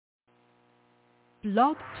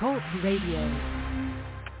Blog Talk Radio.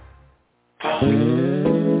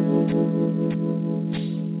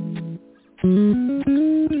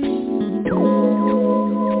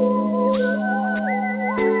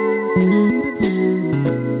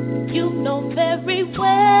 You know very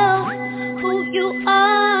well who you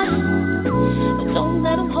are, but don't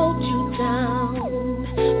let them hold you down.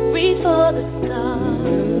 Reach for the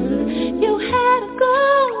stars. You had a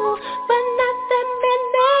goal, but not that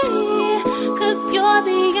many, 'cause you're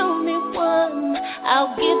the only one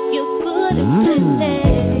I'll give you good and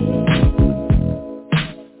plenty.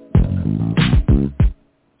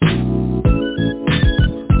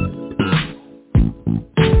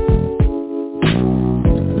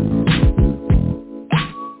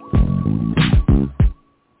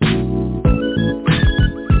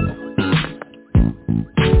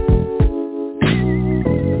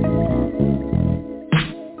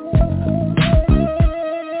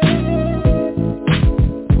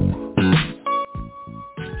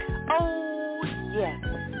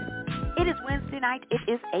 It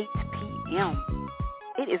is 8 p.m.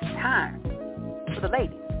 It is time for the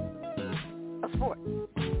ladies of sports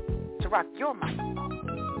to rock your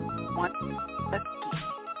microphone once again.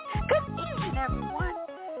 Good evening, everyone.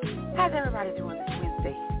 How's everybody doing this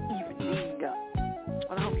Wednesday evening? Well,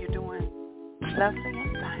 I hope you're doing lovely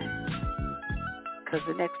and fine, because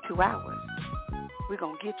the next 2 hours, we're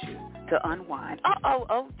going to get you to unwind.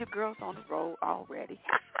 Your girl's on the road already.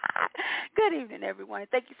 Good evening, everyone.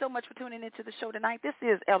 Thank you so much for tuning into the show tonight. This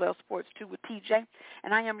is LL Sports 2 with TJ,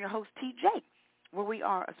 and I am your host, TJ, where we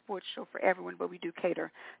are a sports show for everyone, but we do cater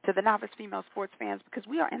to the novice female sports fans because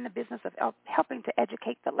we are in the business of helping to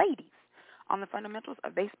educate the ladies on the fundamentals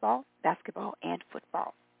of baseball, basketball, and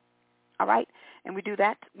football. All right? And we do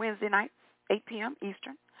that Wednesday nights, 8 p.m.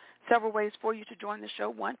 Eastern. Several ways for you to join the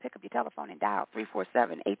show. One, pick up your telephone and dial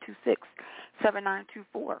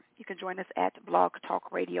 347-826-7924. You can join us at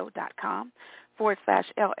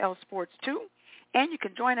blogtalkradio.com/LLSports2. And you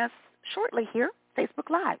can join us shortly here, Facebook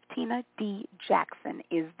Live. Tina D. Jackson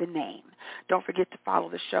is the name. Don't forget to follow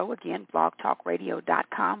the show. Again,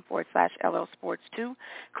 blogtalkradio.com/LLSports2.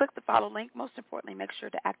 Click the follow link. Most importantly, make sure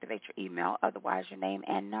to activate your email. Otherwise, your name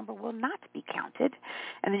and number will not be counted.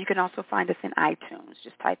 And then you can also find us in iTunes.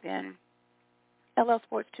 Just type in LL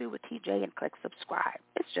Sports 2 with TJ and click subscribe.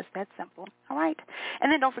 It's just that simple. All right?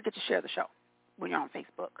 And then don't forget to share the show when you're on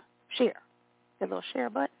Facebook. Share. The little share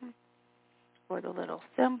button, or the little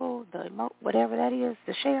symbol, the emote, whatever that is,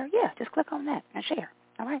 the share, just click on that and share,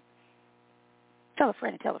 all right? Tell a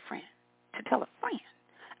friend to tell a friend to tell a friend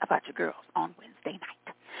about your girls on Wednesday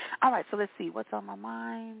night. All right, so let's see what's on my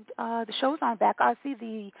mind. The shows aren't back. I see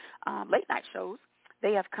the late night shows.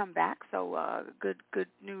 They have come back, so good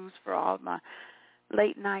news for all of my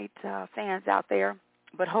late night fans out there.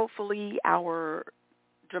 But hopefully our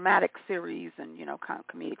dramatic series and, kind of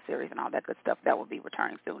comedic series and all that good stuff, that will be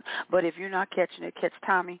returning soon. But if you're not catching it, catch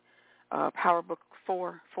Tommy, Power Book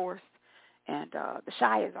 4, Force, and The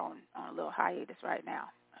Shy is on a little hiatus right now.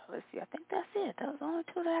 Let's see, I think that's it. Those are the only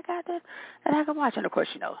two that I got that I can watch. And, of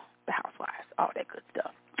course, The Housewives, all that good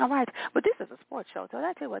stuff. All right, but this is a sports show, so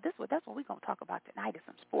I tell you what, that's what we're going to talk about tonight is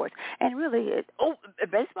some sports. And really,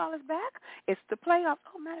 baseball is back. It's the playoffs.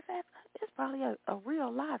 Oh, matter of fact, it's probably a real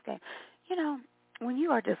live game. When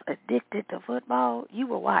you are just addicted to football, you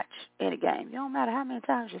will watch any game. It don't matter how many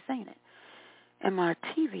times you've seen it. And my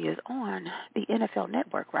TV is on the NFL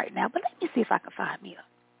Network right now, but let me see if I can find me a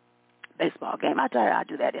baseball game. I'll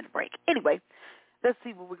do that in a break. Anyway, let's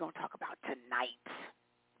see what we're going to talk about tonight.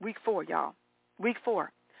 Week 4, y'all. Week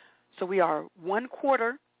 4. So we are 1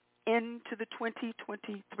 quarter into the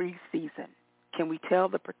 2023 season. Can we tell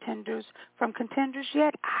the pretenders from contenders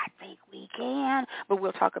yet? I think we can, but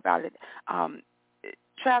we'll talk about it.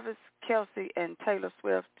 Travis Kelce and Taylor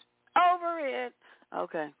Swift, over it.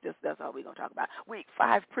 Okay, that's all we're going to talk about. Week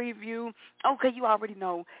 5 preview. Okay, you already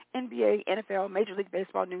know NBA, NFL, Major League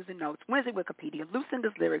Baseball news and notes, Wednesday Wikipedia,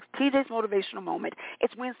 Lucinda's lyrics, TJ's Motivational Moment.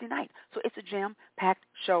 It's Wednesday night, so it's a jam-packed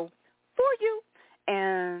show for you.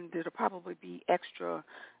 And it'll probably be extra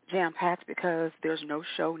jam-packed because there's no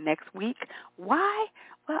show next week. Why?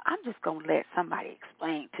 Well, I'm just going to let somebody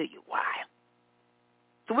explain to you why.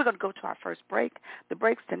 So we're going to go to our first break. The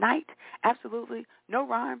break's tonight. Absolutely no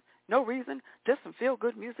rhyme, no reason, just some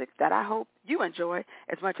feel-good music that I hope you enjoy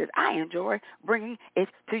as much as I enjoy bringing it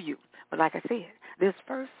to you. But like I said, this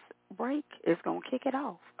first break is going to kick it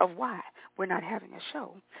off of why we're not having a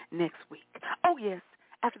show next week. Oh, yes,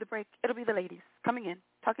 after the break, it'll be the ladies coming in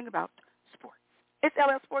talking about sports. It's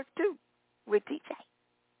LL Sports 2 with TJ.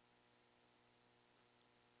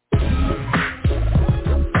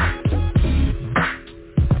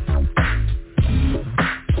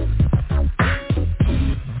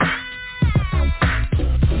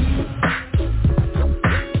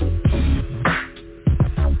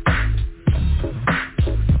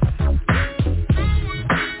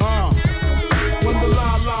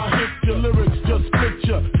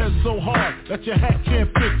 that your hat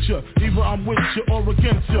can't fit ya. Either I'm with ya or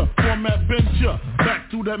against ya. Format bent ya, back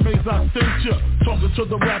through that maze I sent ya. Talking to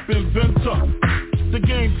the rap inventor. The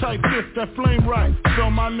game type fifth, that flame right.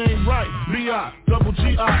 Spell my name right,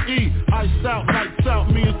 B-I-double-G-I-E. Iced out, lights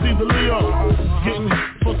out, me and Caesar Leo. Getting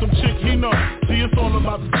for some chick he know. See, it's all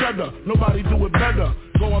about the cheddar, nobody do it better.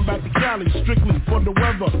 Going back to Cali, strictly for the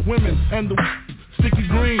weather, women and the sticky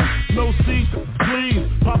green. No seat, please,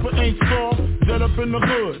 Papa ain't soft, dead up in the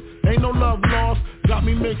hood. Ain't no love lost, got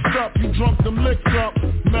me mixed up, you drunk them licks up.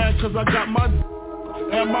 Mad cause I got my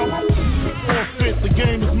and my forfeit, the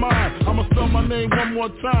game is mine. I'ma spell my name one more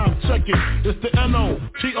time, check it. It's the N-O-T-O-R-I-O-U-S.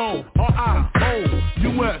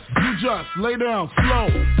 You just lay down slow.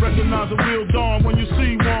 Recognize a real dawn when you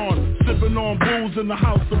see one. Sipping on booze in the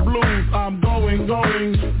house of blues. I'm going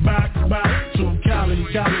back to Cali.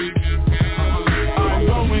 I'm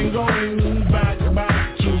going back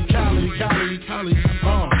to Cali.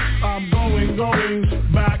 I'm going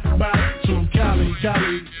back to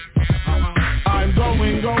Cali. I'm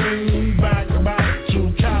going back to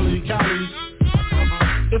Cali.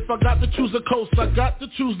 If I got to choose a coast, I got to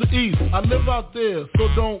choose the east. I live out there, so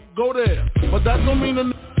don't go there. But that don't mean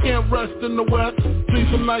a can't rest in the west. See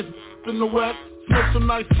some nice in the west. Smoke some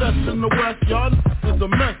nice sets in the west. Y'all is a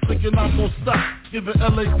mess, thinking I'm gonna stop. Giving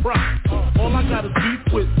LA props. All I got is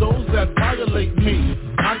beef with those that violate me.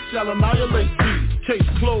 I shall annihilate these. Case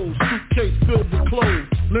closed, suitcase filled with clothes.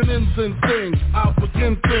 Linens and things, I'll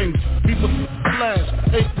begin things. People flash,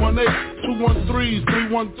 818-213s,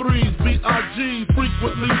 313s, B.I.G.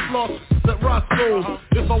 Frequently lost at Roscoe's.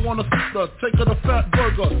 If I want a sister, take her to Fat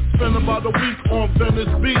Burger. Spend about a week on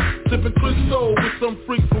Venice Beach. Sipping Cristo with some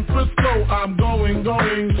freak from Frisco. I'm going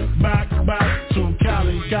back to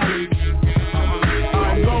Cali.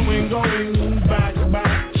 I'm going back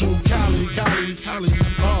to Cali. I'm going back to Cali.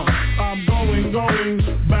 I'm going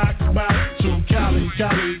back to Cali.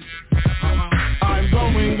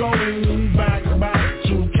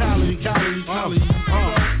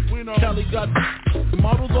 Cali got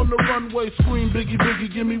models on the runway, scream Biggie,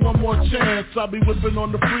 give me one more chance. I'll be whipping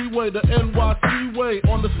on the freeway, the NYC way,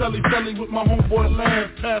 on the celly with my homeboy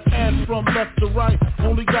Lance. Pass hands from left to right,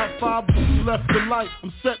 only got 5 left to light.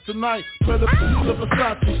 I'm set tonight, better the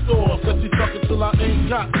Versace store. Said she talking till I ain't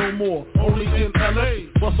got no more. Only in LA,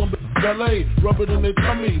 bust on LA, rub it in their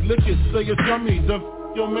tummy, lick it, say it's yummy. Then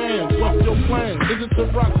your man, what's your plan? Is it to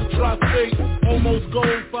rock the tri-state? Almost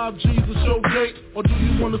gold, 5 G's a show gate? Or do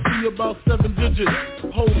you want to see about 7 digits?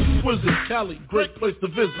 Hold exquisite, Cali, great place to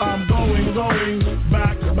visit. I'm going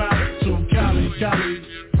back to Cali.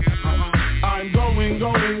 I'm going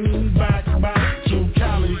back to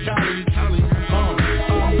Cali.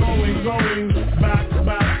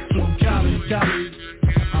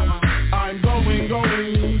 I'm going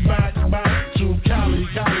back to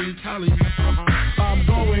Cali. I'm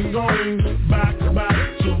going back to Cali. I'm going back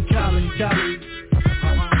to Cali.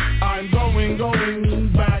 I'm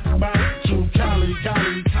going back to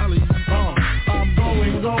Cali. I'm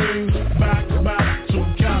going back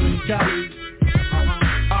to Cali.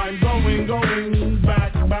 I'm going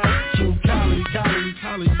back to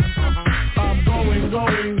Cali. I'm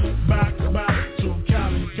going back to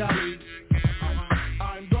Cali.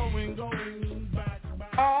 I'm going back.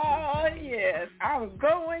 Oh, yes. I'm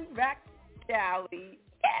going back to Cali.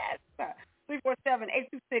 Yes.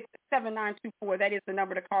 347-826-7924. That is the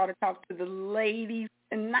number to call to talk to the ladies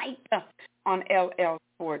tonight on LL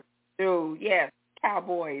Sports 2. Yes,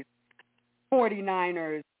 Cowboys,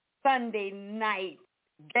 49ers, Sunday night,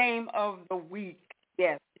 game of the week.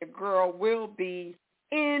 Yes, your girl will be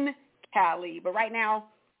in Cali. But right now,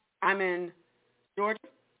 I'm in Georgia.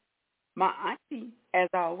 My auntie, as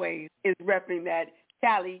always, is repping that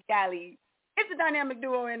Cali. It's a dynamic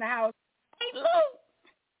duo in the house. Hey, Lou.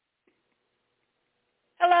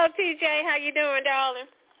 Hello, TJ. How you doing, darling?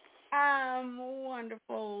 I'm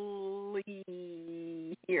wonderfully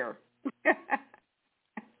here.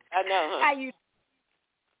 I know, huh? How you?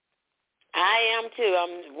 I am too.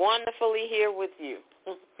 I'm wonderfully here with you.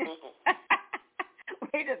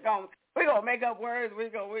 We're gonna make up words. We're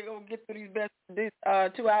gonna get through these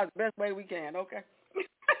 2 hours the best way we can. Okay.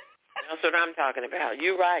 That's what I'm talking about.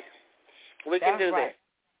 You're right. We can do that.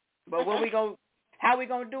 But how we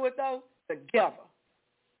gonna do it though? Together.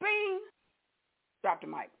 Bing. Drop the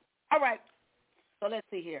mic. All right. So let's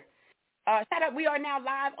see here. Shout out. We are now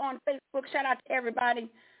live on Facebook. Shout out to everybody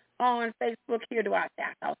on Facebook. Here to our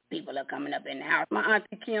house. People are coming up in the house. My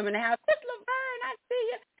auntie Kim in the house. Miss Laverne, I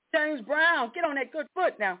see you. James Brown, get on that good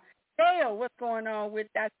foot now. Dale, what's going on with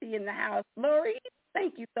I see in the house? Lori,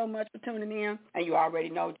 thank you so much for tuning in. And you already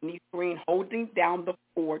know Denise Green holding down the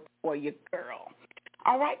fort for your girl.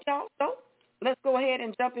 All right, y'all. So let's go ahead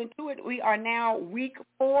and jump into it. We are now week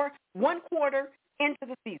 4, 1 quarter into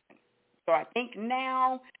the season. So I think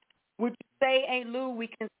now, would you say, hey, Lou, we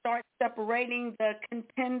can start separating the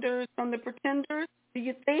contenders from the pretenders? Do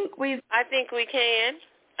you think I think we can.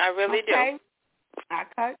 I really do.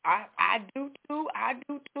 I do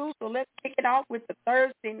too. So let's kick it off with the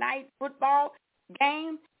Thursday night football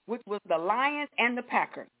game, which was the Lions and the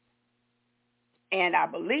Packers. And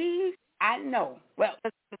let's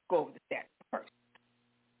go over the stats first.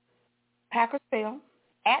 Packers fell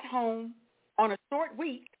at home on a short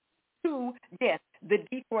week to, the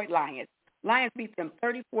Detroit Lions. Lions beat them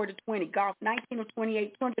 34-20. Goff 19 of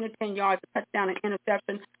 28, 210 yards, a touchdown and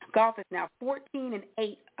interception. Goff is now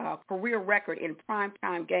 14-8 career record in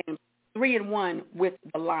primetime games, 3-1 with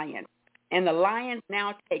the Lions. And the Lions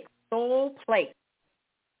now take sole place.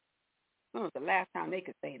 When was the last time they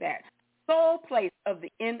could say that? Sole place of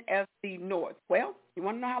the NFC North. Well, you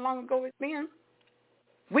want to know how long ago it's been?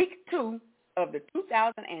 Week 2 of the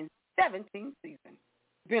 2017 season.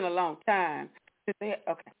 It's been a long time. Okay,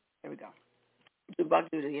 there we go. Buck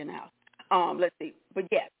Duty in the house. Let's see. But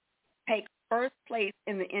yes, take first place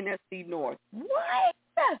in the NFC North. What?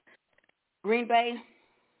 Green Bay,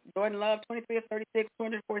 Jordan Love, 23 of 36,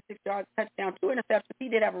 246 yards, touchdown, 2 interceptions. He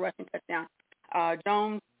did have a rushing touchdown.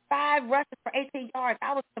 Jones, 5 rushes for 18 yards.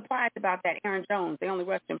 I was surprised about that. Aaron Jones, they only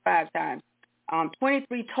rushed him 5 times.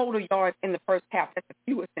 23 total yards in the first half. That's the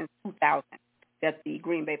fewest since 2000 that the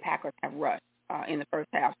Green Bay Packers have rushed in the first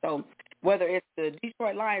half. So whether it's the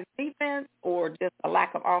Detroit Lions defense or just a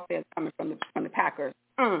lack of offense coming from the Packers,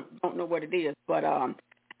 don't know what it is. But,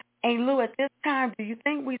 hey, Lou, at this time, do you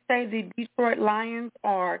think we say the Detroit Lions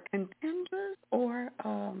are contenders or,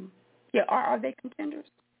 are they contenders?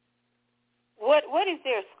 What is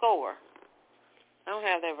their score? I don't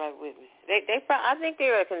have that right with me. I think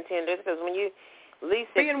they're a contenders because when you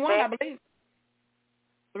least 3-1, I believe.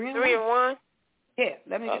 3-1. Yeah,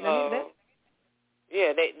 let me.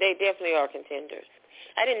 Yeah, they definitely are contenders.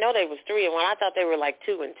 I didn't know they was 3-1. I thought they were like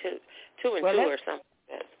 2-2 or something.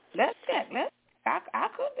 Let's check. I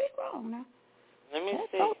could be wrong now. Let me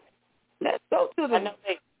see. Let's go to the. I know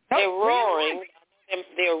they're roaring.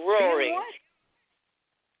 They're roaring.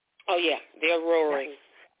 Oh yeah, they're roaring.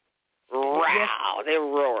 Wow, yes. They're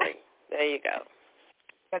roaring. There you go.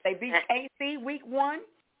 But they beat AC week 1.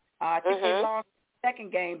 I think they lost the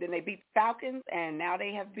second game. Then they beat the Falcons, and now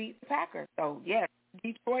they have beat the Packers. So yes,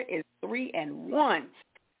 Detroit is 3-1,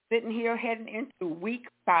 sitting here heading into week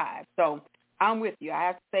 5. So I'm with you. I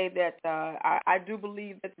have to say that I do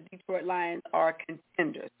believe that the Detroit Lions are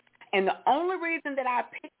contenders. And the only reason that I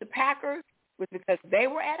picked the Packers was because they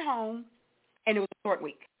were at home, and it was a short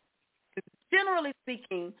week. Generally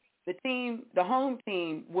speaking, the home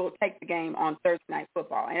team will take the game on Thursday night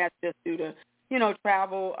football, and that's just due to,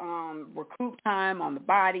 travel, recoup time on the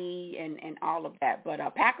body, and all of that. But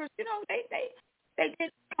Packers, they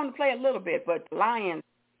did come to play a little bit, but the Lions,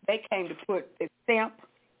 they came to put a stamp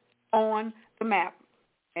on the map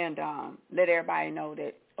and let everybody know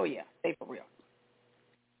that, oh yeah, they for real.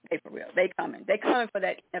 They for real. They coming. They coming for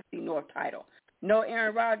that NFC North title. No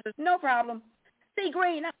Aaron Rodgers, no problem. C.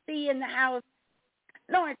 Green, I see you in the house.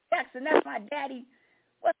 Lawrence Jackson, that's my daddy.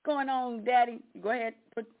 What's going on, daddy? Go ahead,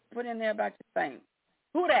 put in there about your Saints.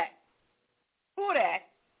 Who that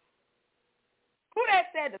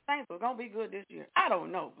said the Saints were going to be good this year? I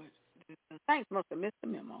don't know, but the Saints must have missed the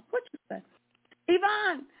memo. What you say?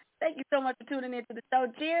 Yvonne, thank you so much for tuning in to the show.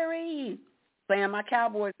 Jerry, playing my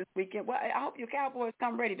Cowboys this weekend. Well, I hope your Cowboys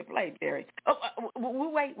come ready to play, Jerry.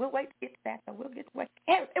 We'll wait to get to that, so we'll get to wait.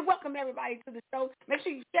 And welcome everybody to the show. Make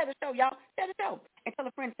sure you share the show, y'all. Share the show. And tell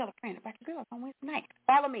a friend about your girls on Wednesday night.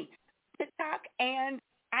 Follow me, TikTok and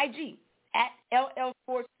IG at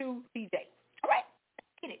LL42DJ. All right,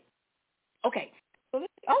 let's get it. Okay. So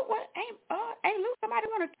let's see. Oh, what? Hey, Lou, somebody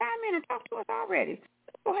want to chime in and talk to us already.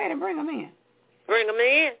 Let's go ahead and bring them in. Bring them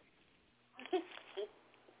in.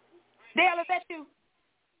 Dale, is that you?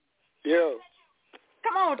 Yeah.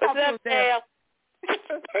 Come on, talk to us, Dale.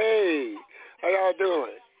 Hey, how y'all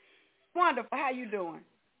doing? Wonderful. How you doing?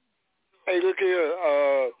 Hey, look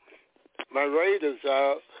here. My Raiders,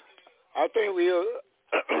 I think we'll,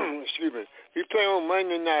 excuse me, we play on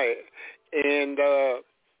Monday night, and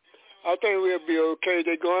I think we'll be okay.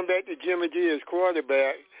 They're going back to Jimmy G as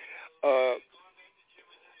quarterback.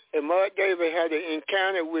 And Mark Davis had an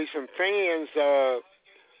encounter with some fans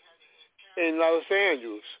in Los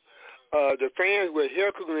Angeles. The fans were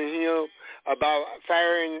heckling him about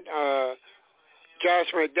firing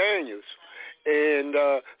Josh McDaniels. And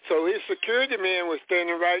so his security man was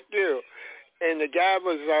standing right there. And the guy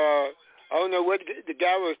was I don't know what the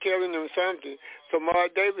guy was telling him something. So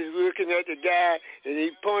Mark Davis looking at the guy, and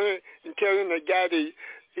he pointed and telling the guy that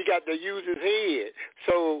he got to use his head.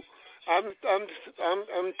 So I'm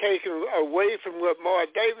taking away from what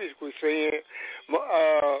Mark Davis was saying,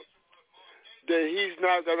 that he's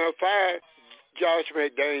not going to fire Josh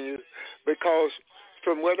McDaniels, because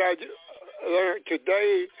from what I learned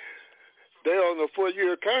today, they're on a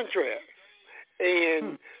 4-year contract,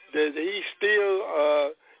 and that he's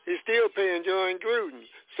still paying John Gruden.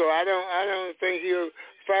 So I don't think he'll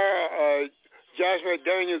fire Josh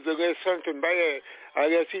McDaniels unless something bad,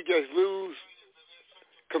 unless he just lose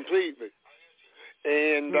completely.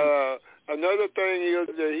 And another thing is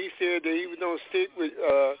that he said that he was going to stick with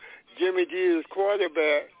Jimmy G as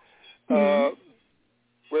quarterback.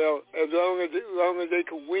 Well, as long as they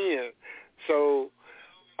could win. So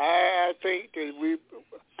I think that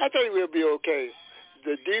we'll be okay.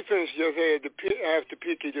 The defense just have to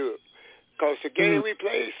pick it up, because the game we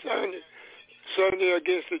played Sunday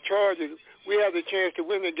against the Chargers, we had a chance to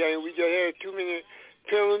win the game. We just had too many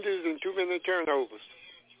penalties and too many turnovers.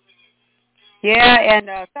 Yeah,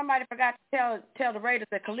 and somebody forgot to tell the Raiders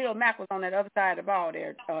that Khalil Mack was on that other side of the ball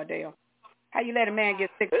there, Dale. How you let a man get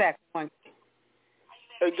 6 sacks once?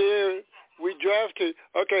 And then we drafted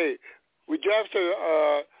Trey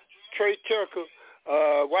Tucker,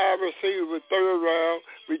 wide receiver with 3rd round.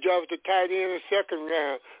 We drafted tight end in the 2nd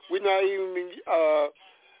round. We're not even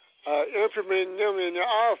implementing them in the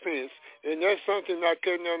offense, and that's something I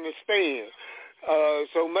couldn't understand.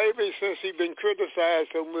 So maybe since he's been criticized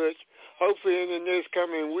so much, hopefully in the next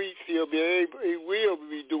coming weeks he will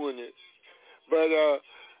be doing it. But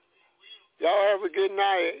y'all have a good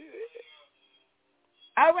night.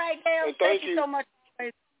 All right, Dale. Thank you so much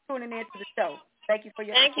for tuning in to the show. Thank you for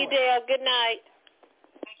your support. Thank you, Dale. Good night.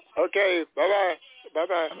 Okay. Bye-bye.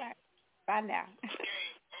 Bye-bye. Bye-bye. Bye now.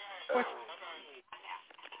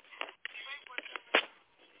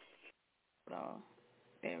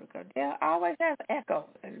 There we go. Dale always has an echo.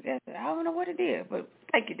 I don't know what it is, but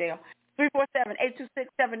thank you, Dale.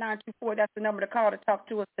 347-826-7924. That's the number to call to talk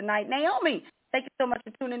to us tonight. Naomi, thank you so much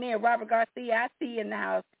for tuning in. Robert Garcia, I see you in the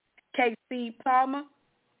house. KC Palmer.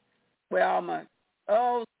 Well,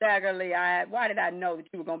 staggerly. Why did I know that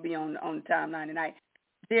you were going to be on the timeline tonight?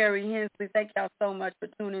 Jerry Hensley, thank y'all so much for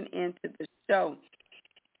tuning into the show.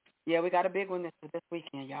 Yeah, we got a big one this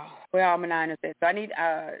weekend, y'all. We're all Niners. So I need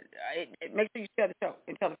make sure you share the show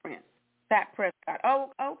and tell a friend. Pat Prescott.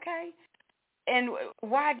 Oh, okay. And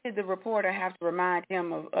why did the reporter have to remind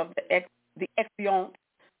him of the experience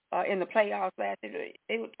in the playoffs last year?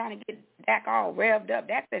 They were trying to get Dak all revved up.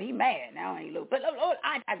 Dak said he mad now, ain't Lou. But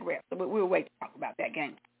I digress. So we'll wait to talk about that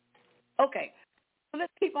game. Okay. So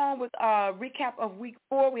let's keep on with a recap of Week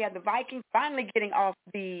 4. We had the Vikings finally getting off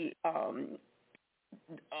the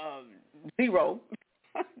 0.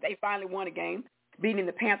 They finally won a game, beating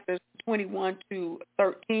the Panthers 21-13.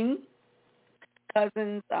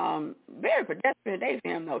 Cousins, very pedestrian day for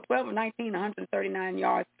him, though. 12 of 19, 139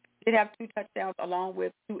 yards. Did have 2 touchdowns along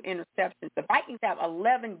with 2 interceptions. The Vikings have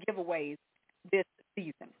 11 giveaways this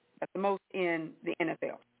season. That's the most in the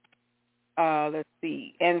NFL. Let's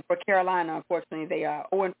see. And for Carolina, unfortunately, they are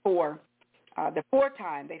 0-4. The 4th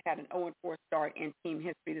time they've had an 0-4 start in team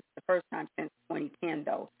history. This is the first time since 2010,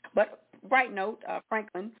 though. But bright note,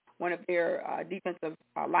 Franklin, one of their defensive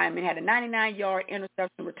linemen, had a 99-yard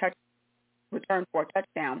interception return for a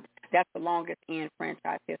touchdown. That's the longest in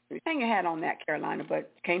franchise history. Hang your hat on that, Carolina,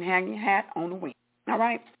 but can't hang your hat on the win. All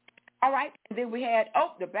right. And then we had,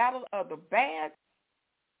 the Battle of the Bears.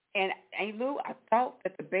 And, Lou, I thought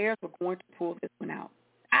that the Bears were going to pull this one out.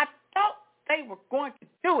 I thought they were going to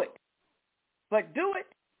do it. But do it,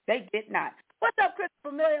 they did not. What's up,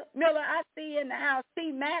 Christopher Miller? I see you in the house.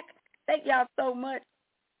 T. Mac, thank y'all so much.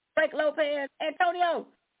 Frank Lopez, Antonio,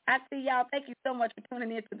 I see y'all. Thank you so much for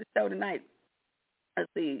tuning in to the show tonight. Let's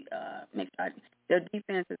see. Their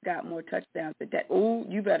defense has got more touchdowns than that. Ooh,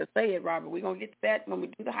 you better say it, Robert. We're going to get to that when we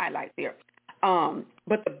do the highlights here.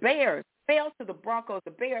 But the Bears fell to the Broncos.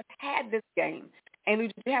 The Bears had this game. And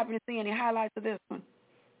did you happen to see any highlights of this one?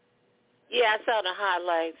 Yeah, I saw the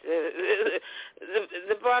highlights.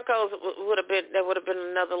 The Broncos would have been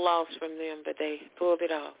another loss from them, but they pulled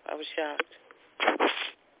it off. I was shocked.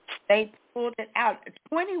 They pulled it out.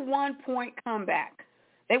 A 21-point comeback.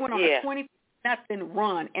 They went on a 20-0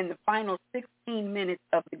 run in the final 16 minutes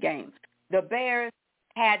of the game. The Bears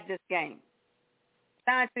had this game.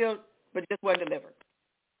 Steinfield, but just wasn't delivered.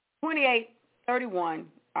 28-31.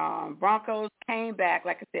 Broncos came back,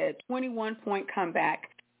 like I said, 21-point comeback.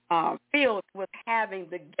 Fields was having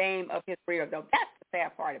the game of his career, though. That's the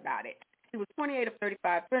sad part about it. He was 28 of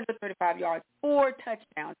 35, 335 yards, 4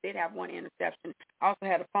 touchdowns. Did have 1 interception. Also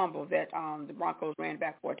had a fumble that the Broncos ran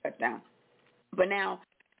back for a touchdown. But now,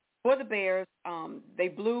 for the Bears, they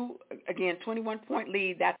blew, again, 21-point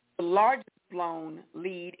lead. That's the largest blown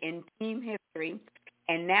lead in team history.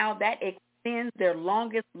 And now that extends their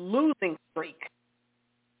longest losing streak.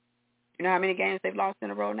 You know how many games they've lost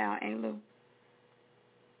in a row now, Aunt Lou?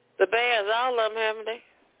 The Bears, all of them, haven't they?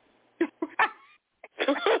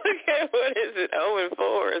 Okay, what is it, 0-4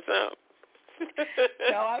 or something?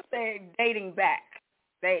 No, I'm saying dating back.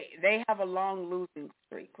 They have a long losing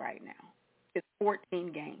streak right now. It's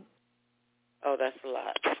 14 games. Oh, that's a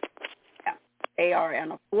lot. Yeah. They are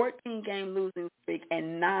on a 14-game losing streak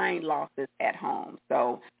and 9 losses at home.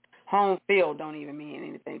 So home field don't even mean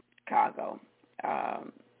anything to Chicago. I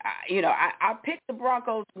picked the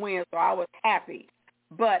Broncos to win, so I was happy.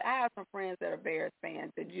 But I have some friends that are Bears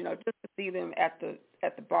fans that, just to see them at the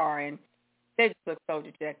bar, and they just look so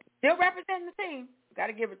dejected. Still representing the team. Got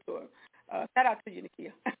to give it to him. Shout out to you,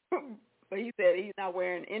 Nakia. But he said he's not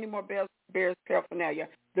wearing any more Bears paraphernalia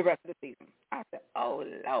the rest of the season. I said, oh,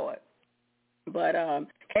 Lord. But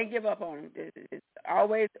can't give up on him. It's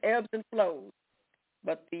always ebbs and flows.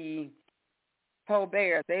 But the whole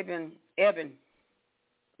Bears, they've been ebbing.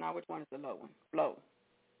 Now, which one is the low one? Low.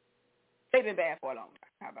 They've been bad for a long time.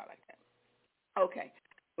 How about like that? Okay.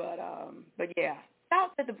 But yeah,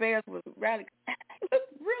 thought that the Bears was really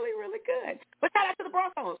really good. But shout out to the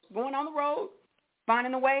Broncos, going on the road,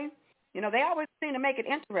 finding a way. They always seem to make it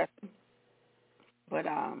interesting. But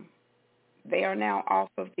they are now off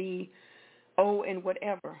of the 0 and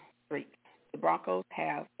whatever streak. The Broncos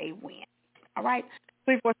have a win. All right,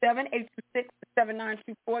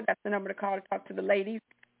 347-826-7924. That's the number to call to talk to the ladies.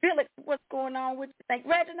 Felix, what's going on with you?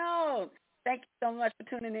 Reginald, thank you so much for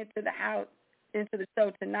tuning into the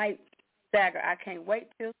show tonight. Stagger, I can't wait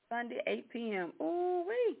till Sunday, 8 p.m.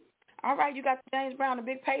 Ooh-wee. All right, you got James Brown, a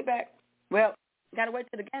big payback. Well, you got to wait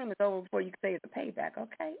till the game is over before you can say it's a payback,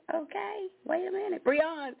 okay? Okay, wait a minute.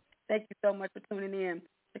 Breon, thank you so much for tuning in.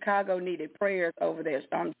 Chicago needed prayers over there.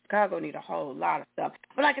 Chicago needed a whole lot of stuff.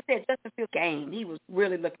 But like I said, Justin Fields' game, he was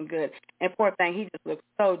really looking good. And poor thing, he just looked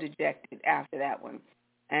so dejected after that one.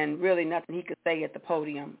 And really nothing he could say at the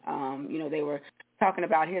podium. They were talking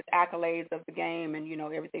about his accolades of the game and,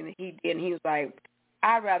 everything that he did. And he was like,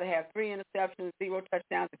 I'd rather have 3 interceptions, 0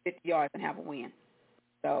 touchdowns, and 50 yards than have a win.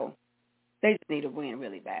 So they just need a win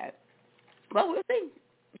really bad. Well, we'll see.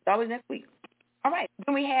 It's always next week. All right.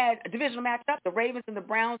 Then we had a divisional matchup, the Ravens and the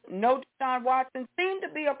Browns. No Deshaun Watson seemed to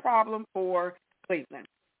be a problem for Cleveland.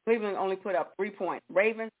 Cleveland only put up 3 points.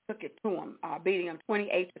 Ravens took it to them, beating them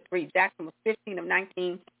 28-3. Jackson was 15 of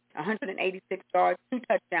 19, 186 yards, 2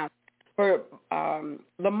 touchdowns. For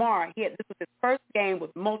Lamar, this was his first game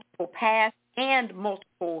with multiple pass and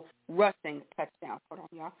multiple rushing touchdowns. Hold on,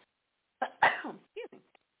 y'all. Excuse me.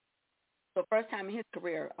 So first time in his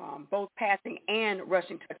career, both passing and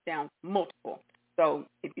rushing touchdowns, multiple. So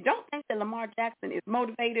if you don't think that Lamar Jackson is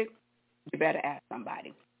motivated, you better ask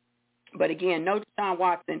somebody. But again, no Deshaun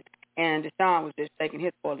Watson, and Deshaun was just shaking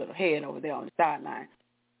his poor little head over there on the sideline.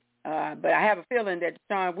 But I have a feeling that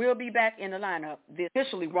Deshaun will be back in the lineup. They're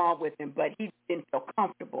officially wrong with him, but he didn't feel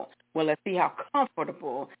comfortable. Well, let's see how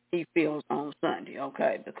comfortable he feels on Sunday,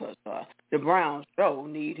 okay, because the Browns so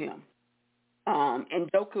need him.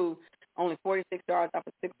 And Njoku, only 46 yards off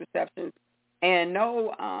of 6 receptions, and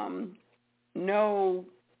no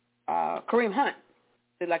Kareem Hunt.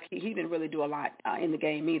 Like he didn't really do a lot in the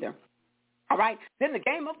game either. All right, then the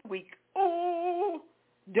game of the week. Oh,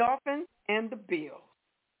 Dolphins and the Bills.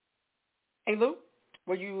 Hey, Lou,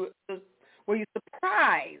 were you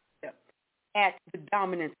surprised at the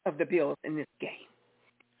dominance of the Bills in this game?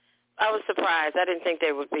 I was surprised. I didn't think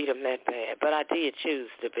they would beat them that bad, but I did choose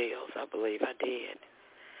the Bills. I believe I did.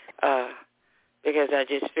 Because I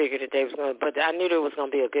just figured that they was going to, but I knew there was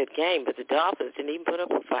going to be a good game, but the Dolphins didn't even put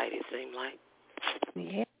up a fight, it seemed like.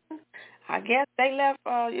 Yeah. I guess they left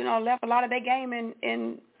a lot of their game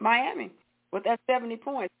in Miami with that 70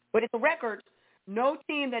 points. But it's a record. No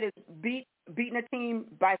team that has beaten a team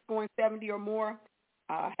by scoring 70 or more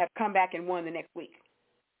have come back and won the next week.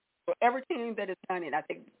 So every team that has done it, I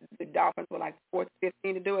think the Dolphins were like 4th,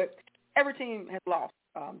 15 to do it. Every team has lost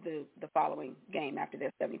the following game after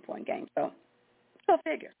their 70-point game. So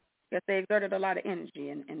figure. Guess they exerted a lot of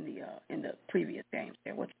energy in the previous games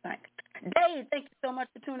there. What you think? Dave, thank you so much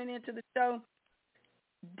for tuning into the show.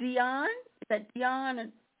 Dion, is that Dion or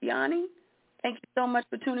Diani? Thank you so much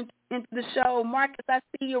for tuning into the show. Marcus, I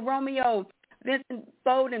see you. Romeo, Vincent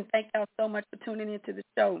Bowden, thank y'all so much for tuning into the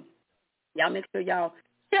show. Y'all make sure y'all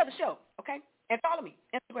share the show, okay? And follow me,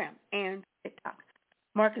 Instagram and TikTok.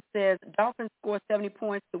 Marcus says, Dolphins scored 70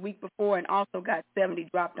 points the week before and also got 70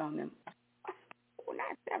 dropped on them. Oh,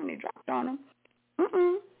 not 70 dropped on them.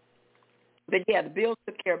 But, yeah, the Bills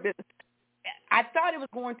took care of business. I thought it was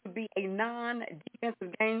going to be a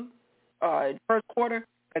non-defensive game first quarter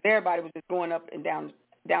because everybody was just going up and down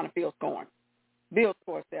the field scoring. Bills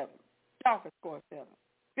scored 7. Dolphins scored 7.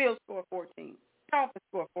 Bills scored 14. Dolphins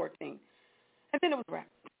scored 14. And then it was a wrap.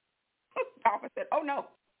 Dolphins said, oh, no.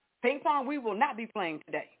 Ping pong, we will not be playing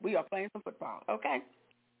today. We are playing some football, okay?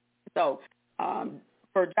 So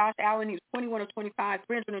for Josh Allen, he was 21 of 25,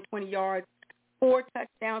 320 yards, 4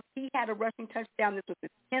 touchdowns. He had a rushing touchdown. This was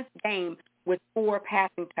his 10th game with 4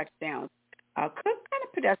 passing touchdowns. Cook, kind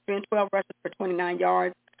of pedestrian, 12 rushes for 29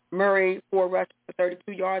 yards. Murray, 4 rushes for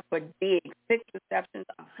 32 yards, but Diggs, 6 receptions,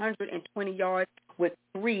 120 yards with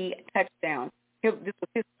 3 touchdowns. This was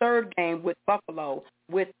his 3rd game with Buffalo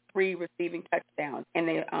with 3 receiving touchdowns, and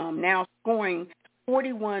they're now scoring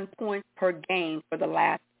 41 points per game for the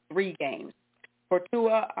last 3 games. For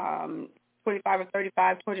Tua, 25 of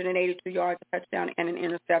 35, 282 yards, a touchdown, and an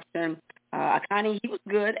interception. Akani, he was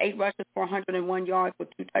good, 8 rushes for 101 yards with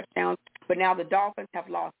 2 touchdowns, but now the Dolphins have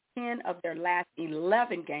lost 10 of their last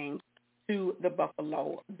 11 games to the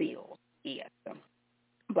Buffalo Bills. Yes.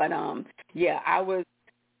 But, yeah,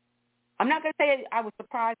 I'm not going to say I was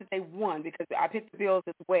surprised that they won because I picked the Bills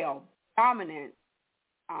as well. Dominant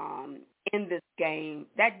in this game.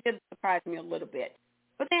 That did surprise me a little bit.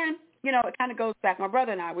 But then, you know, it kind of goes back. My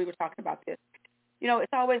brother and I, we were talking about this. You know,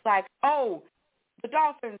 it's always like, oh, the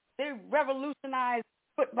Dolphins, they revolutionized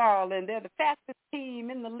football and they're the fastest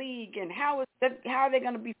team in the league and how are they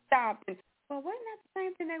going to be stopped? And, well, wasn't that the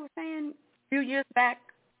same thing they were saying a few years back?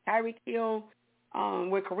 Tyreek Hill,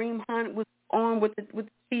 where Kareem Hunt was on with the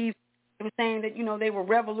Chiefs. They were saying that, you know, they were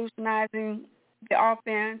revolutionizing the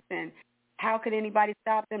offense and how could anybody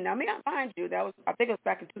stop them? Now, mind you, I think it was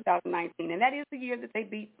back in 2019, and that is the year that they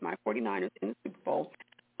beat my 49ers in the Super Bowl.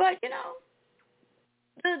 But, you know,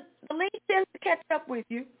 the league tends to catch up with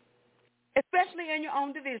you, especially in your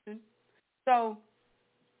own division. So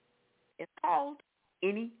it's called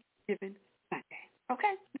Any Given Sunday.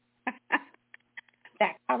 Okay?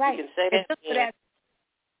 All right. You can say that again.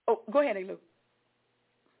 Oh, go ahead, Luke.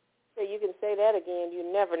 So you can say that again.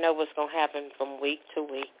 You never know what's going to happen from week to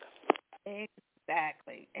week.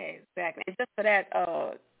 Exactly. And just for that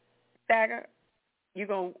stagger, you're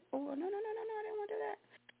going, oh, no, I didn't want to do that.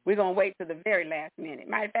 We're going to wait till the very last minute.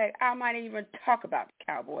 Matter of fact, I might even talk about the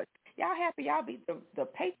Cowboys. Y'all happy y'all beat the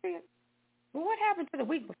Patriots? Well, what happened to the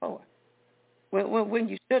week before? When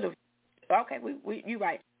you should have. Okay, you're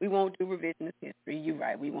right. We won't do revisionist history. You're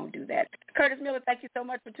right. We won't do that. Curtis Miller, thank you so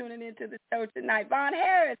much for tuning into the show tonight. Von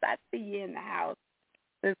Harris, I see you in the house.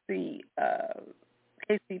 Let's see.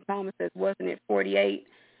 Casey Palmer says, wasn't it 48?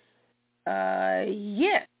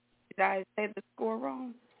 Yes. Did I say the score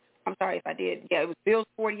wrong? I'm sorry if I did. Yeah, it was Bills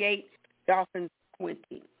 48, Dolphins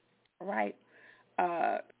 20. All right.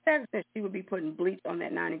 Sarah said she would be putting bleach on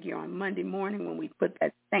that 90 gear on Monday morning when we put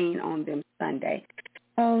that stain on them Sunday.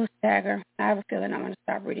 Oh, Stagger, I have a feeling I'm going to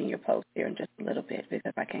stop reading your post here in just a little bit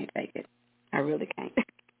because I can't take it. I really can't.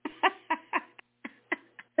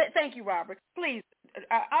 Thank you, Robert. Please,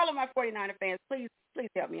 all of my 49er fans, please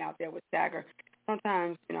help me out there with Stagger.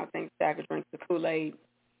 Sometimes, you know, I think Stagger drinks the Kool-Aid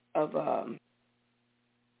of, well,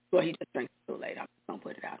 he just drinks the Kool-Aid. I'm just going to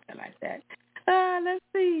put it out there like that. Let's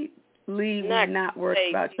see. Lee would not work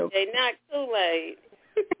about your... Not Kool-Aid.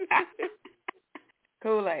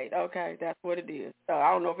 Kool-Aid. Okay, that's what it is. So I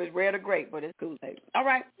don't know if it's red or grape, but it's Kool-Aid. All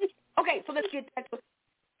right. Okay, so let's get back to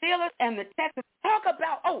Steelers and the Texans. Talk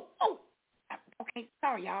about okay,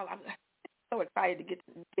 sorry y'all. I'm so excited to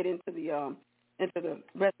get into the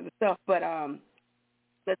rest of the stuff, but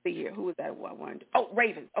let's see here. Who was that? I wanted.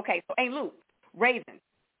 Ravens. Okay, so Luke, Ravens.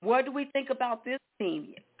 What do we think about this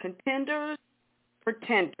team? Contenders,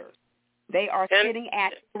 pretenders. They are sitting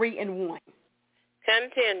at 3-1.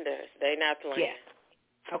 Contenders. They're not playing. Yes.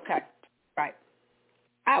 Okay, right.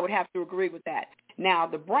 I would have to agree with that. Now,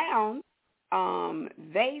 the Browns,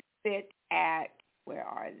 they sit at, where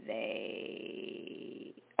are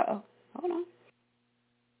they? Uh-oh, hold on.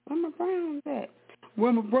 Where my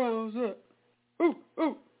Browns at?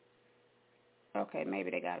 Ooh. Okay,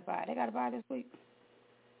 maybe they got to buy. They got to buy this week.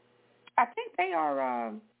 I think they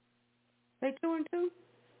are, they 2-2?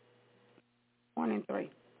 1-3.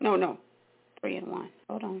 No. 3-1.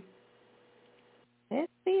 Hold on. Let's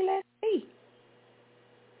see.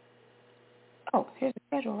 Oh, here's the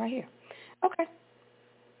schedule right here. Okay.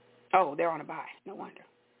 Oh, they're on a bye. No wonder.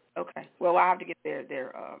 Okay. Well, I'll have to get their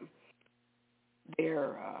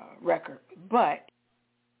record. But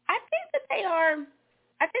I think that they're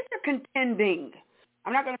contending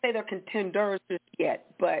I'm not going to say they're contenders just yet,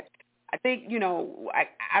 but I think,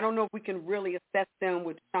 I don't know if we can really assess them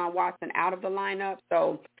with Deshaun Watson out of the lineup,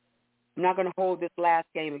 so I'm not going to hold this last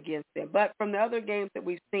game against them. But from the other games that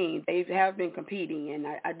we've seen, they have been competing, and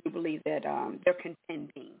I do believe that they're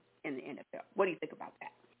contending in the NFL. What do you think about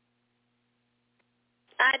that?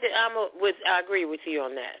 I agree with you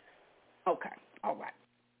on that. Okay, all right.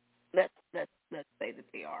 Let's say that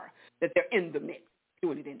they're in the mix,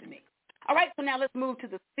 doing it in the mix. All right, so now let's move to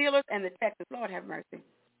the Steelers and the Texans. Lord have mercy.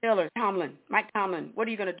 Steelers, Mike Tomlin, what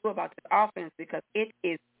are you going to do about this offense? Because it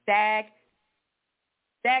is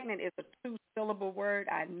stagnant is a two-syllable word,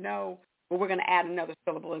 I know, but we're going to add another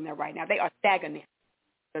syllable in there right now. They are stagnant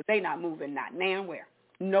because they're not moving, not nowhere.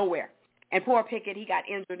 And poor Pickett, he got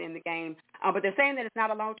injured in the game. But they're saying that it's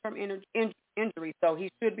not a long-term injury, so he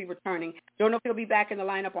should be returning. Don't know if he'll be back in the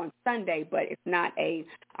lineup on Sunday, but it's not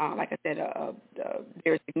like I said, a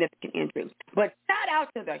very significant injury. But shout out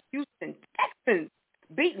to the Houston Texans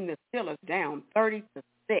beating the Steelers down 30-6.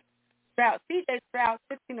 C.J. Stroud,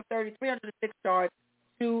 16 of 30, 306 yards,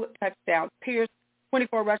 2 touchdowns. Pierce,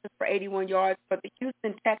 24 rushes for 81 yards. But the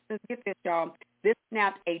Houston Texans, get this, y'all, this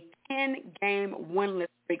snapped a 10-game winless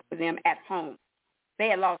streak for them at home. They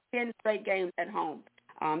had lost 10 straight games at home.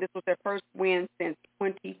 This was their first win since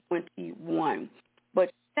 2021.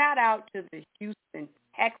 But shout out to the Houston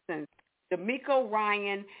Texans. DeMeco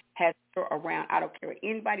Ryan has turned around. I don't care what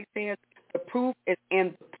anybody says. The proof is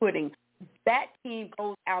in the pudding. That team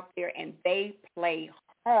goes out there and they play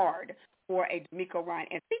hard for a DeMeco Ryan.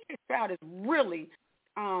 And C.J. Stroud is really,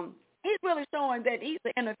 he's really showing that he's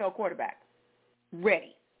an NFL quarterback.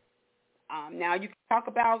 Ready. Now, you can talk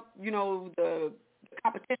about, the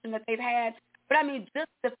competition that they've had, but, I mean, just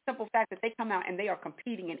the simple fact that they come out and they are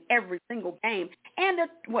competing in every single game, and they're,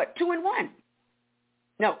 2-1?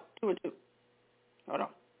 No, 2-2. Hold on.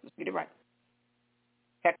 Let's get it right.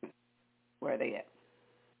 Texans. Where are they at?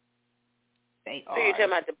 They are. So you're talking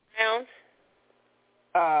about the Browns?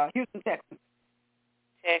 Houston Texans.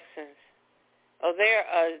 Texans. Oh,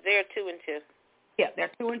 they're 2-2. Yeah,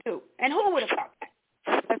 they're 2-2. And who would have thought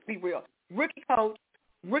that? Let's be real. Rookie coach,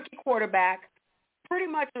 rookie quarterback, pretty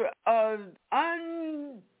much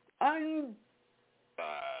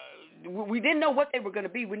we didn't know what they were going to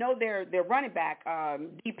be. We know their running back,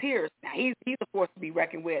 D. Pierce. Now he's a force to be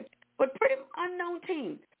reckoned with, but pretty unknown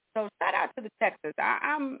team. So shout out to the Texans.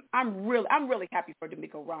 I'm really happy for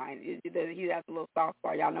DeMeco Ryan. He has a little soft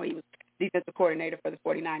spot. Y'all know he was defensive coordinator for the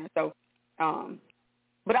 49ers. So,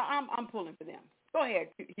 but I'm pulling for them. Go ahead,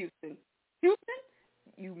 Houston. Houston,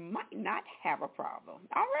 you might not have a problem.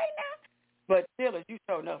 All right now, but Steelers, you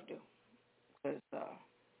sure enough do, because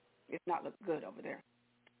it's not looking good over there.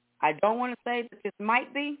 I don't want to say that this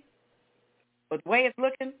might be, but the way it's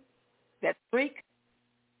looking, that streak.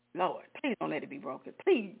 Lord, please don't let it be broken.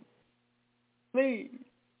 Please.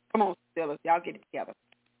 Come on, Steelers. Y'all get it together.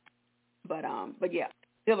 But yeah,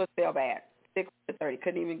 Steelers fell bad. 6-30.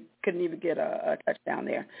 Couldn't even get a touchdown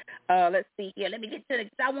there. Let's see here. Let me get to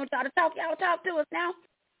it. I want y'all to talk. Y'all talk to us now.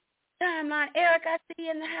 Timeline. Eric, I see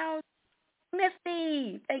you in the house.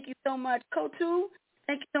 Misty, thank you so much. Kotu,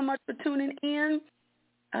 thank you so much for tuning in.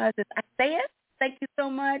 This Isaiah, thank you so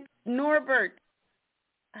much. Norbert.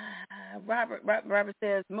 Robert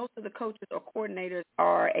says most of the coaches or coordinators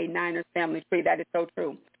are a Niners family tree. That is so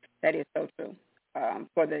true. For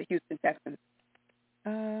the Houston Texans.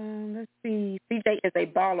 Let's see. CJ is a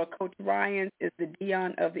baller. Coach Ryan is the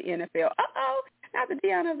Dion of the NFL. Not the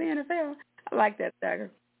Dion of the NFL. I like that,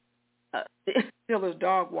 Stagger. Steelers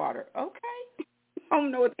dog water. Okay. I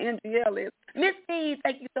don't know what the NGL is. Miss Steve,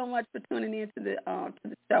 thank you so much for tuning in to the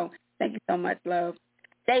show. Thank you so much, love.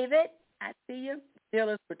 David, I see you.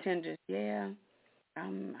 Steelers pretenders, yeah.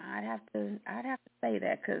 I'd have to say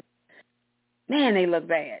that because, man, they look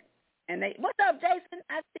bad. And what's up, Jason?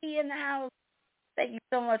 I see you in the house. Thank you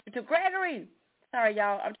so much for Gregory. Sorry,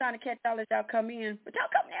 y'all. I'm trying to catch y'all as y'all come in, but y'all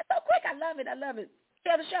come in so quick. I love it.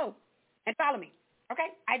 Share the show and follow me,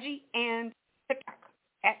 okay? IG and TikTok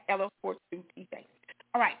at LO42TJ.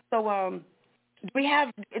 All right. So, do we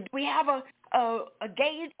have a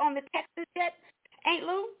gauge on the Texans yet? Ain't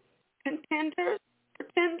Lou? Contenders?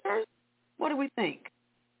 Pretenders? What do we think?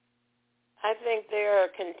 I think they're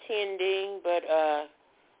contending, but I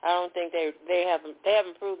don't think they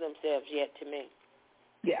haven't proved themselves yet to me.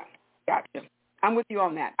 Yeah, gotcha. I'm with you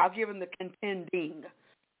on that. I'll give them the contending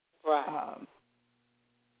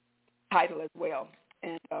title as well,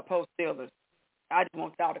 and post Steelers. I just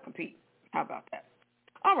want y'all to compete. How about that?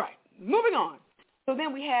 All right, moving on. So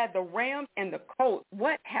then we had the Rams and the Colts.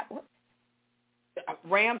 What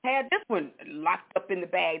Rams had this one locked up in the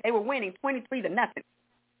bag. They were winning 23-0.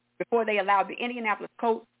 before they allowed the Indianapolis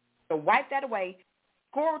Colts to wipe that away,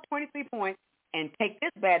 score 23 points, and take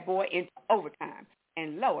this bad boy into overtime.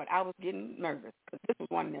 And, Lord, I was getting nervous because this was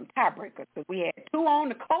one of them tiebreakers because we had 2 on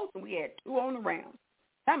the Colts and we had 2 on the Rams.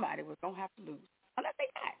 Somebody was going to have to lose unless they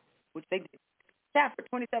died, which they did. Stafford,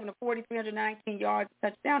 27-40, 319 yards,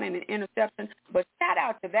 touchdown, and an interception. But shout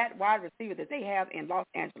out to that wide receiver that they have in Los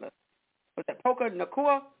Angeles. Was that Puka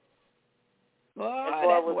Nacua?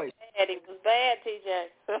 That boy was bad. He was bad, TJ.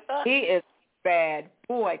 He is bad.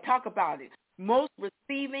 Boy, talk about it. Most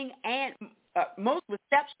receptions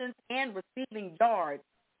and receiving yards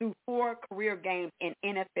through 4 career games in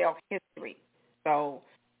NFL history. So,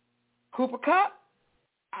 Cooper Kupp,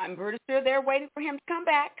 I'm pretty sure they're waiting for him to come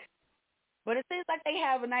back. But it seems like they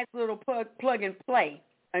have a nice little plug and play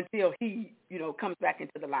until he, comes back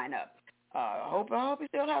into the lineup. I hope he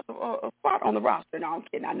still has a spot on the roster. No, I'm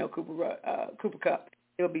kidding. I know Cooper Kupp.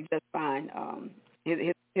 He'll be just fine.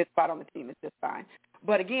 His spot on the team is just fine.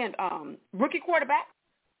 But again, rookie quarterback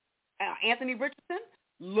Anthony Richardson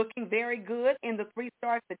looking very good in the 3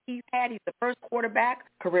 starts that he's had. He's the first quarterback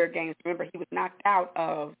career games. Remember, he was knocked out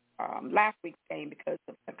of last week's game because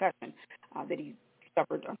of concussion that he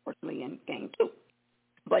suffered, unfortunately, in game 2.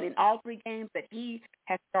 But in all 3 games that he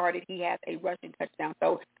has started, he has a rushing touchdown.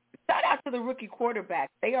 So shout out to the rookie quarterbacks.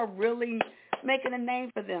 They are really making a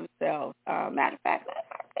name for themselves. Matter of fact,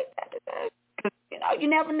 you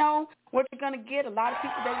never know what you're going to get. A lot of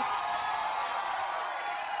people,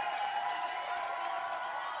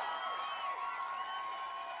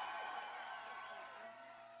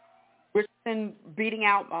 Richardson beating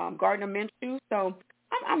out Gardner Minshew. So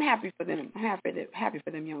I'm happy for them. I'm happy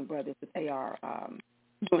for them young brothers that they are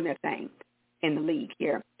doing their thing in the league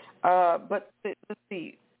here. But let's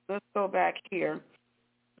see. Let's go back here.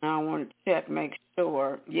 I want to check, make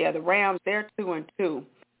sure. Yeah, the Rams, they're 2-2.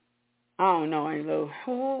 I don't know, Angelo.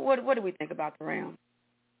 What do we think about the Rams?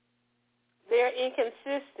 They're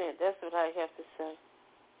inconsistent. That's what I have to say.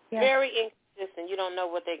 Yeah. Very inconsistent. You don't know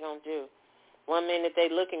what they're going to do. One minute they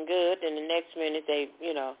looking good, and the next minute they,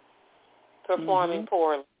 performing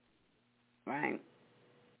poorly. Right.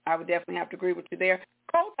 I would definitely have to agree with you there.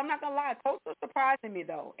 Colts, I'm not going to lie, Colts are surprising me,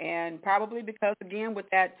 though, and probably because, again, with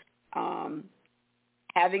that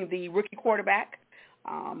having the rookie quarterback,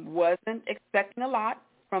 wasn't expecting a lot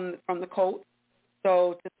from the Colts.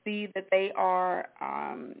 So to see that they are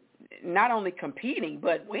not only competing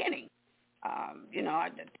but winning, I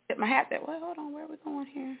tip my hat there. Well, hold on, where are we going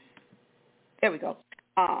here? There we go.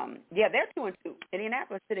 They're 2-2.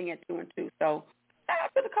 Indianapolis sitting at 2-2. So shout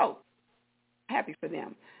out to the Colts. Happy for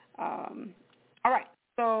them. All right.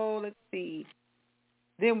 So let's see.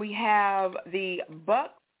 Then we have the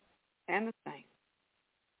Bucks and the Saints.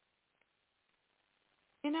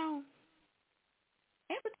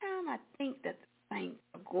 Every time I think that the Saints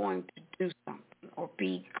are going to do something or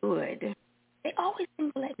be good, they always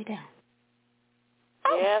seem to let me down.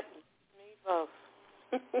 Oh. Yep, me both.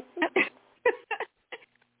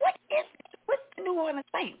 What's the New Orleans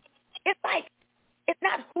Saints? It's like, it's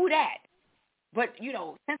not who that. But,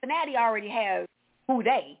 Cincinnati already has who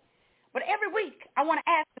they. But every week I want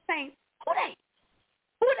to ask the Saints, who they?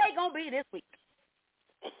 Who they going to be this week?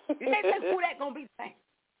 You can't say who they going to be the Saints.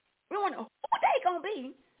 We want to know who they going to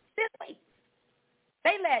be this week.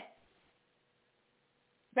 They let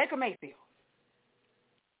Baker Mayfield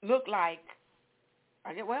look like,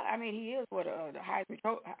 he is the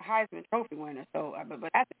Heisman Trophy winner. So, but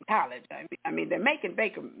that's in college. They're making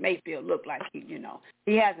Baker Mayfield look like he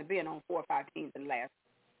hasn't been on 4 or 5 teams in the last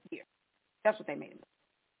year. That's what they made him look.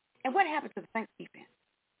 And what happened to the Saints defense?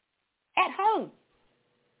 At home.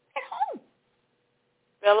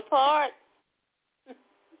 Fell apart.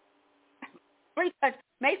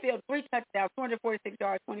 Mayfield, 3 touchdowns, 246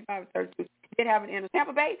 yards, 25-32. Did have an end.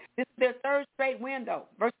 Tampa Bay, this is their 3rd straight win, though,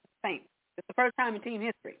 versus the Saints. It's the first time in team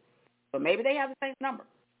history. So maybe they have the Saints number.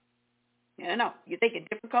 I don't know. You think a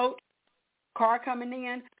different coach, Carr coming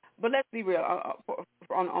in, but let's be real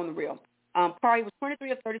on the real. Carr was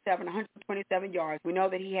 23 of 37, 127 yards. We know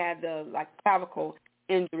that he had the clavicle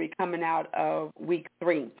injury coming out of week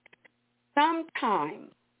 3. Sometimes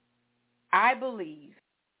I believe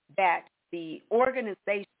that the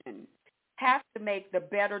organization has to make the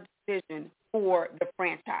better decision for the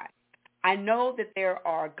franchise. I know that there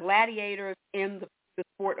are gladiators in the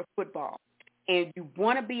sport of football, and you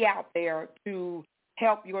want to be out there to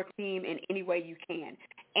help your team in any way you can.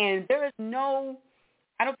 And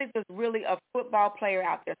I don't think there's really a football player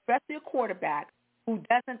out there, especially a quarterback, who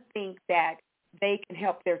doesn't think that they can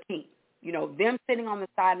help their team. Them sitting on the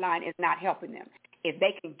sideline is not helping them. If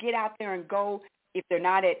they can get out there and go, if they're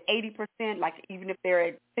not at 80%, even if they're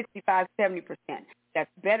at 65, 70%,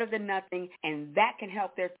 that's better than nothing, and that can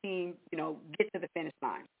help their team, get to the finish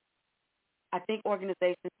line. I think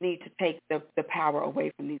organizations need to take the power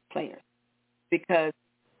away from these players, because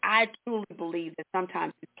I truly believe that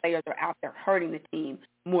sometimes these players are out there hurting the team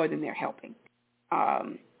more than they're helping.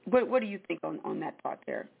 What do you think on that thought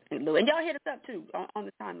there, Lou? And y'all hit us up, too, on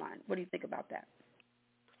the timeline. What do you think about that?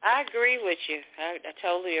 I agree with you. I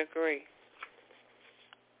totally agree.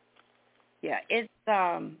 Yeah, it's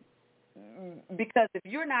because if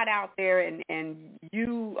you're not out there and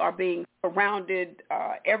you are being surrounded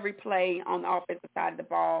every play on the offensive side of the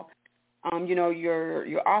ball,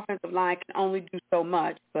 your offensive line can only do so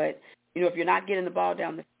much. But, if you're not getting the ball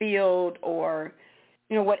down the field or,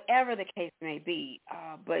 whatever the case may be.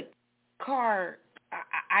 But Carr,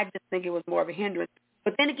 I just think it was more of a hindrance.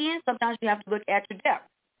 But then again, sometimes you have to look at your depth.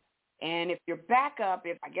 And if your backup,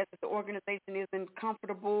 if the organization isn't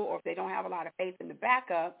comfortable or if they don't have a lot of faith in the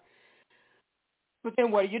backup, but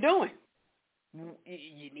then what are you doing?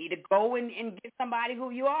 You need to go and get somebody who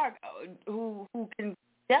can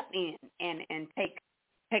step in and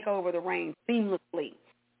take over the reins seamlessly.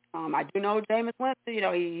 I do know Jameis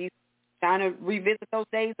Winston, he's trying to revisit those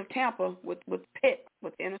days of Tampa with Pitt,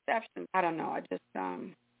 with the interceptions. I don't know. I just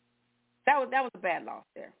that was a bad loss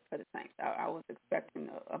there for the Saints. I was expecting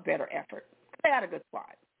a better effort. They had a good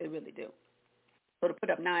squad. They really do. So to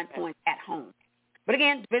put up 9 points at home. But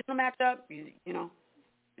again, divisional matchup,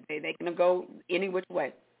 they can go any which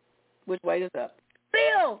way. Which way is up?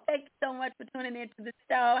 Phil, thank you so much for tuning in to the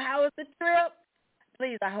show. How was the trip?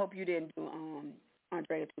 Please, I hope you didn't do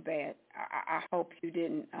Andrea too bad. I hope you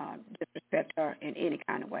didn't disrespect her in any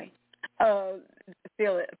kind of way.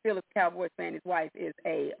 Phil is a Cowboys fan. His wife is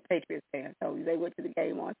a Patriots fan, so they went to the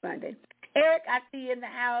game on Sunday. Eric, I see you in the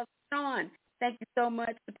house. Sean, thank you so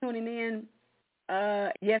much for tuning in.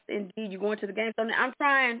 Yes, indeed, you're going to the game. So I'm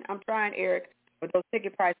trying, Eric, but those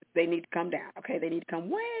ticket prices, they need to come down, okay? They need to come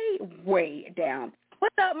way, way down.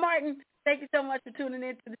 What's up, Martin? Thank you so much for tuning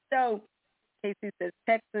in to the show. Casey says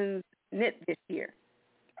Texans knit this year.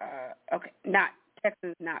 Okay,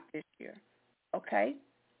 Texans not this year. Okay.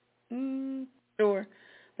 Sure.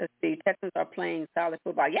 Let's see. Texans are playing solid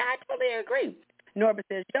football. Yeah, I totally agree. Norbert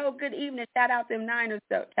says, yo, good evening. Shout out to them Niners.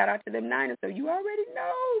 So you already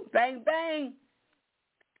know. Bang, bang.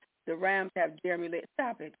 The Rams have Jeremy Lee.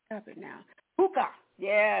 Stop it now. Puka.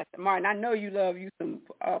 Yes, Martin, I know you love you some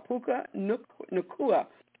Puka Nakua.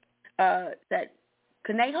 That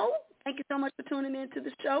Kaneho, thank you so much for tuning in to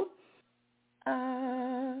the show.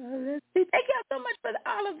 Let's see. Thank y'all so much for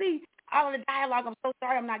all of the dialogue. I'm so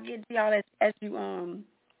sorry I'm not getting to y'all as you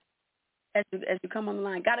come on the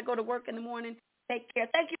line. Got to go to work in the morning. Take care.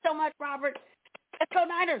 Thank you so much, Robert. Let's go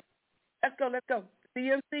Niners. Let's go.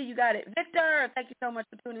 CMC, you got it. Victor, thank you so much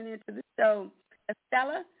for tuning in to the show.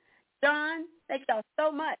 Estella, John, thank y'all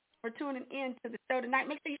so much for tuning in to the show tonight.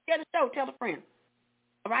 Make sure you share the show. Tell a friend.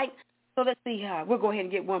 All right? So let's see. We'll go ahead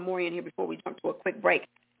and get one more in here before we jump to a quick break.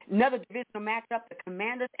 Another divisional matchup, the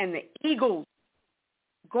Commanders and the Eagles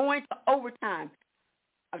going to overtime.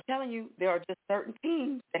 I'm telling you, there are just certain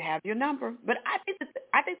teams that have your number. But I think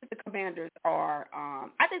that the Commanders are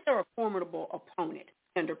they're a formidable opponent.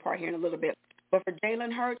 Tender part here in a little bit. But for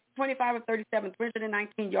Jalen Hurts, 25 of 37,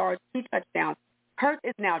 319 yards, 2 touchdowns. Hurts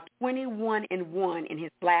is now 21-1 in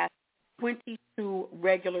his last 22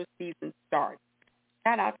 regular season starts.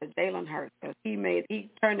 Shout out to Jalen Hurts because he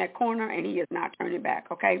turned that corner and he is not turning back.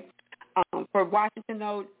 Okay. For Washington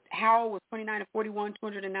though, Howell was 29 of 41,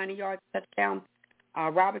 290 yards, touchdown.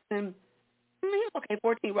 Robinson, he was okay,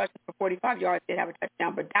 14 rushes for 45 yards, did have a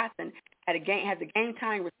touchdown. But Dotson had the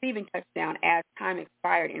game-time receiving touchdown as time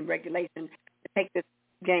expired in regulation to take this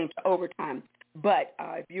game to overtime. But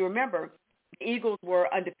if you remember, the Eagles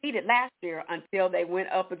were undefeated last year until they went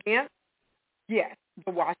up against,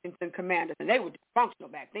 the Washington Commanders. And they were dysfunctional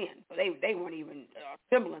back then, so they weren't even a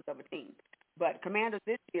semblance of a team. But Commanders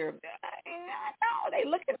this year, they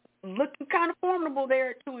looking kind of formidable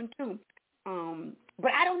there at 2-2.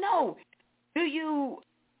 But I don't know. Do you?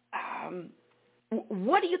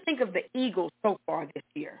 What do you think of the Eagles so far this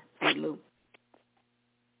year, Aunt Lou?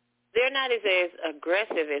 They're not as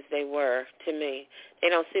aggressive as they were to me. They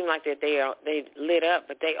don't seem like that they lit up,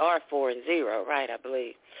 but they are 4-0, right? I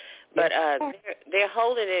believe. But they're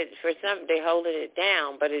holding it for some. They're holding it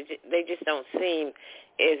down, but they just don't seem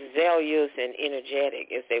as zealous and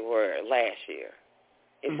energetic as they were last year.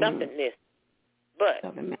 It's something missing, but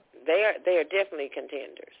they are definitely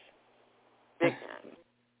contenders. Big time.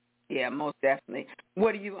 Yeah, most definitely.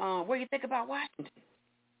 What do you think about Washington?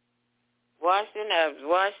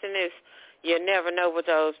 Washington is, you never know what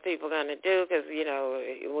those people are going to do because, you know,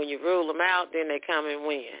 when you rule them out, then they come and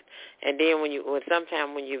win. And then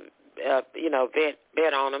sometimes when you, you know,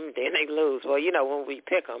 bet on them, then they lose. Well, you know, when we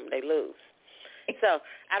pick them, they lose. So,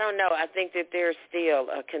 I don't know. I think that they're still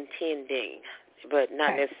contending, but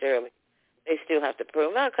not necessarily. They still have to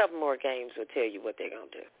prove. A couple more games will tell you what they're going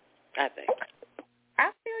to do, I think.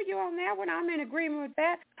 I feel you on that one. I'm in agreement with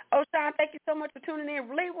that. Oh, Sean, thank you so much for tuning in.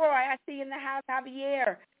 Leroy, I see you in the house.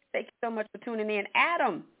 Javier, thank you so much for tuning in.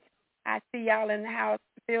 Adam, I see y'all in the house.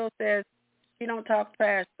 Phil says she don't talk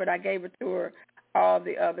trash, but I gave it to her all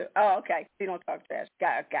the other. Oh, okay. She don't talk trash.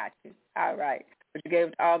 Got you. All right. But you gave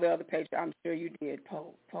it to all the other Patriots. I'm sure you did.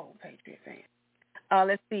 Poll Patriot fan.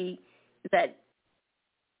 Let's see. Is that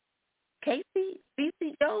Casey?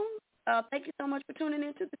 BC Jones? Thank you so much for tuning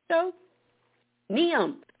into the show.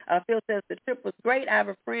 Neum. Phil says the trip was great. I have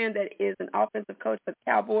a friend that is an offensive coach for the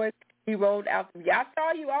Cowboys. He rolled out. I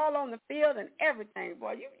saw you all on the field and everything.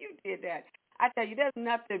 Boy, you did that. I tell you, there's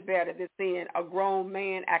nothing better than seeing a grown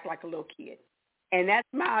man act like a little kid. And that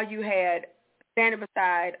smile you had standing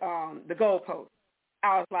beside the goalpost,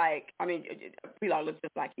 I was like, I mean, we all look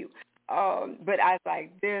just like you. But I was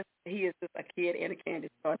like, he is just a kid in a candy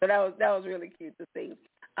store. So that was really cute to see.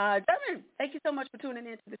 Gentlemen, thank you so much for tuning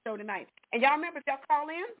in to the show tonight. And y'all remember, if y'all call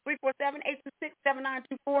in,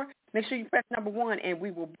 347-826-7924, make sure you press number 1, and we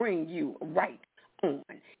will bring you right on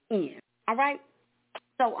in. All right?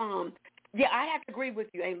 So, yeah, I have to agree with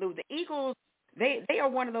you, Lou. The Eagles, they are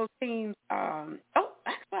one of those teams. Actually,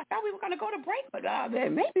 I thought we were going to go to break, but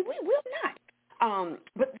maybe we will not.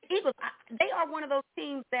 But the Eagles, they are one of those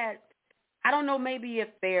teams that I don't know, maybe if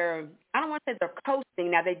I don't want to say they're coasting.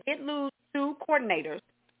 Now, they did lose 2 coordinators,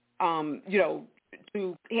 you know,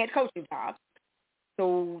 to head coaching jobs.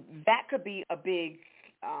 So that could be a big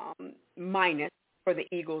minus for the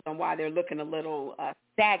Eagles on why they're looking a little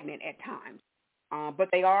stagnant at times. But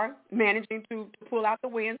they are managing to pull out the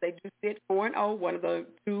wins. They just sit 4-0, one of the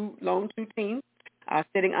lone two teams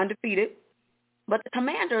sitting undefeated. But the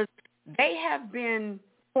Commanders, they have been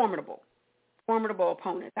formidable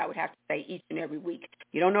opponents, I would have to say, each and every week.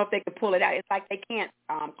 You don't know if they can pull it out. It's like they can't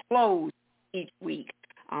close each week.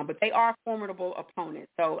 But they are formidable opponents.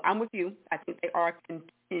 So I'm with you. I think they are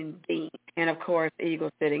contending. And, of course, the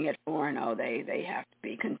Eagles sitting at 4-0, they have to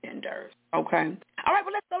be contenders. Okay? All right,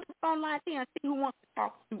 well, let's go to the phone line here and see who wants to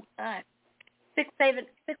talk to us.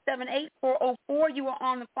 678-404. You are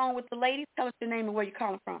on the phone with the ladies. Tell us your name and where you're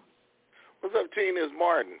calling from. What's up, Tina? It's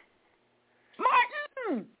Martin.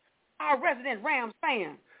 Martin! Our resident Rams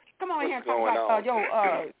fan. Come on here and talk about your,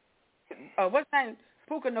 what's his name?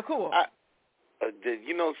 Puka Nacua.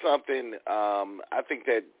 You know something? I think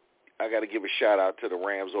that I got to give a shout-out to the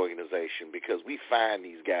Rams organization because we find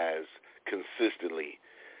these guys consistently.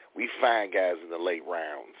 We find guys in the late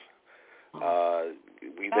rounds.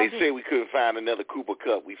 They say we couldn't find another Cooper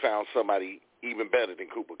Kupp. We found somebody even better than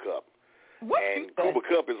Cooper Kupp. And Cooper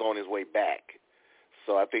Kupp is on his way back.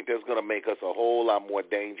 So I think that's going to make us a whole lot more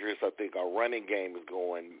dangerous. I think our running game is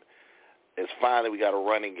going. It's finally we got a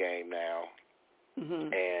running game now.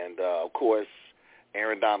 Mm-hmm. And, of course,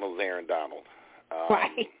 Aaron Donald's Aaron Donald.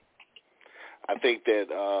 Right. I think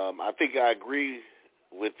that I agree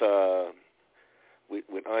with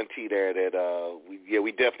Auntie there that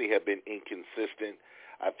we definitely have been inconsistent.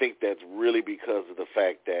 I think that's really because of the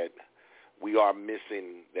fact that we are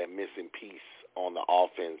missing that missing piece on the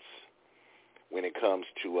offense when it comes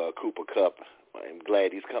to Cooper Kupp. I'm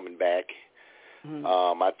glad he's coming back. Mm-hmm.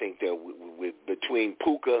 I think that between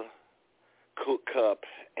Puka, Kupp,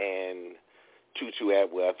 and Tutu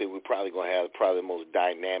Atwell, I think we're probably going to have the most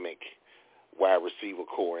dynamic wide receiver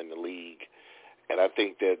core in the league. And I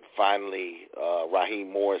think that finally Raheem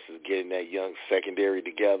Morris is getting that young secondary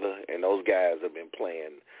together, and those guys have been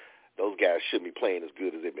playing. Those guys shouldn't be playing as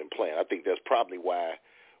good as they've been playing. I think that's probably why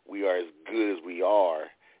we are as good as we are,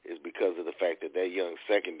 is because of the fact that young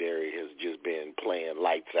secondary has just been playing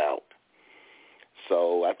lights out.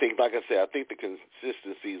 So I think, like I said, I think the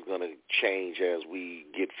consistency is going to change as we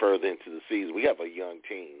get further into the season. We have a young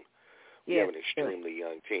team. We have an extremely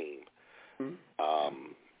young team.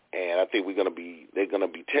 Mm-hmm. And I think they're going to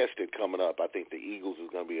be tested coming up. I think the Eagles is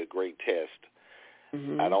going to be a great test.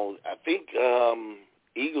 Mm-hmm. I think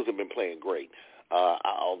Eagles have been playing great.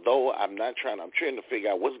 Although I'm trying to figure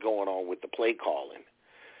out what's going on with the play calling,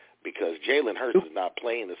 because Jalen Hurts is not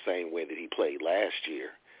playing the same way that he played last year.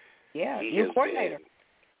 Yeah, new coordinator.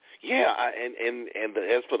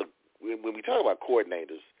 As for when we talk about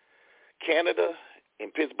coordinators, Canada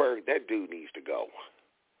and Pittsburgh, that dude needs to go.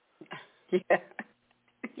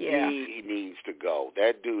 Yeah. He needs to go.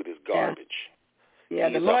 That dude is garbage. Yeah,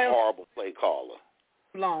 he's a horrible play caller.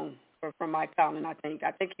 Long. from Mike Tomlin. I think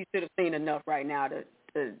he should have seen enough right now to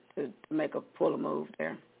pull a move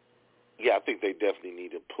there. Yeah, I think they definitely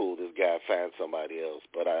need to pull this guy, find somebody else.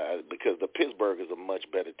 But because the Pittsburgh is a much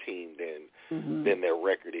better team than their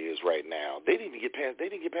record is right now. They didn't get past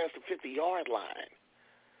the 50-yard line.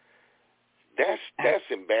 That's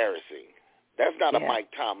embarrassing. That's not a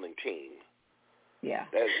Mike Tomlin team. Yeah.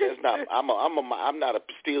 That's not. I'm not a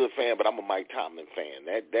Steelers fan, but I'm a Mike Tomlin fan.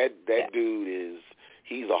 That dude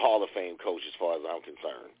he's a Hall of Fame coach as far as I'm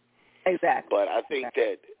concerned. Exactly. But I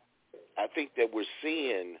think that we're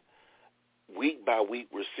seeing week by week,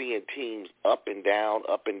 we're seeing teams up and down,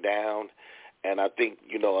 and I think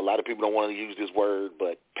a lot of people don't want to use this word,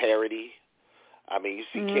 but parity. I mean, you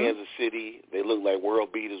see Kansas City, they look like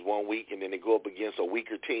world beaters one week, and then they go up against a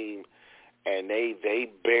weaker team, and they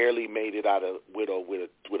barely made it out with a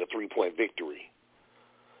 3-point victory.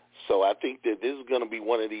 So I think that this is going to be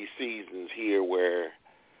one of these seasons here where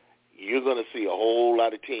you're going to see a whole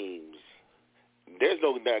lot of teams. There's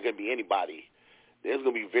not going to be anybody. There's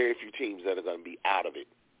going to be very few teams that are going to be out of it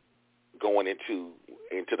going into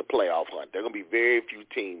the playoff hunt. There are going to be very few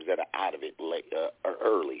teams that are out of it late or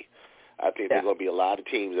early. I think there's going to be a lot of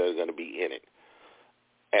teams that are going to be in it.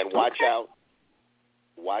 And watch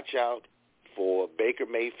out for Baker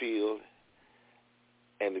Mayfield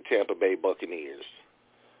and the Tampa Bay Buccaneers.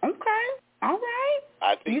 Okay, all right.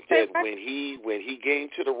 I think that when he came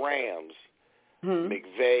to the Rams,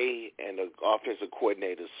 McVay and the offensive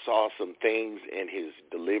coordinator saw some things in his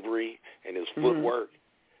delivery and his footwork,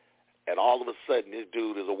 and all of a sudden this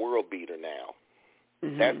dude is a world beater now.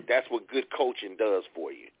 That's what good coaching does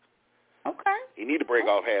for you. Okay. You need to break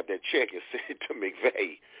off half that check and send it to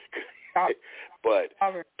McVay. But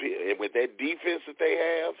with that defense that they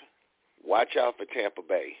have, watch out for Tampa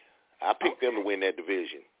Bay. I picked them to win that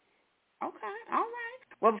division. Okay, all right.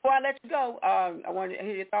 Well, before I let you go, I want to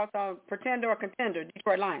hear your thoughts on pretender or contender,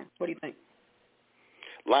 Detroit Lions. What do you think?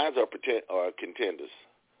 Lions are contenders.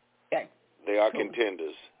 Okay. They are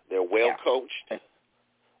contenders. They're well coached.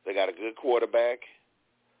 They got a good quarterback.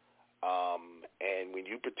 And when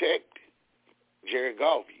you protect Jared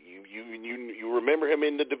Goff, you remember him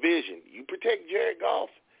in the division. You protect Jared Goff.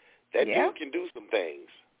 That dude can do some things.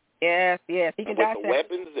 Yes, he can.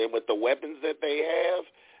 With the weapons that they have,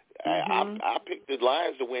 I picked the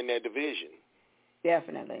Lions to win that division.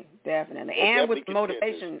 Definitely. And with the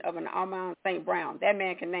motivation of an Amon St. Brown. That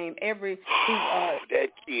man can name every...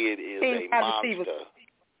 that kid is a monster.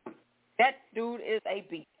 That dude is a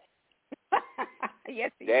beast.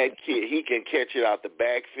 Yes, he is. Kid, he can catch it out the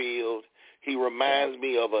backfield. He reminds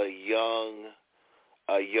me of a young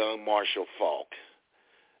Marshall Faulk.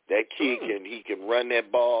 That kid can run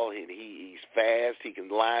that ball, and he's fast. He can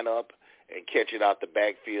line up and catch it out the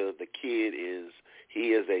backfield. The kid is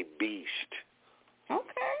a beast.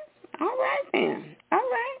 Okay. All right, then. All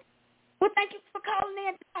right. Well, thank you for calling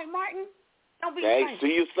in tonight, Martin. Don't be Thanks.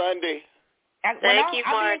 See you Sunday. Thank you, Martin.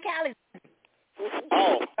 I'll be in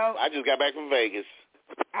Cali. I just got back from Vegas.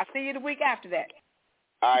 I'll see you the week after that.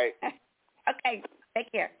 All right. Okay.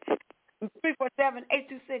 Take care.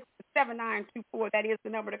 347-826-7924. That is the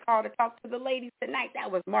number to call to talk to the ladies tonight.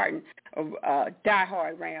 That was Martin, a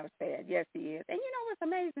diehard Rams fan. Yes, he is. And you know what's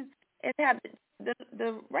amazing is how the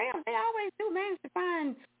Rams, they always do manage to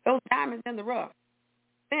find those diamonds in the rough.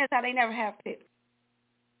 That's how they never have picks.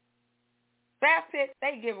 Draft picks,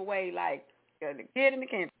 they give away like the kid in the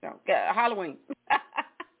candy store, Halloween.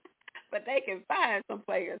 But they can find some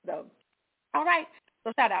players, though. All right.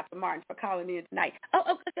 So shout out to Martin for calling in tonight.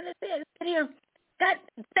 Let's sit here.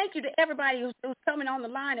 Thank you to everybody who's coming on the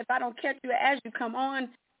line. If I don't catch you as you come on,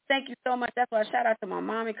 thank you so much. That's why I shout out to my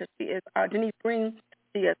mommy because she is Denise Green.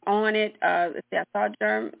 She is on it. Let's see, I saw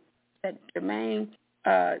Jermaine.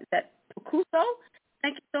 Is that Kuso?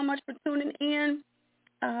 Thank you so much for tuning in.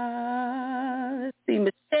 Let's see,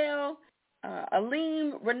 Michelle,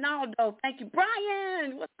 Aline, Ronaldo. Thank you,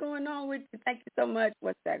 Brian. What's going on with you? Thank you so much.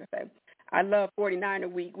 What's that going to say? I love 49 a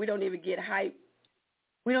week. We don't even get hype.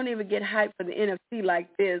 We don't even get hype for the NFC like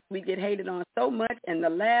this. We get hated on so much. In the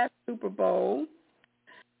last Super Bowl,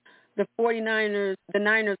 the Niners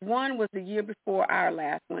won was the year before our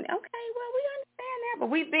last one. Okay, well, we understand that, but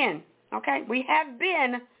we've been, okay? We have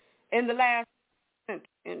been in the last century.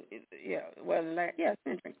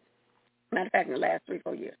 Century. Matter of fact, in the last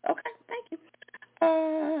 3-4 years. Okay, thank you.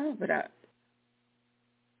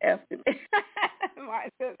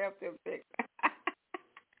 Martin says F6.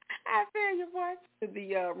 I feel you, boy. To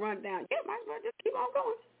the rundown. Yeah, might as well just keep on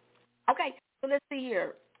going. Okay, so let's see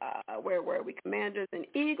here. Where were we? Commanders and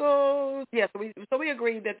Eagles. Yeah, so we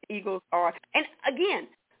agree that the Eagles are, and again,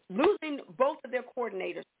 losing both of their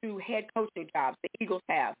coordinators to head coaching jobs. The Eagles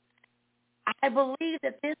have. I believe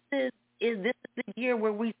that this is the year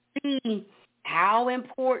where we see how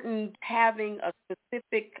important having a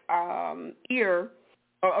specific ear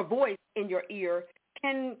or a voice in your ear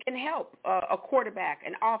can help a quarterback,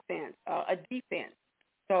 an offense, a defense.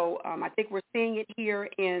 So I think we're seeing it here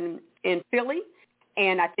in Philly,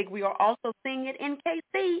 and I think we are also seeing it in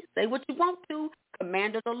KC. Say what you want to.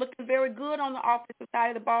 Commanders are looking very good on the offensive side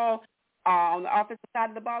of the ball. On the offensive side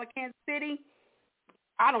of the ball at Kansas City,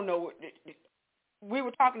 I don't know. We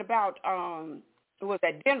were talking about it was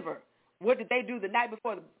at Denver. What did they do the night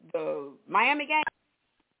before the Miami game?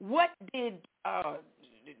 What did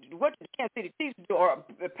Kansas City Chiefs do, or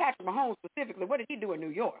Patrick Mahomes specifically? What did he do in New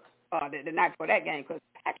York the night before that game? Because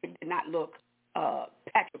Patrick did not look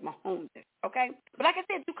Patrick Mahomes. Okay, but like I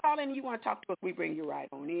said, you call in and you want to talk to us, we bring you right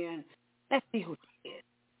on in. Let's see who it is.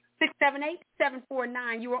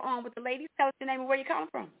 678-749. You are on with the ladies. Tell us your name and where you're calling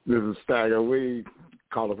from. This is Stagger Weed,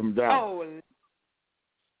 calling from Dallas. Oh,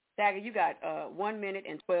 Stagger, you got 1 minute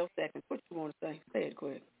and 12 seconds. What you want to say? Say it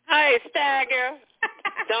quick. Hey, Stagger.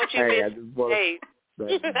 Don't you hey,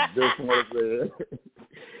 just want to say,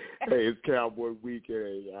 hey, it's Cowboy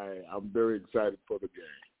weekend. I'm very excited for the game.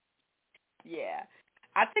 Yeah.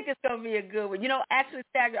 I think it's going to be a good one. You know, actually,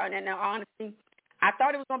 Stagger, and now honestly, I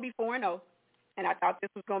thought it was going to be 4-0. And I thought this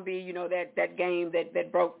was going to be, you know, that game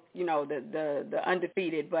that broke, you know, the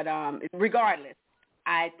undefeated. But regardless,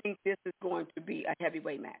 I think this is going to be a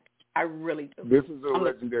heavyweight match. I really do. This is a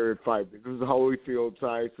legendary fight. This is Holyfield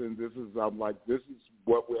Tyson. This is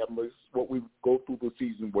what we go through the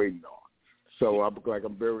season waiting on. So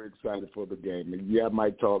I'm very excited for the game. And yeah, I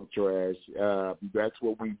might talk trash. That's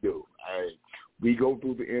what we do. We go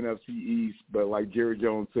through the NFC East, but like Jerry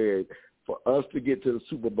Jones said, for us to get to the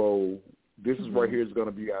Super Bowl, this is right here is going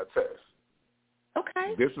to be our test.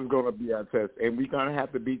 Okay. This is going to be our test, and we're going to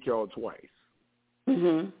have to beat y'all twice.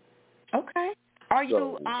 Mhm. Okay. Are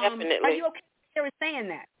you definitely. Are you okay with saying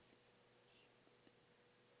that?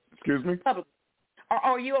 Excuse me?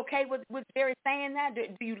 Are you okay with Jerry saying that?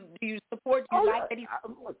 Do you support? Do you like that?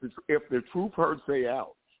 If the truth hurts, say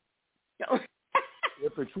ouch.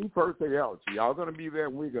 If the truth hurts, say ouch. Y'all going to be there,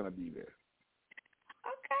 we're going to be there.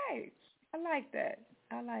 Okay. I like that.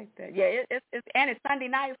 Yeah, it's and it's Sunday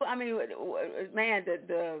night. I mean, man,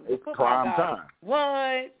 the it's football prime guys, time.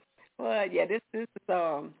 What? Yeah, this is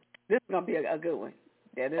gonna be a good one.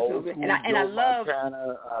 Yeah, this old is school, and I love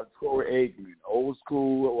Montana, Troy Aikman. Old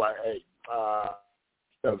school,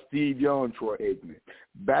 Steve Young, Troy Aikman.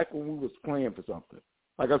 Back when we was playing for something.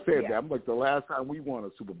 Like I said, I'm like the last time we won a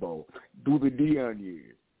Super Bowl through the Deion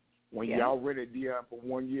years. When y'all rented Deion for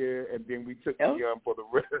 1 year, and then we took Deion for the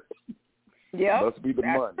rest. Yeah, must be the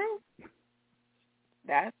money. True.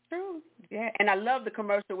 That's true. Yeah, and I love the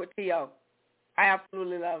commercial with T.O. I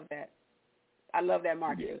absolutely love that. I love that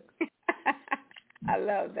marketing. Yeah. I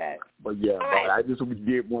love that. But I just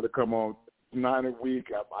did want to come on 9 a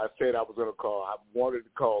week. I said I was going to call. I wanted to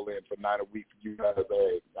call in for 9 a week for you guys.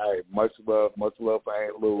 Hey, much love for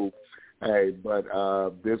Aunt Lou. Hey, but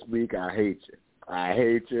this week I hate you. I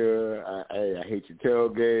hate you. I hate your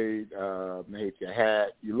tailgate. I hate your hat.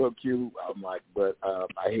 You look cute. I'm like, but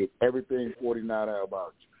I hate everything 49er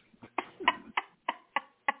about you.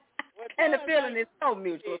 And the feeling is so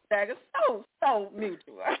mutual, Stagger. So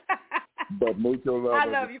mutual. But mutual love. I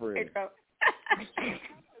love you, Pedro.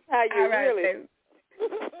 How you really? Baby.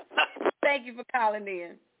 Thank you for calling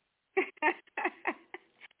in.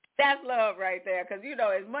 That's love right there, because you know,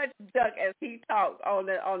 as much Duck as he talks on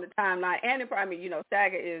the timeline, and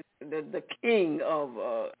Stagger is the king of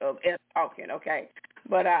us talking. Okay,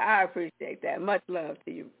 but I appreciate that. Much love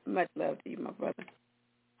to you. Much love to you, my brother.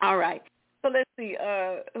 All right, so let's see.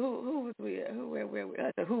 Who was we? Who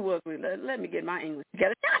was we? Let me get my English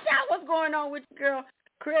together. Tasha, what's going on with you, girl?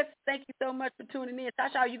 Chris, thank you so much for tuning in.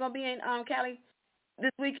 Tasha, are you gonna be in Cali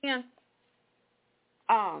this weekend?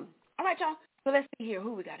 All right, y'all. So let's see here.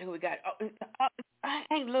 Who we got?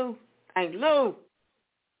 Ain't Lou.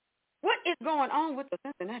 What is going on with the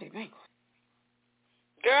Cincinnati Bengals?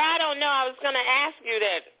 Girl, I don't know. I was going to ask you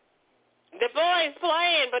that. The boys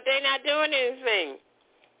playing, but they're not doing anything.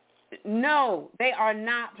 No, they are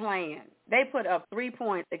not playing. They put up 3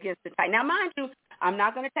 points against the Titans. Now, mind you, I'm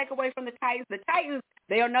not going to take away from the Titans. The Titans,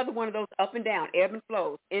 they are another one of those up and down, ebb and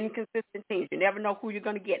flows, inconsistent teams. You never know who you're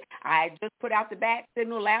going to get. I just put out the back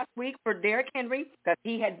signal last week for Derrick Henry because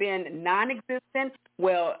he had been non-existent.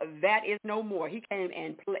 Well, that is no more. He came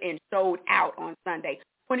and showed out on Sunday.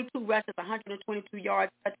 22 rushes, 122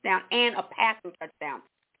 yards, touchdown, and a passing touchdown.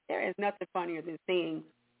 There is nothing funnier than seeing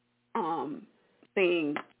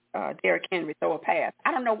Derrick Henry throw a pass.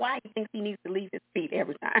 I don't know why he thinks he needs to leave his feet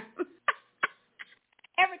every time.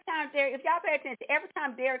 Every time if y'all pay attention, every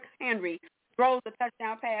time Derrick Henry throws a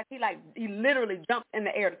touchdown pass, he literally jumps in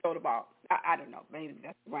the air to throw the ball. I don't know. Maybe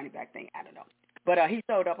that's the running back thing. I don't know. But he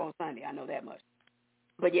showed up on Sunday. I know that much.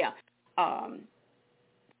 But, yeah,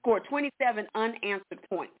 scored 27 unanswered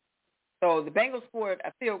points. So the Bengals scored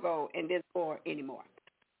a field goal and didn't score anymore.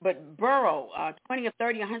 But Burrow, 20 of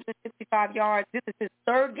 30, 165 yards. This is his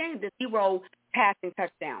third game, this zero passing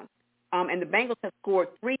touchdowns. And the Bengals have scored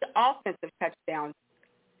 3 offensive touchdowns.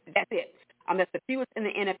 That's it. That's the fewest in the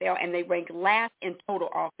NFL, and they rank last in total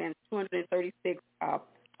offense, 236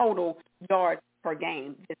 total yards per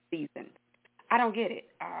game this season. I don't get it.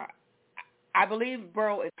 I believe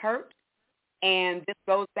Burrow is hurt, and this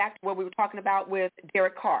goes back to what we were talking about with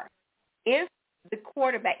Derek Carr. If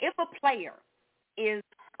a player is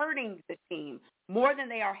hurting the team more than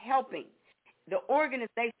they are helping, the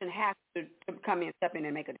organization has to come in, step in,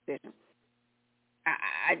 and make a decision.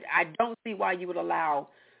 I don't see why you would allow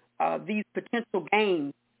these potential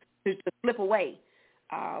games to slip away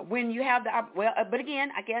when you have but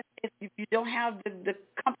again, I guess if you don't have the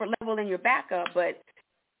comfort level in your backup, but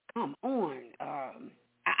come on.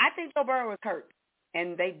 I think Joe Burrow is hurt,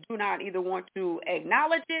 and they do not either want to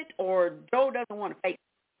acknowledge it or Joe doesn't want to face it.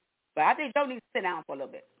 But I think Joe needs to sit down for a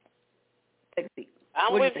little bit. Take a seat.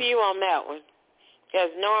 I'm with you on that one. Because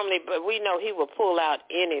normally, but we know he will pull out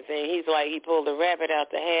anything. He's like he pulled a rabbit out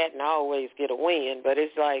the hat and always get a win. But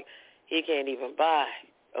it's like he can't even buy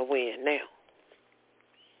a win now.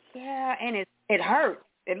 Yeah, and it hurts.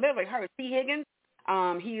 It literally hurts. T. Higgins,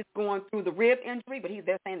 he's going through the rib injury, but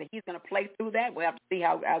they're saying that he's going to play through that. We'll have to see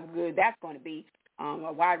how good that's going to be,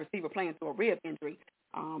 a wide receiver playing through a rib injury.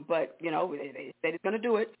 But, they said he's going to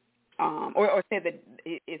do it, or said that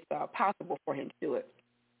it's possible for him to do it.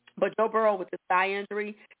 But Joe Burrow with the thigh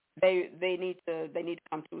injury, they need to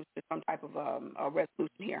come to some type of a resolution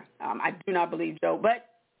here. I do not believe Joe, but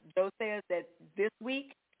Joe says that this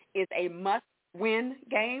week is a must-win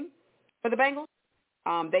game for the Bengals.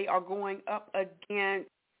 They are going up against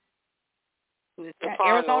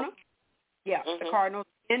Arizona. Yeah, the Cardinals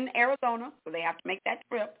in Arizona, so they have to make that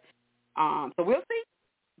trip. So we'll see,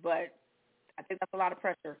 but I think that's a lot of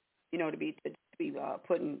pressure, to be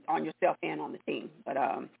putting on yourself and on the team. But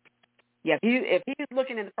yeah, if he's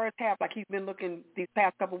looking in the first half like he's been looking these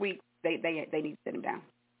past couple of weeks, they need to sit him down.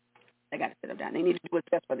 They got to sit him down. They need to do what's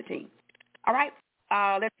best for the team. All right,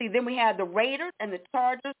 let's see. Then we have the Raiders and the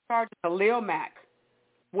Chargers. Khalil Mack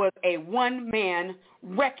was a one-man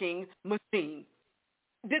wrecking machine.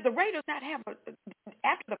 Did the Raiders not have,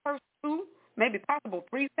 after the first 2, maybe possible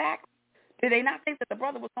 3 sacks, did they not think that the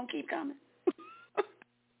brother was going to keep coming?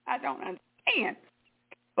 I don't understand.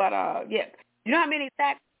 But, yeah. You know how many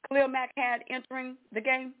sacks Khalil Mack had entering the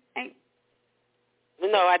game?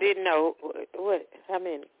 No, I didn't know. What? How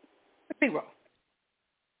many? 0.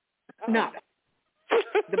 Oh. Nada.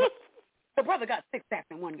 The brother got 6 sacks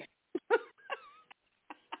in one game.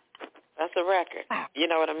 That's a record. Wow. You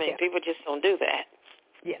know what I mean? Yeah. People just don't do that.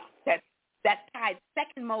 Yeah, that's tied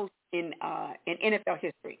second most in NFL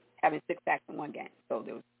history, having 6 sacks in one game. So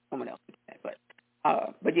there was someone else who did that,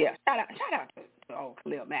 but yeah, shout out to old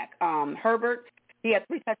Khalil Mack. Herbert, he had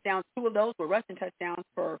 3 touchdowns. 2 of those were rushing touchdowns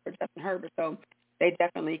for Justin Herbert. So they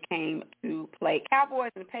definitely came to play.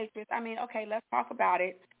 Cowboys and the Patriots. I mean, okay, let's talk about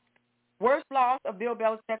it. Worst loss of Bill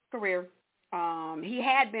Belichick's career. He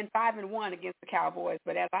had been 5-1 against the Cowboys,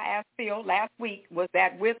 but as I asked Phil last week, was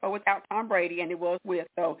that with or without Tom Brady? And it was with.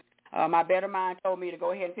 So my better mind told me to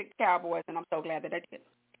go ahead and pick the Cowboys, and I'm so glad that I did.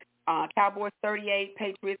 Cowboys 38,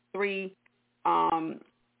 Patriots 3.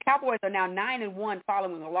 Cowboys are now 9-1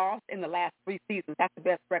 following a loss in the last 3 seasons. That's the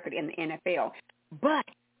best record in the NFL. But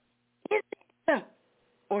is it,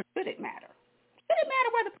 or should it matter? Should it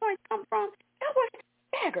matter where the points come from? Cowboys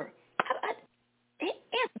stagger.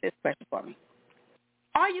 Answer this question for me.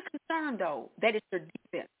 Are you concerned, though, that it's your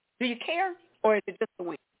defense? Do you care, or is it just the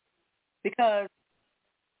win? Because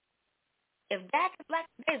if Dak is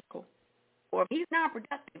lackadaisical, or if he's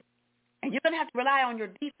non-productive, and you're going to have to rely on your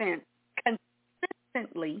defense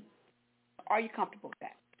consistently, are you comfortable with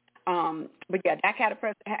that? But yeah, Dak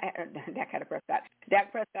Prescott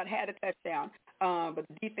had a touchdown, but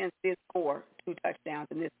the defense did score 2 touchdowns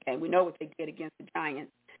in this game. We know what they did against the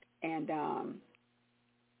Giants, and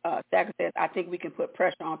Stacker says, I think we can put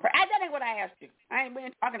pressure on Purdy. That ain't what I asked you. I ain't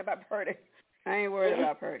been talking about Purdy. I ain't worried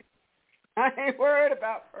about Purdy. I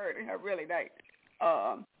really ain't.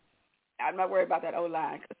 I'm not worried about that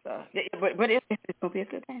O-line. But it's going to be a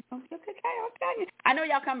good game. I'm telling you. I know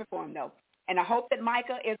y'all coming for him, though. And I hope that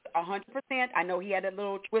Micah is 100%. I know he had a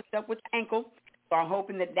little twist up with his ankle, so I'm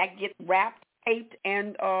hoping that gets wrapped, taped,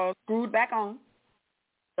 and screwed back on.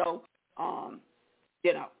 So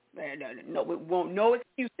You know, no, we won't. No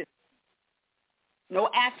excuses. No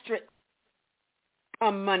asterisk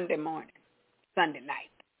on Monday morning, Sunday night,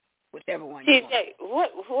 whichever one. TJ,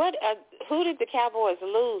 who did the Cowboys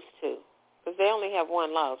lose to? Because they only have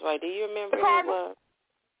one loss, right? Do you remember who it was?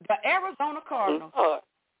 The Arizona Cardinals.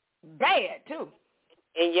 Bad, too.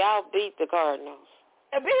 And y'all beat the Cardinals.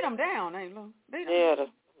 They beat them down, ain't they? Beat them.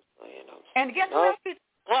 Yeah. And guess who else beat?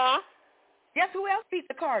 Guess who else beat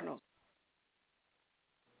the Cardinals?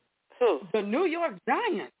 Who? The New York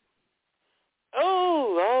Giants.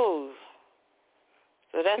 Oh.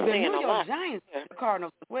 So that's the saying New a York lot. Giants, the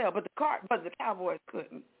Cardinals as well, but the Cowboys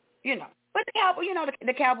couldn't. You know, but the Cowboys,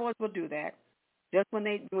 the Cowboys will do that. Just when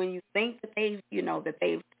you think that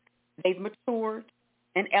they've matured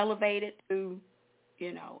and elevated to,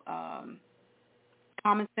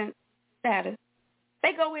 common sense status,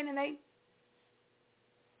 they go in and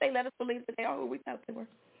they let us believe that they are who we thought they were.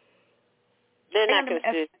 They're not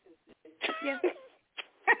consistent. Yeah.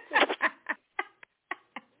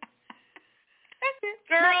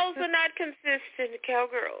 Girls are not consistent,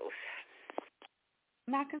 cowgirls.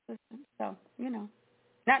 Not consistent, so,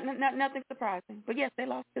 nothing surprising. But, yes, they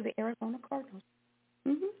lost to the Arizona Cardinals.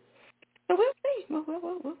 Mm-hmm. So we'll see.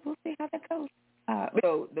 We'll see how that goes.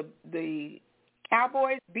 So the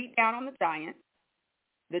Cowboys beat down on the Giants.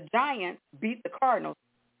 The Giants beat the Cardinals,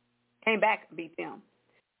 came back and beat them.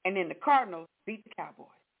 And then the Cardinals beat the Cowboys.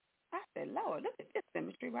 I said, Lord, look at this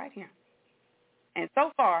chemistry right here. And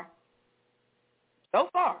so far,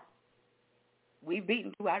 we've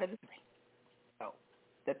beaten 2 out of the 3. So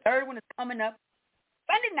the third one is coming up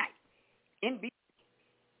Sunday night in BC.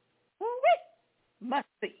 Woo-wee. Must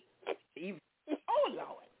see. Oh,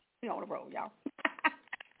 Lord. We on the road, y'all.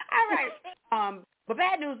 All right. But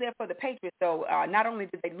bad news there for the Patriots, though. Not only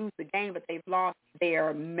did they lose the game, but they've lost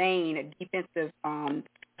their main defensive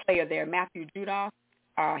player there, Matthew Judon.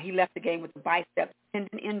 He left the game with a bicep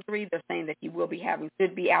tendon injury. They're saying that he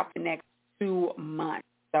should be out the next 2 months.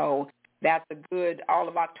 So that's a good all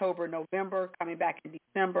of October, November, coming back in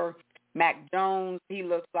December. Mac Jones, he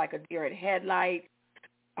looks like a deer at headlights.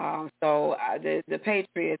 So the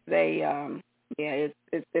Patriots,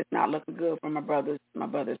 it's not looking good for my brother's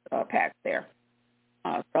Pats there.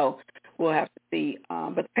 So we'll have to see.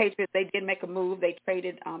 But the Patriots, they did make a move. They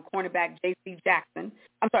traded cornerback J.C. Jackson.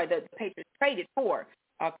 I'm sorry, the Patriots traded for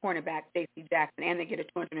cornerback J.C. Jackson, and they get a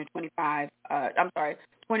 2025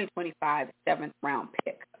 7th-round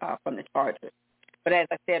pick from the Chargers. But as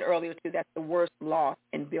I said earlier, too, that's the worst loss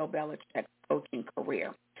in Bill Belichick's coaching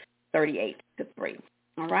career, 38-3.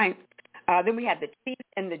 All right. Then we had the Chiefs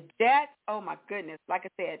and the Jets. Oh, my goodness. Like I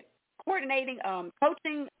said, coordinating,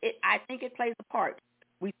 coaching, I think it plays a part.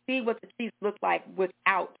 We see what the Chiefs look like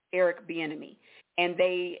without Eric Bieniemy, and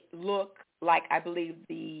they look like, I believe,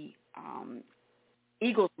 the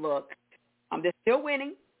Eagles look. They're still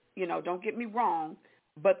winning, don't get me wrong,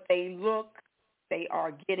 but they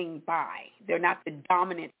are getting by. They're not the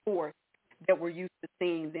dominant force that we're used to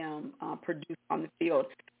seeing them produce on the field.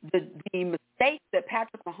 The mistakes that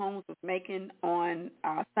Patrick Mahomes was making on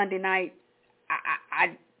Sunday night,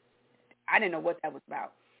 I didn't know what that was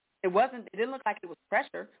about. It didn't look like it was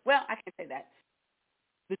pressure. Well, I can't say that.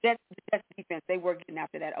 The Jets defense, they were getting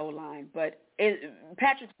after that O-line, but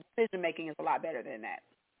Patrick's decision-making is a lot better than that.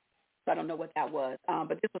 So I don't know what that was.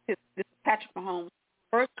 But this is Patrick Mahomes'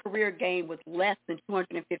 first career game with less than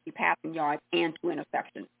 250 passing yards and 2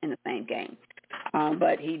 interceptions in the same game.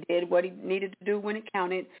 But he did what he needed to do when it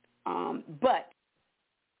counted. But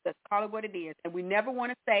let's call it what it is. And we never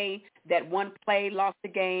want to say that one play lost the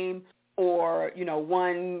game or,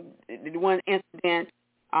 one incident.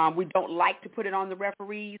 We don't like to put it on the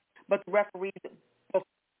referees, but the referees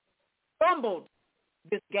fumbled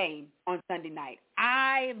this game on Sunday night.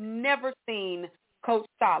 I've never seen Coach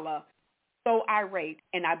Saleh so irate,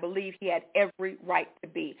 and I believe he had every right to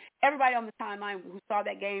be. Everybody on the timeline who saw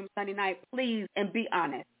that game Sunday night, please, and be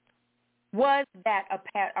honest, was that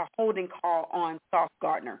a holding call on Sauce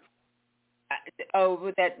Gardner?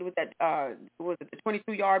 Was it the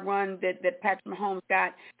 22-yard run that Patrick Mahomes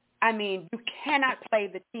got? I mean, you cannot play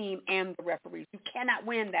the team and the referees. You cannot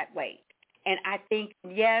win that way. And I think,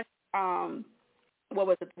 yes, the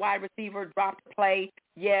wide receiver dropped the play.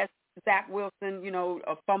 Yes, Zach Wilson,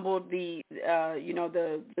 fumbled the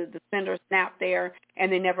center snap there,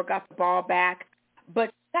 and they never got the ball back.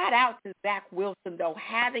 But shout out to Zach Wilson, though,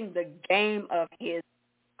 having the game of his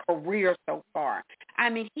career so far. I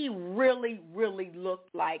mean, he really, really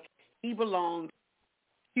looked like he belonged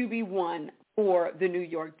QB1 for the New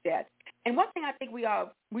York Jets. And one thing I think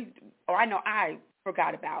I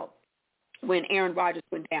forgot about when Aaron Rodgers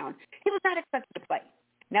went down, he was not expected to play.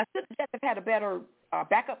 Now, should the Jets have had a better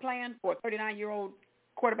backup plan for a 39-year-old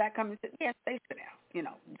quarterback coming to? Yes, they should have. You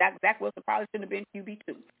know, Zach Wilson probably shouldn't have been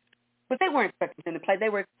QB2. But they weren't expecting him to play. They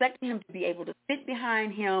were expecting him to be able to sit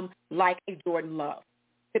behind him like a Jordan Love,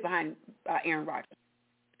 sit behind Aaron Rodgers.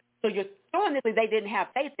 So you're showing that they didn't have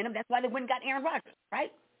faith in him. That's why they went and got Aaron Rodgers,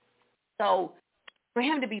 right? So for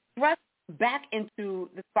him to be thrust back into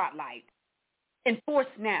the spotlight in 4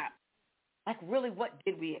 snaps, like really what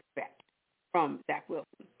did we expect from Zach Wilson?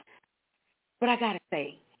 But I got to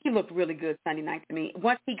say, he looked really good Sunday night to me.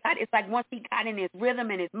 Once he got in his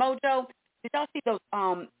rhythm and his mojo, did y'all see those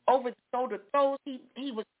over-the-shoulder throws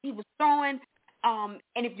he was throwing? And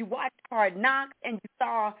if you watched Hard Knocks and you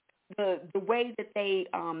saw the way that they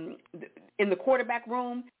in the quarterback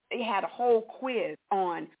room, they had a whole quiz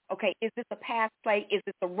on, okay, is this a pass play? Is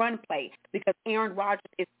this a run play? Because Aaron Rodgers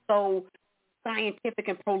is so scientific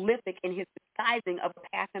and prolific in his disguising of a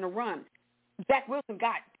pass and a run. Zach Wilson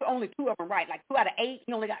got only 2 of them right. Like 2 out of 8,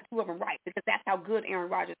 he only got 2 of them right because that's how good Aaron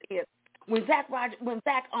Rodgers is. When Zach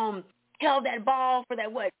held that ball for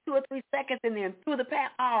that 2 or 3 seconds and then threw the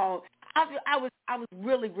pass, I was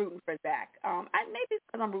really rooting for Zach. Maybe it's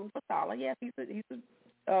because I'm rooting for Salah. Yes, he's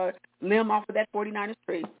a limb off of that 49ers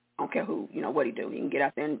tree. I don't care who, what he do. He can get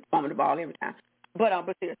out there and fumble the ball every time. But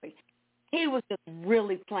seriously, he was just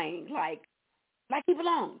really playing like he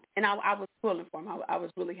belonged, and I was pulling for him. I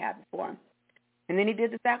was really happy for him. And then he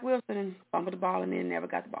did the Zach Wilson and fumbled the ball and then never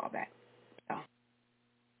got the ball back. So,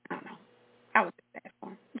 I don't know. I was just sad for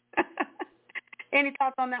him. Any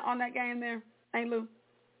thoughts on that game there, St. Lou?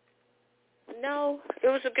 No, it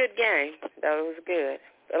was a good game. Though it was good.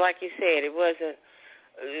 But like you said, it wasn't.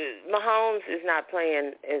 Mahomes is not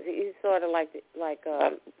playing. He's sort of like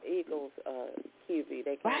Eagles QB.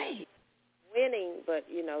 They right. Winning, but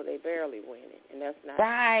they barely winning, and that's not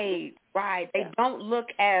right. They don't look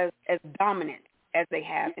as dominant as they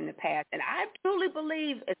have in the past, and I truly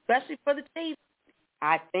believe, especially for the Chiefs,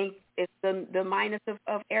 I think it's the minus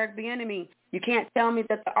of Eric Bieniemy. You can't tell me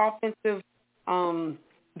that the offensive,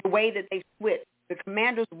 the way that they switch, the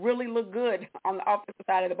Commanders really look good on the offensive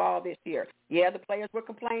side of the ball this year. Yeah, the players were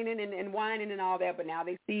complaining and whining and all that, but now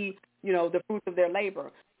they see the fruits of their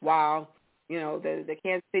labor. While the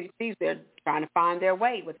Kansas City Chiefs, they're trying to find their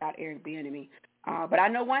way without Eric Bieniemy. But I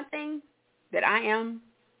know one thing that I am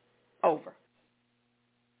over.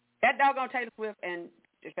 That doggone Taylor Swift and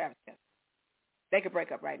Travis Kelce. They could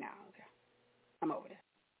break up right now. Okay. I'm over this.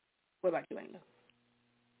 What about you, Angela?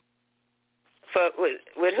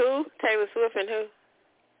 With who? Taylor Swift and who?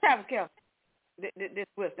 Travis Kelce. This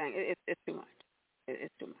Swift thing, it's too much.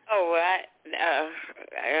 It's too much. Oh,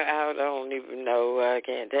 I don't even know. I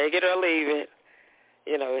can't take it or leave it.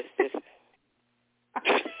 It's just.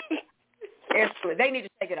 They need to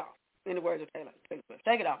take it off. In the words of Taylor Swift,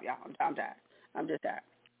 take it off, y'all. I'm tired. I'm just tired.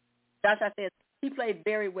 Josh, I said he played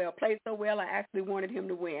very well. Played so well, I actually wanted him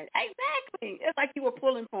to win. Exactly. It's like you were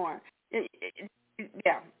pulling for him.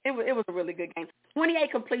 It was a really good game.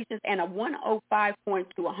 28 completions and a 105.2,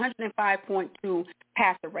 105.2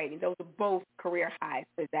 passer rating. Those are both career highs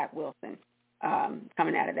for Zach Wilson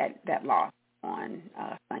coming out of that loss on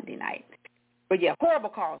Sunday night. But yeah, horrible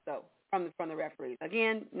calls though from the referees.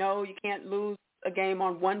 Again, no, you can't lose a game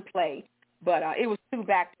on one play. But it was not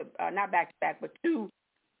back to back, but 2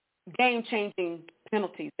 game-changing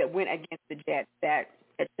penalties that went against the Jets that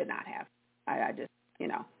it should not have. I just, you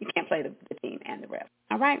can't play the team and the refs.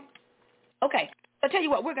 All right? Okay. So I'll tell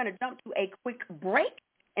you what, we're going to jump to a quick break,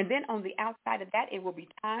 and then on the outside of that, it will be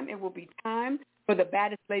time for the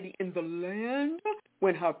baddest lady in the land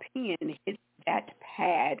when her pen hits that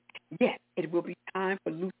pad. Yes, it will be time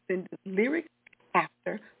for Lucinda's lyrics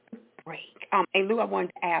after the break. Hey, Lou, I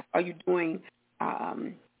wanted to ask, are you doing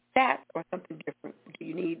that or something different? Do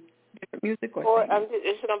you need different music or something?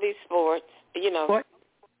 It's going to be sports, Sports?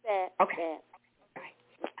 That. Okay.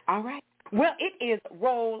 All right. Well, it is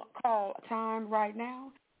roll call time right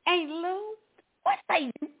now. Hey, Lou, what say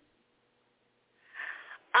you?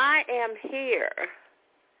 I am here.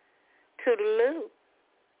 Toodaloo.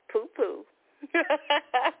 Poo-poo. What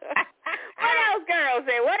else, girls?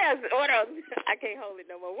 What else? I can't hold it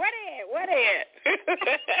no more. What at?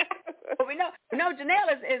 Well, we know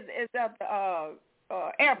Janelle is at the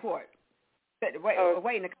airport,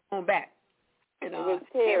 waiting to come on back. It was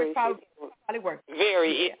Terry. Probably working.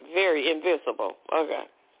 Very invisible. Okay.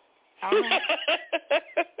 All right.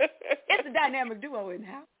 It's a dynamic duo in the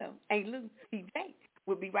house, so Ain't Lou, CJ.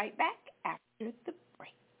 We'll be right back after the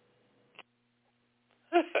break.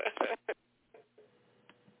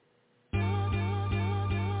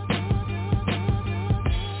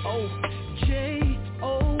 O-J-O-E.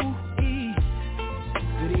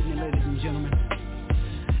 Good evening, ladies and gentlemen.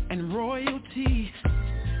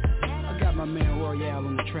 my man Royale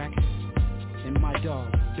on the track, and my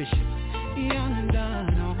dog, Bishop. Young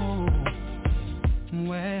done,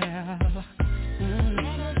 well,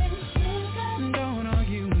 don't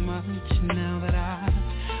argue much now that I've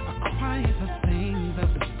acquired the things of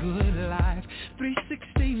the good life.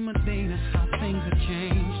 360 Medina, how things have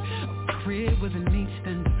changed. A crib with an east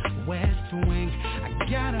and west wing. I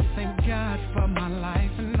gotta thank God for my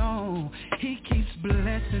life, and no, He keeps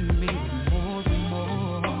blessing me with more and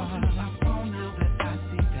more. Now that I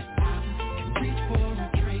see that I can reach for a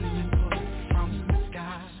dream and pull it from the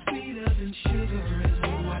sky. Sweeter than sugar is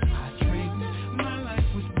what I drink. My life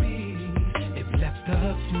would be if left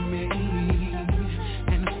up to me.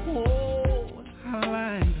 And oh, I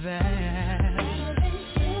like that.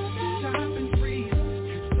 Shopping free,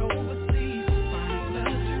 trips overseas, find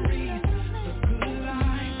luxuries, the good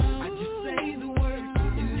life. I just say the word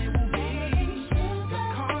and it will be. The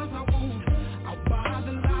cars I want, I'll buy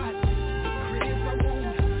the lot. The cribs I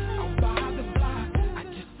want, I'll buy the block. I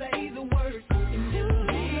just say the word and it will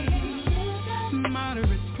be.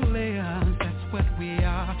 Moderate players, that's what we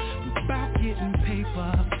are. We're about getting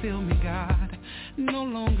paper, feel me, God. No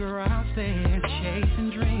longer out there chasing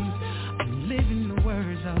dreams. I'm living the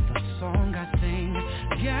words of the song I sing.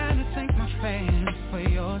 Gotta thank my fans for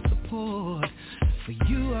your support. For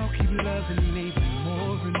you, I'll keep loving me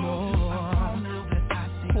more and more. Now that I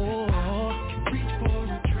see that I can reach for a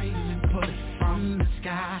dream and pull it from the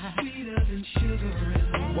sky. Sweeter than sugar is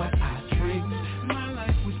what I drink. My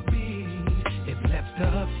life would be if left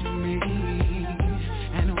up to me.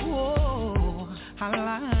 And oh, I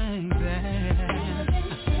like that.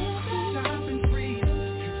 Shopping free,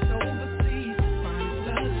 trips overseas, find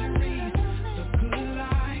luxuries, the good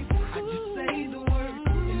life. I just say the word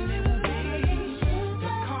and it will be. The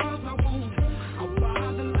cars I want, I'll buy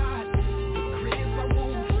the lot. The cribs I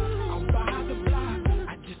want, I'll buy the block.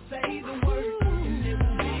 I just say the word and it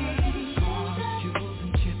will be. Cars, jewels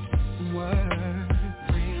and chips, word.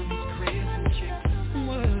 Rims, cribs and chicks,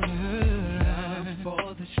 word. Love for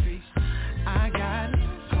the streets, I got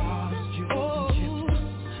cars, jewels and chips.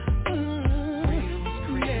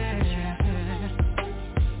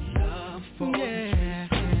 Love for the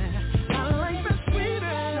streets. I like the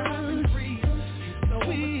sweeter,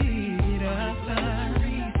 sweeter,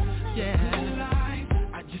 yeah.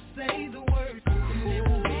 I just say the word and it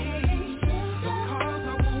will be. The cars I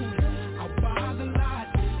want, I'll buy the lot.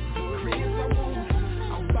 The cribs I want,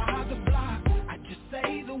 I'll buy the block. I just say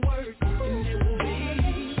the word and it will be.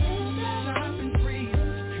 Shopping free,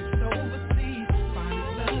 trips overseas, find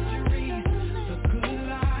luxuries, the good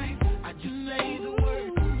life. I just say the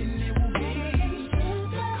word and it will be.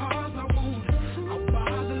 The cars I want, I'll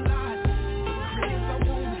buy the lot. The cribs I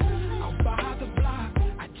want, I'll buy the block.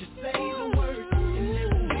 I just say the word and it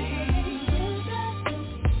will be.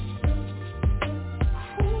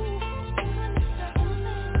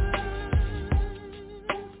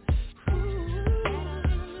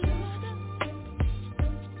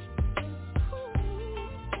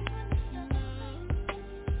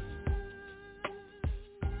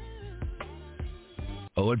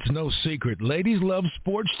 Oh, it's no secret. Ladies love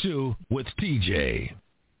sports too with TJ.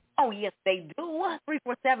 Oh, yes, they do.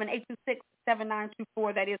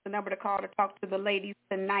 347-826-7924. That is the number to call to talk to the ladies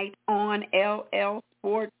tonight on LL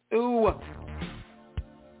Sports 2.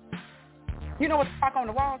 You know what the clock on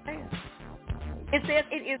the wall says? It says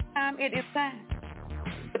it is time, it is time.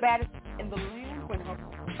 The baddest in the land when her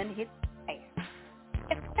and hits ass.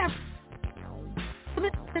 It's time.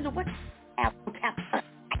 Listen to what Apple Cap.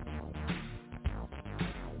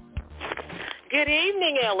 Good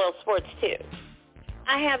evening, LL Sports 2.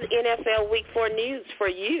 I have NFL Week 4 news for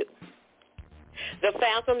you. The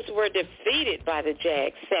Falcons were defeated by the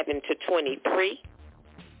Jags 7-23.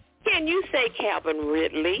 Can you say Calvin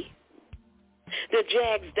Ridley? The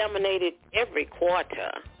Jags dominated every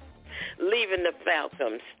quarter, leaving the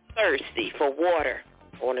Falcons thirsty for water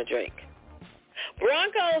on a drink.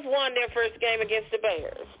 Broncos won their first game against the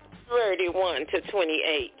Bears,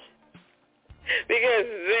 31-28. Because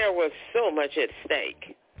there was so much at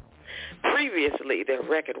stake. Previously, their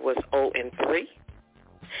record was 0-3,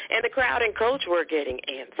 and the crowd and coach were getting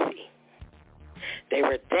antsy. They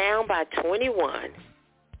were down by 21,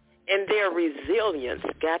 and their resilience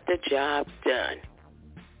got the job done.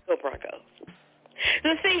 Go Broncos.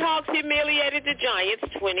 The Seahawks humiliated the Giants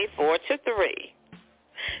 24-3.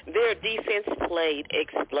 Their defense played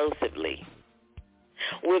explosively.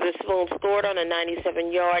 Witherspoon scored on a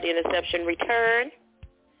 97-yard interception return,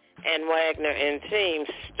 and Wagner and team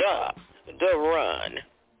stopped the run.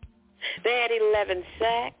 They had 11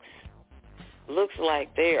 sacks. Looks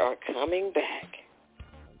like they are coming back.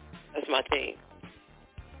 That's my team.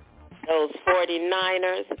 Those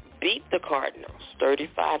 49ers beat the Cardinals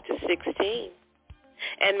 35-16.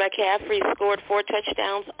 And McCaffrey scored 4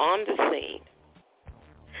 touchdowns on the scene.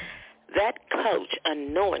 That coach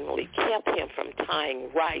unknowingly kept him from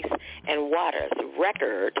tying Rice and Waters'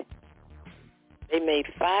 record. They made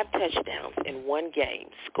 5 touchdowns in one game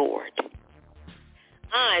scored.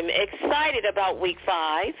 I'm excited about Week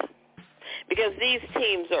 5 because these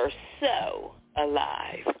teams are so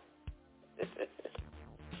alive.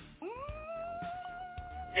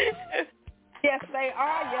 Yes, they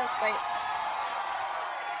are. Yes, they are.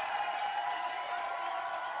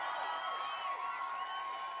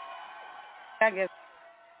 I guess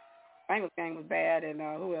Bengals game was bad, and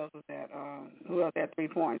who else was that? Who else had 3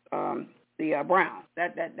 points? The Browns.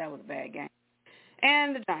 That was a bad game.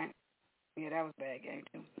 And the Giants. Yeah, that was a bad game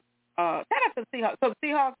too. Shout out to the Seahawks. So the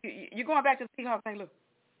Seahawks, you're going back to the Seahawks, St. Louis.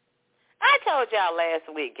 I told y'all last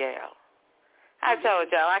week, gal. I told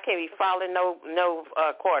y'all I can't be following no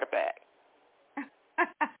quarterback.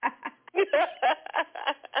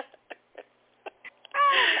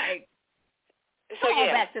 Right. So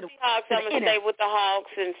yeah, back to the Seahawks. I'm gonna stay with the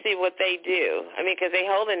Hawks and see what they do. I mean, because they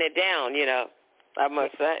holding it down, I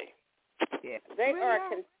must say. Yeah, they are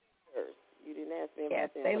contenders. You didn't ask me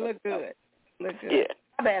about them. They look good. Look good. Yeah.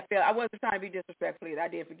 My bad, Phil. I wasn't trying to be disrespectful either. I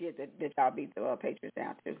did forget that y'all beat the Patriots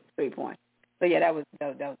down to 3 points. So yeah, that was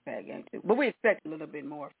a bad game too. But we expected a little bit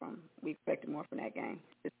more from that game.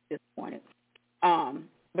 Just disappointed.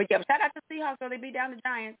 But yeah, shout out to Seahawks. So they beat down the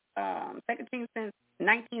Giants. Second team since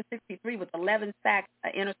 1963 with 11 sacks,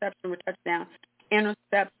 an interception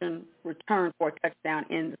return for a touchdown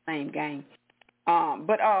in the same game.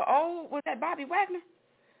 But was that Bobby Wagner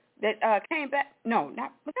that came back? No,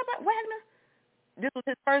 was that Wagner? This was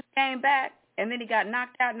his first game back, and then he got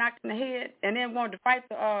knocked in the head, and then wanted to fight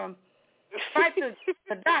the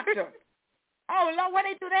doctor. Oh Lord, where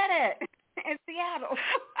they do that at? In Seattle.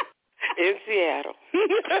 In Seattle.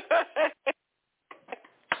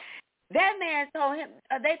 That man told him.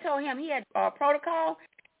 They told him he had protocol.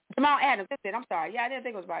 Jamal Adams. That's it. I'm sorry. Yeah, I didn't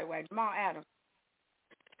think it was Bobby Wagner. Jamal Adams.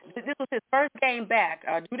 This was his first game back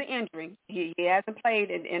due to injury. He hasn't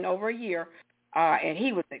played in over a year, and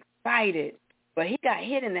he was excited. But he got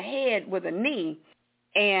hit in the head with a knee,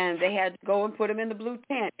 and they had to go and put him in the blue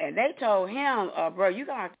tent. And they told him, bro, you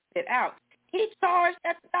got to sit out. He charged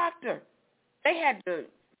at the doctor. They had to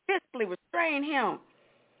physically restrain him.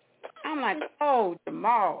 I'm like, oh,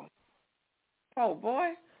 Jamal. Oh,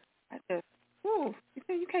 boy. I just, you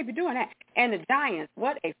can't be doing that. And the Giants,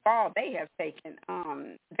 what a fall they have taken.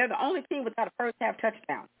 They're the only team without a first-half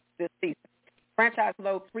touchdown this season. Franchise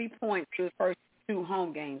low 3 points to the first 2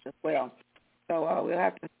 home games as well. So we'll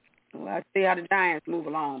have to see how the Giants move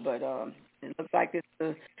along. But it looks like it's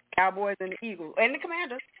the Cowboys and the Eagles. And the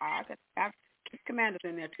Commanders. I got the Commanders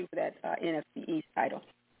in there, too, for that NFC East title.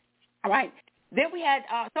 All right. Then we had,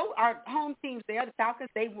 our home teams there, the Falcons,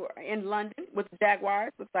 they were in London with the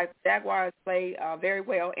Jaguars. Looks like the Jaguars play very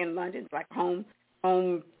well in London. It's like home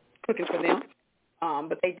cooking for them.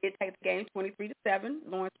 But they did take the game 23-7.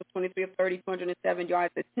 Lawrence was 23 of 30, 207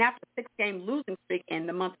 yards. They snapped a 6-game losing streak in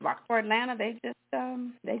the month of October. Atlanta, they just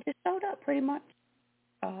showed up pretty much.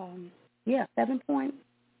 7 points,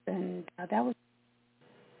 and that was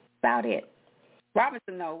about it.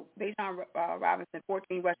 Robinson, though, Bijan Robinson,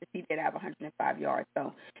 14 rushes. He did have 105 yards,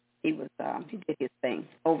 so he did his thing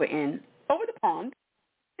over the pond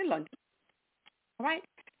in London. All right,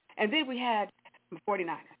 and then we had the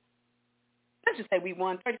 49ers. Let's just say we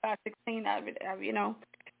won 35-16.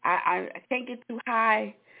 I can't get too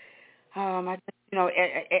high. I just,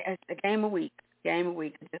 a game a week. I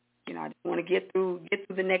just want to get through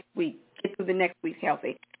the next week. Get through the next week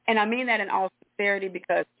healthy. And I mean that in all sincerity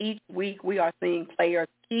because each week we are seeing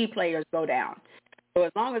key players go down. So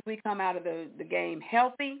as long as we come out of the game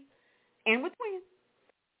healthy and with wins,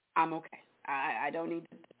 I'm okay. I don't need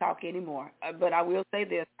to talk anymore. But I will say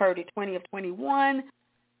this, Purdy, 20 of 21,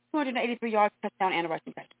 283 yards, touchdown, and a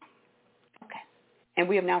rushing touchdown. Okay. And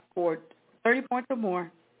we have now scored 30 points or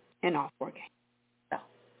more in all 4 games. So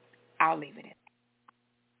I'll leave it at that.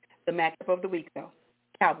 The matchup of the week, though,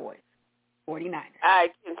 Cowboys, 49ers.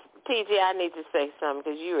 TJ, I need to say something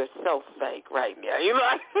because you are so fake right now. You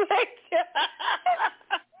like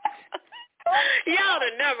y'all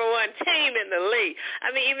the number 1 team in the league.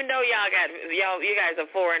 I mean, even though you guys are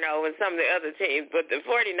 4-0 and some of the other teams, but the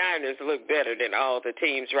 49ers look better than all the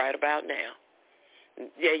teams right about now.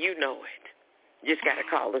 Yeah, you know it. You just got to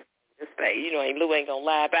call us to say. Lou ain't going to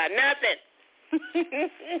lie about nothing.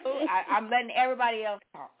 I'm letting everybody else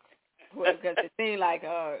talk. Because it seems like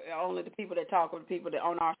only the people that talk are the people that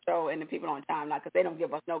on our show and the people on timeline because they don't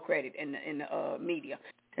give us no credit in the media.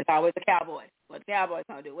 It's always the Cowboys. What the Cowboys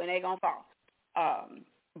going to do? When they going to fall?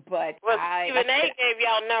 But Stephen A. gave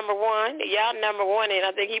y'all number one. Y'all number one, and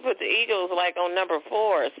I think he put the Eagles like on number 4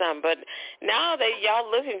 or something. But now y'all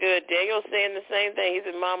looking good. Daniel's saying the same thing. He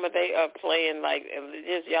said, "Mama, they are playing like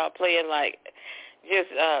just y'all playing like just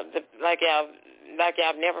like y'all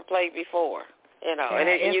never played before." You know,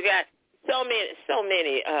 and you got so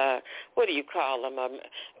many. What do you call them?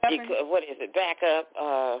 What is it? Backup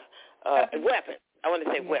weapons. I want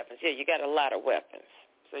to say weapons. Yeah, you got a lot of weapons.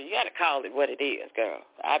 So you got to call it what it is, girl.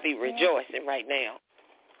 I be rejoicing right now.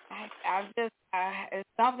 It's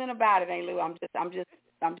something about it, ain't Lou? I'm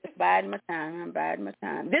just biding my time. I'm biding my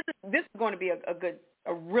time. This is going to be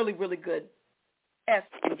a really, really good test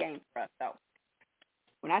and game for us. So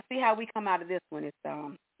when I see how we come out of this one, it's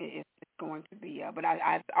going to be. But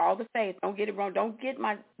I all the say, don't get it wrong. Don't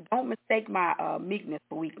mistake my meekness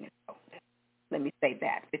for weakness. So let me say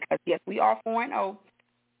that, because yes, we are 4-0.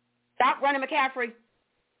 Stop running McCaffrey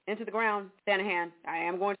into the ground, Shanahan. I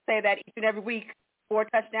am going to say that each and every week. 4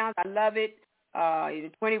 touchdowns. I love it.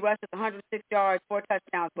 20 rushes, 106 yards, 4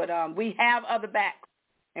 touchdowns. But we have other backs,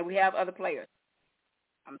 and we have other players.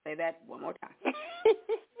 I'm going to say that one more time.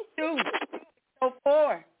 2. So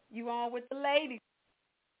 4. You on with the ladies.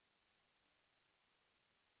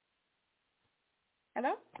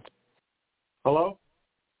 Hello? Hello?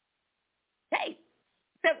 Hey.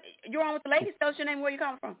 So you're on with the ladies. Tell us your name, where you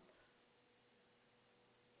calling from.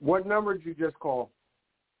 What number did you just call?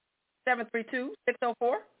 732-604.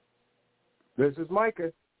 This is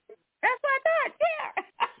Micah. That's what I thought,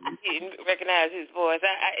 yeah. You recognize his voice.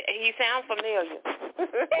 He sounds familiar.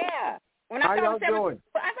 Yeah. When How y'all doing?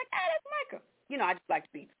 I was like, that's Micah. You know, I just like to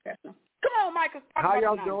be professional. Come on, Micah. How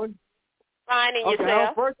y'all doing? Fine, and yourself?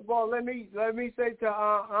 Well, first of all, let me say to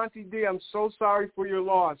Auntie D, I'm so sorry for your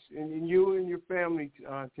loss, and you and your family,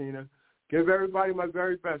 Tina. Give everybody my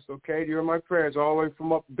very best, okay? You're in my prayers all the way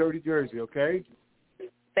from up dirty Jersey, okay?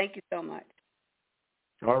 Thank you so much.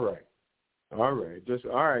 All right. Just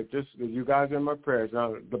you guys are in my prayers.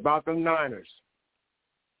 Now, about the Niners,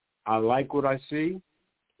 I like what I see.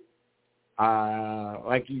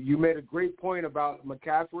 Like you made a great point about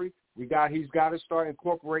McCaffrey. He's got to start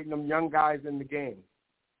incorporating them young guys in the game.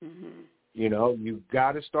 Mm-hmm. You know, you've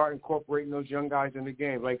got to start incorporating those young guys in the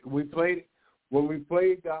game. Like when we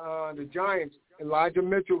played the Giants, Elijah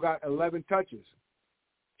Mitchell got 11 touches.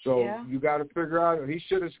 So you got to figure out, he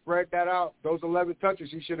should have spread that out. Those 11 touches,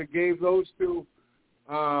 he should have gave those to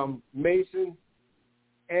Mason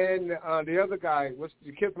and the other guy, what's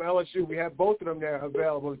the kid from LSU. We had both of them there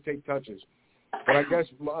available to take touches. But I guess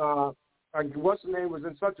what's the name was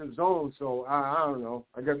in such a zone, so I don't know.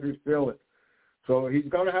 I guess he's feeling it. So he's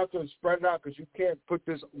going to have to spread it out because you can't put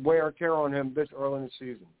this wear and tear on him this early in the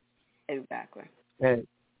season. Exactly. And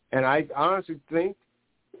I honestly think,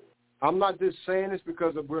 I'm not just saying this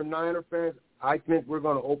because we're Niner fans. I think we're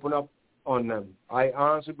going to open up on them. I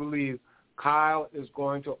honestly believe Kyle is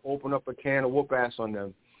going to open up a can of whoop ass on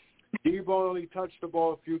them. Debo only touched the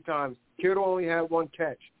ball a few times. Kittle only had 1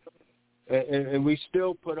 catch. And we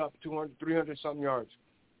still put up 200, 300-something yards.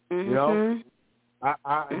 Mm-hmm. You know?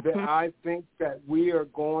 I think that we are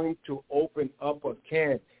going to open up a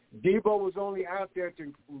can. Debo was only out there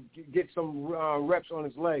to get some reps on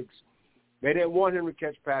his legs. They didn't want him to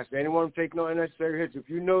catch passes. They didn't want him to take no unnecessary hits. If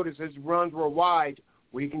you notice, his runs were wide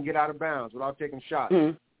where he can get out of bounds without taking shots.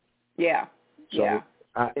 Mm-hmm. Yeah. So, yeah.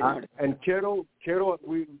 And Kittle,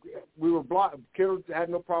 we were blocking. Kittle had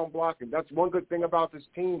no problem blocking. That's one good thing about this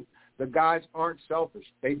team. The guys aren't selfish.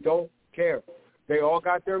 They don't care. They all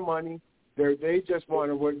got their money. They just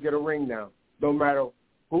want to get a ring now, no matter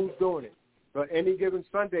who's doing it. But any given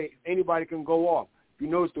Sunday, anybody can go off. If you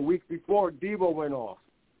notice, the week before, Debo went off.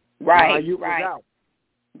 Right, was out.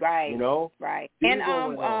 Right. You know? Right.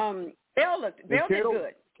 Debo and Bell did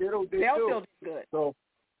good. Kittle did Bell too. still did good.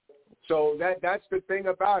 So that's the thing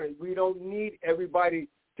about it. We don't need everybody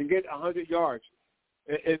to get 100 yards.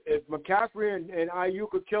 If McCaffrey and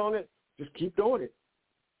Ayuk are killing it, just keep doing it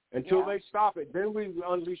until they stop it. Then we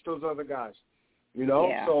unleash those other guys. You know?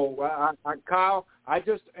 Yeah. So, Kyle,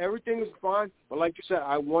 everything is fine. But like you said,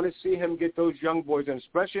 I want to see him get those young boys in,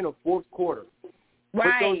 especially in the fourth quarter.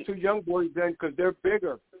 Right. Put those 2 young boys in because they're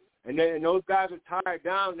bigger. And those guys are tired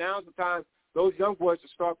down. Now's the time those young boys to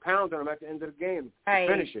start pounding them at the end of the game to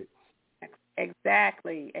finish it.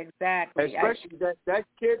 Exactly. Especially that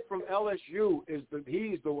kid from LSU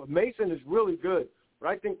Mason is really good. But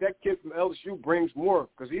I think that kid from LSU brings more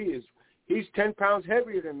because he's 10 pounds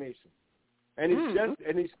heavier than Mason.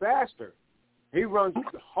 And he's faster. He runs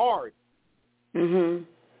hard. Mhm.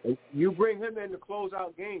 You bring him in to close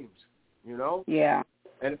out games, you know? Yeah.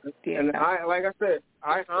 And I, like I said,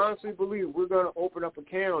 I honestly believe we're going to open up a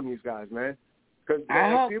can on these guys, man. Because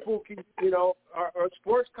people keep, our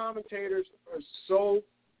sports commentators are so,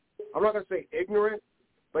 I'm not going to say ignorant,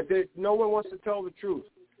 but no one wants to tell the truth.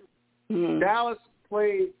 Dallas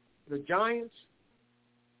played the Giants,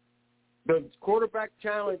 the quarterback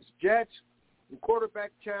challenged Jets, and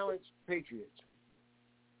quarterback challenged Patriots.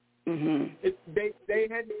 They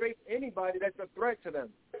hadn't faced anybody that's a threat to them.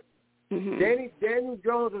 Daniel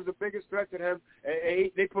Jones is the biggest threat to them,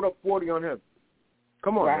 and they put up 40 on him.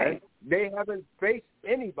 Come on, man. They haven't faced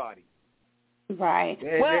anybody. Right.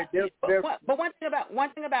 But one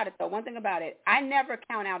thing about it, I never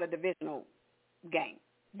count out a divisional game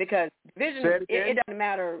because division, it doesn't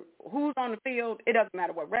matter who's on the field. It doesn't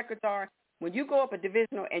matter what records are. When you go up a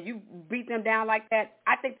divisional and you beat them down like that,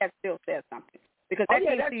 I think that still says something because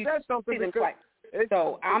that team says something twice.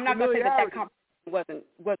 So I'm not going to say that competition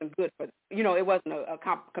wasn't good for them. It wasn't a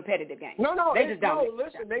competitive game. No. They just dominated.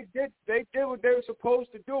 Listen, they did what they were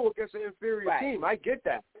supposed to do against an inferior team. I get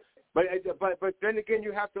that, but then again,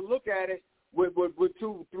 you have to look at it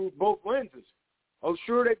through both lenses. Oh,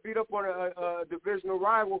 sure, they beat up on a divisional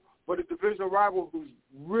rival, but a divisional rival who's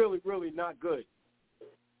really, really not good.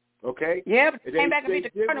 Okay. Yeah, but they came back and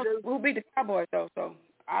beat the Cardinals, who beat the Cowboys though. So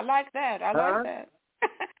I like that. I like that.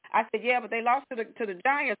 I said, yeah, but they lost to the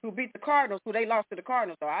Giants, who beat the Cardinals, who they lost to the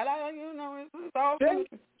Cardinals. So I like, it's all good.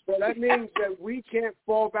 So that means that we can't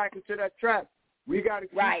fall back into that trap. We got to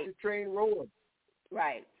keep the train rolling.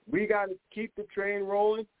 Right. We got to keep the train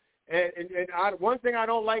rolling. And one thing I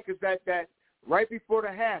don't like is that right before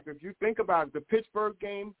the half, if you think about it, the Pittsburgh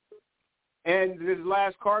game and the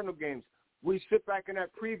last Cardinal games, we sit back in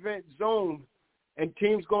that prevent zone, and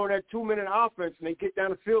teams go on that 2-minute offense, and they get down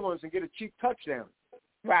the field on us and get a cheap touchdown.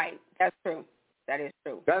 Right. That's true. That is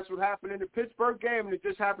true. That's what happened in the Pittsburgh game, and it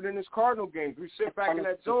just happened in this Cardinal game. We sit back in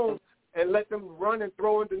that zone and let them run and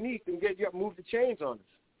throw underneath and move the chains on us.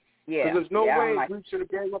 Yeah. Because there's no way we should have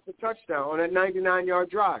gave up a touchdown on that 99-yard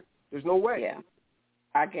drive. There's no way. Yeah.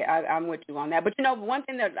 I'm with you on that. But, one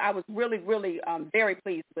thing that I was really, really very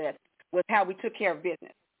pleased with was how we took care of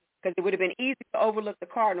business. Because it would have been easy to overlook the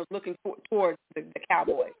Cardinals looking towards the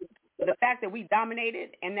Cowboys. But the fact that we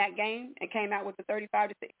dominated in that game and came out with the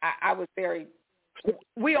 35-6, I was very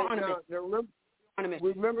 – we are on a mission.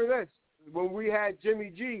 Remember this. When we had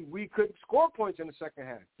Jimmy G, we couldn't score points in the second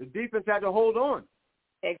half. The defense had to hold on.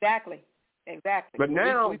 Exactly. But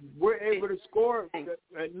now we're able to score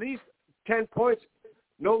at least 10 points,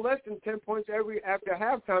 no less than 10 points after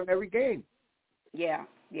halftime every game. Yeah.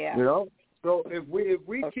 So if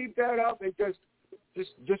we keep that up and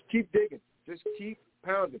just keep digging, just keep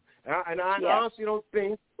pounding, and I honestly don't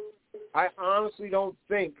think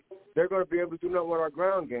they're going to be able to do nothing with our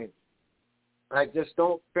ground game. I just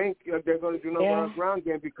don't think they're going to do nothing with our ground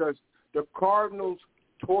game because the Cardinals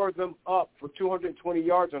tore them up for 220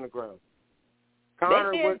 yards on the ground.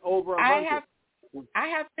 Connor went over 100. I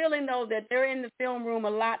have feeling though that they're in the film room a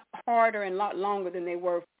lot harder and a lot longer than they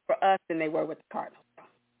were for us than they were with the Cardinals.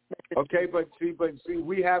 Okay, but see,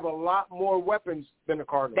 we have a lot more weapons than the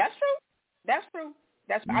Cardinals. That's true.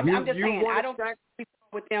 I'm just saying, I don't think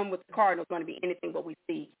with the Cardinals going to be anything what we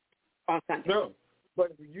see on Sunday. No,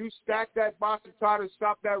 but if you stack that box and try to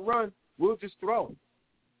stop that run, we'll just throw.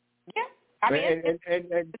 Yeah, I mean, and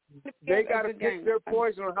they got to pick their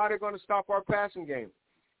poison on how they're going to stop our passing game.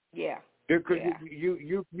 Yeah. Because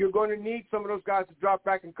you're going to need some of those guys to drop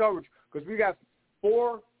back in coverage because we got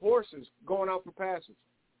 4 horses going out for passes.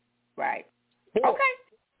 Right. 4. Okay.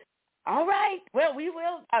 All right. Well, we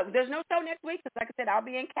will. There's no show next week because, like I said, I'll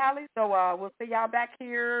be in Cali. So we'll see y'all back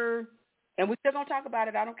here. And we're still going to talk about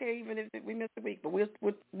it. I don't care even if we miss a week. But we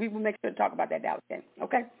will make sure to talk about that Dallas game.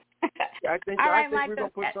 Okay? I think we're going to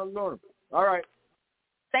put something on them. All right.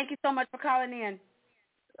 Thank you so much for calling in.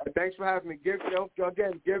 Thanks for having me. Give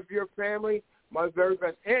your family my very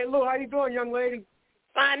best. Hey, Lou, how you doing, young lady?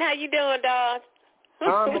 Fine. How you doing, dog?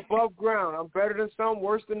 I'm above ground. I'm better than some,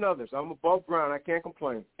 worse than others. I'm above ground. I can't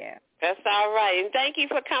complain. Yeah. That's all right. And thank you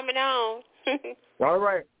for coming on. All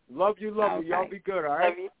right. Love you. Y'all be good, all right?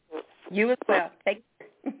 Love you. You as well. Take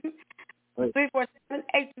care.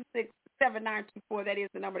 347-826-7924. That is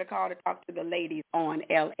the number to call to talk to the ladies on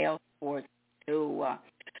LL Sports 2.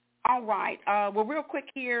 All right. Well, real quick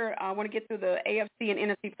here, I want to get through the AFC and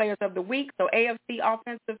NFC Players of the Week. So AFC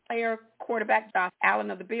offensive player, quarterback Josh Allen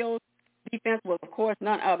of the Bills. Defense was, of course,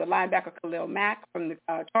 none other. Linebacker Khalil Mack from the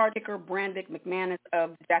Charge kicker Brandon McManus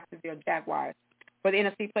of the Jacksonville Jaguars. For the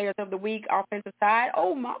NFC Players of the Week, offensive side,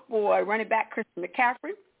 my boy, running back Christian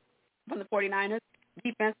McCaffrey from the 49ers.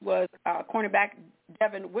 Defense was cornerback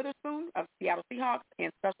Devin Witherspoon of Seattle Seahawks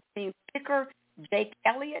and special teams kicker Jake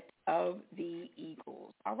Elliott of the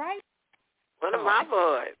Eagles. All right? One of my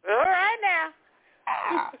boys. All right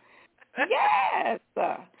now. Yes.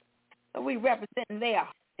 So we representing there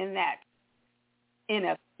in that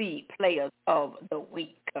NFC Players of the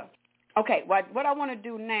Week. Okay, what I want to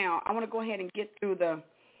do now, I want to go ahead and get through the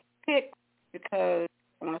picks because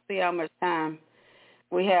I want to see how much time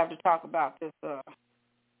we have to talk about this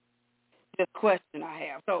question I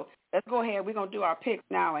have. So let's go ahead. We're going to do our picks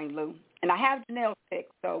now, ain't Lou? And I have Janelle's pick,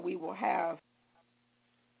 so we will have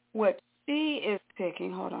what she is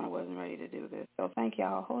picking. Hold on, I wasn't ready to do this. So thank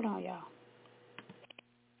y'all. Hold on, y'all.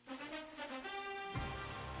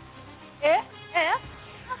 Yeah.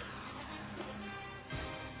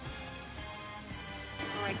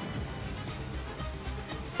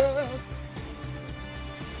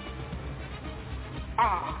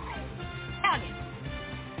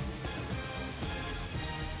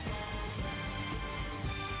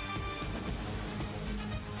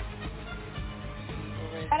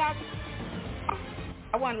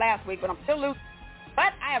 I won last week, but I'm still losing.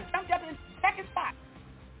 But I have jumped up in second spot.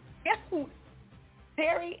 Guess who?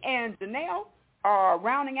 Terry and Janelle are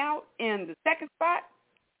rounding out in the second spot,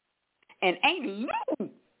 and Ain't Lou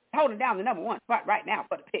holding down the number one spot right now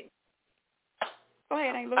for the pick. Go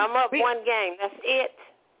ahead, Ain't Lou. I'm up one game. That's it.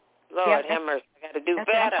 Lord have mercy. I got to do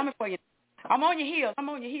better. I'm coming for you. I'm on your heels.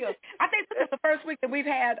 I think this is the first week that we've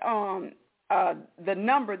had the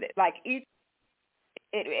number that like each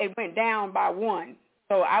it went down by one.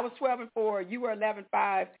 So I was 12-4. You were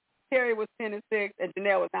 11-5. Terry was 10-6, and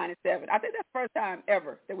Janelle was 9-7. I think that's the first time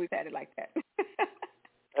ever that we've had it like that.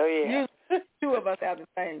 Oh yeah. Two of us have the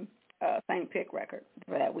same pick record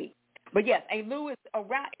for that week. But yes, Lou is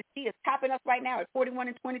around. She is topping us right now at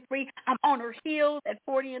 41-23. I'm on her heels at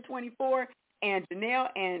 40-24, and Janelle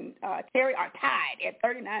and Terry are tied at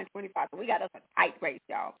 39-25. So we got us a tight race,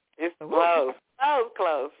 y'all. It's close. Oh,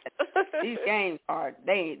 close. These games are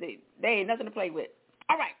they ain't nothing to play with.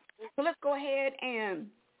 All right, so let's go ahead and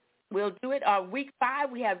we'll do it. Week 5,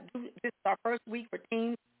 this is our first week for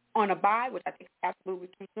teams on a bye, which I think is absolutely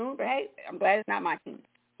too soon. But hey, I'm glad it's not my team.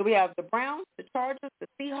 So we have the Browns, the Chargers, the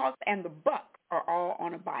Seahawks, and the Bucks are all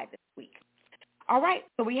on a bye this week. All right,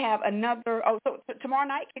 so we have another. So tomorrow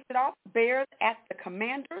night kicks it off. Bears at the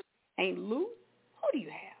Commanders. Ain't Lou? Who do you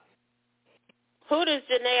have? Who does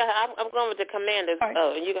Janelle? I'm going with the Commanders. Right.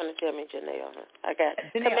 Oh, and you're going to tell me Janelle. Huh? I got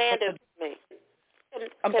Commanders.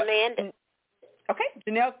 Commanders. Okay,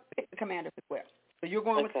 Janelle picked the Commanders as well. So you're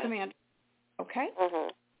going with the Commanders. Okay. Mm-hmm.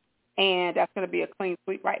 And that's going to be a clean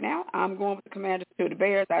sweep right now. I'm going with the Commanders to the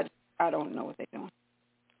Bears. I don't know what they're doing.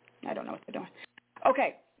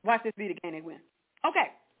 Okay, watch this be the game they win.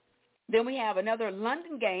 Okay. Then we have another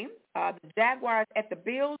London game. The Jaguars at the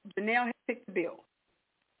Bills. Janelle has picked the Bills.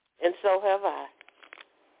 And so have I.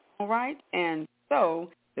 All right. And so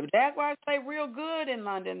the Jaguars play real good in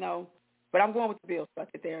London, though. But I'm going with the Bills. So I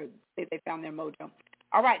think they found their mojo.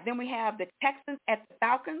 All right. Then we have the Texans at the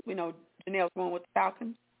Falcons. We know Janelle's going with the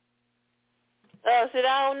Falcons. Oh, so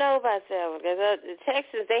I don't know about that one. Because the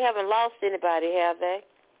Texans, they haven't lost anybody, have they?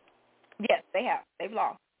 Yes, they have. They've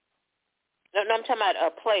lost. No, I'm talking about a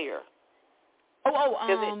player. No.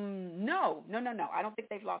 I don't think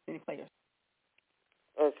they've lost any players.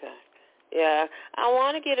 Okay. Yeah, I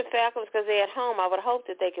want to get the Falcons because they're at home. I would hope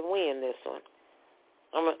that they can win this one.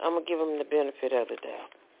 I'm going to give them the benefit of the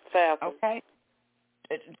doubt. Falcons. Okay.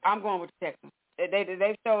 I'm going with the Texans.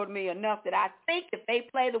 They've showed me enough that I think if they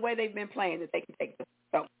play the way they've been playing that they can take this.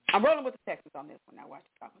 So I'm rolling with the Texans on this one. Now watch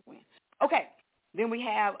the Falcons win. Okay. Then we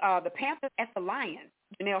have the Panthers at the Lions.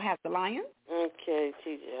 Janelle has the Lions. Okay,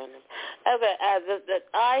 okay.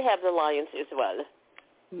 I have the Lions as well.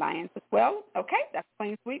 Lions as well. Okay, that's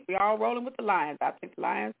clean sweep. We're all rolling with the Lions. I think the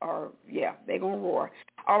Lions they're going to roar.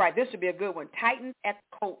 All right, this should be a good one. Titans at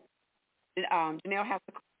the Colts. Janelle has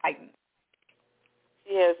the Titans.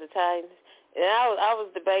 She has the Titans. And I was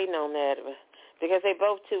debating on that because they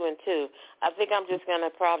both 2-2. I think I'm just going to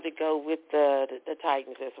probably go with the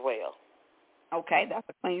Titans as well. Okay, that's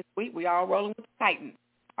a clean sweep. We all rolling with the Titans.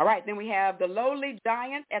 All right, then we have the lowly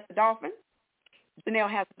Giants at the Dolphins. Janelle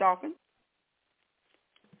has the Dolphins.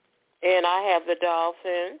 And I have the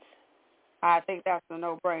Dolphins. I think that's a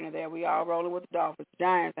no-brainer there. We all rolling with the Dolphins. The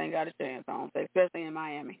Giants ain't got a chance on them, especially in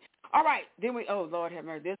Miami. All right, then Lord have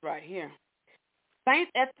mercy, this right here.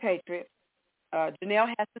 Saints at the Patriots. Janelle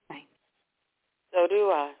has the Saints. So do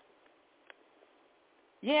I.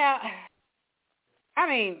 Yeah. I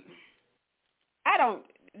mean,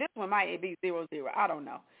 this one might be 0-0. I don't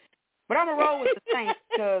know. But I'm going to roll with the Saints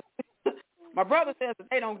because my brother says that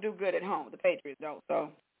they don't do good at home. The Patriots don't. So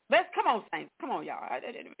come on, Saints. Come on, y'all.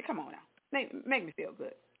 Come on now. Make me feel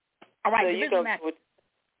good. All right, so divisional match.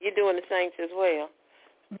 You're doing the Saints as well.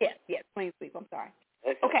 Yes, clean sweep. I'm sorry.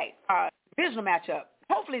 Okay, divisional matchup.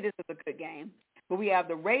 Hopefully this is a good game. But we have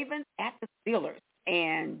the Ravens at the Steelers,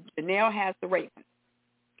 and Janelle has the Ravens.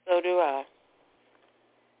 So do I.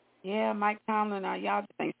 Yeah, Mike Tomlin, y'all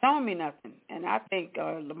just ain't showing me nothing. And I think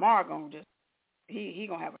Lamar going to he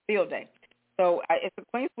going to have a field day. So it's a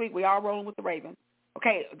clean sweep. We all rolling with the Ravens.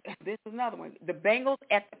 Okay, this is another one. The Bengals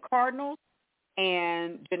at the Cardinals,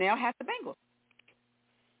 and Janelle has the Bengals.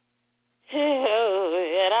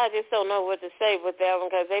 And I just don't know what to say with that one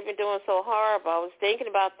because they've been doing so horrible. I was thinking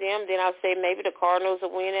about them, then I'll say maybe the Cardinals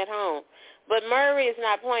will win at home. But Murray is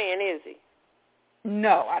not playing, is he?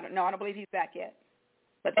 No, I don't believe he's back yet.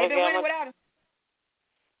 But they've been winning without him.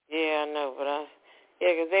 Yeah, I know, but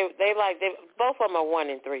because they both of them are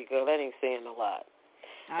 1-3, girl. That ain't saying a lot.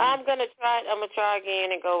 I'm gonna try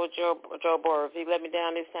again and go with Joe Burrow. If he let me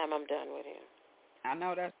down this time, I'm done with him. I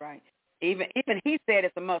know that's right. Even he said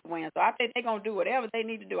it's a must win, so I think they're gonna do whatever they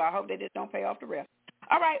need to do. I hope they just don't pay off the rest.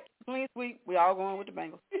 All right, clean sweep. We all going with the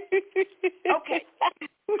Bengals. Okay.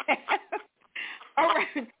 All right,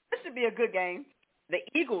 this should be a good game. The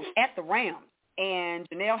Eagles at the Rams, and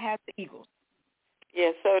Janelle has the Eagles.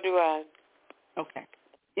 Yeah, so do I. Okay.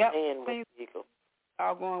 Yep. And with the Eagles.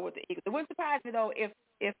 All going with the Eagles. It wouldn't surprise me though if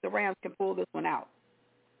the Rams can pull this one out,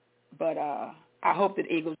 but I hope that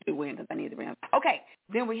the Eagles do win because I need the Rams. Okay,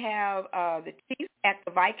 then we have the Chiefs at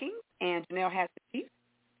the Vikings, and Janelle has the Chiefs.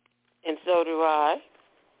 And so do I.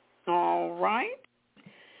 All right.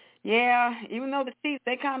 Yeah, even though the Chiefs,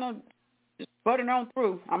 they kind of just butting on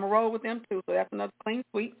through. I'm going to roll with them too, so that's another clean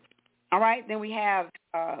sweep. All right, then we have,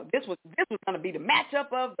 this was going to be the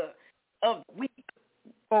matchup of the week.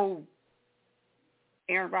 Oh,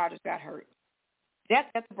 Aaron Rodgers got hurt. Jets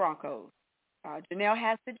at the Broncos. Janelle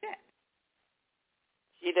has the Jets.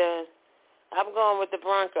 She does. I'm going with the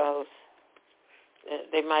Broncos.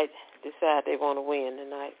 They might decide they want to win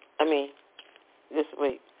tonight. This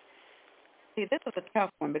week. See, this is a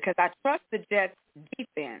tough one because I trust the Jets'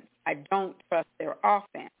 defense. I don't trust their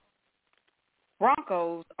offense.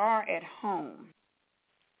 Broncos are at home.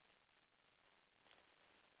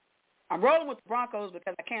 I'm rolling with the Broncos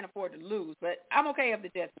because I can't afford to lose, but I'm okay if the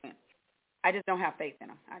Jets win. I just don't have faith in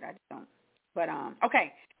them. I just don't. But,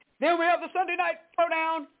 okay. Then we have the Sunday night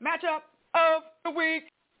throwdown matchup of the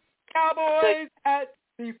week. Cowboys at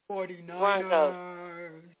the 49ers. Broncos.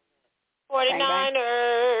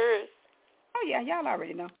 49ers. Oh, yeah, y'all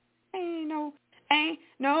already know. Ain't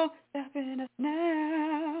no stopping us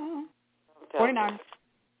now. 49ers.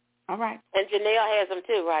 All right. And Janelle has them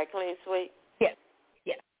too, right? Clean sweep? Yes.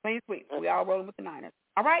 Clean sweep. We all rolling with the Niners.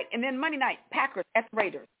 All right, and then Monday night, Packers at the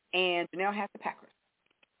Raiders. And Janelle has the Packers.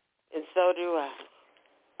 And so do I.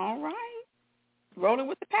 All right. Rolling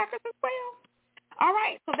with the Packers as well. All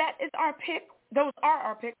right, so that is our pick. Those are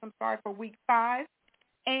our picks, for week 5.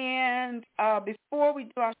 And before we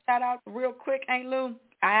do our shout-outs real quick, Aunt Lou,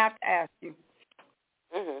 I have to ask you.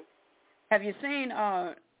 Mm-hmm. Have you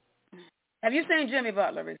seen Jimmy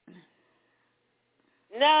Butler recently?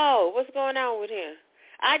 No. What's going on with him?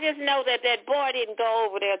 I just know that boy didn't go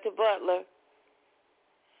over there to Butler.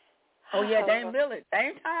 Oh, yeah, Dame Lillard.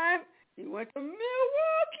 Same time, he went to Milwaukee.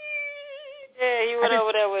 Yeah, he went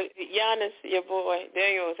over there with Giannis, your boy.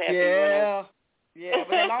 Daniel was happy. Yeah,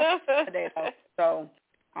 but they lost today, though. So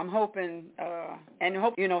I'm hoping, and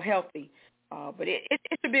hope, healthy. But it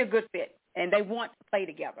should be a good fit, and they want to play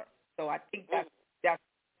together. So I think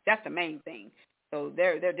that's the main thing. So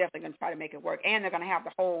they're definitely going to try to make it work, and they're going to have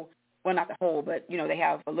the whole, well, not the whole, but they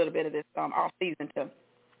have a little bit of this off season to,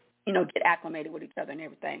 get acclimated with each other and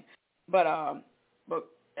everything. But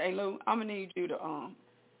hey Lou, I'm gonna need you to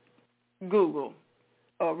Google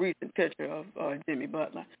a recent picture of Jimmy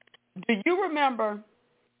Butler. Do you remember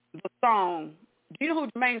the song? Do you know who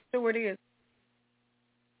Jermaine Stewart is?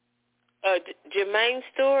 Jermaine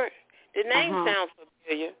Stewart? The name sounds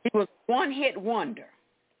familiar. He was one-hit wonder.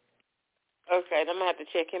 Okay, I'm going to have to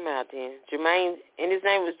check him out then. Jermaine, and his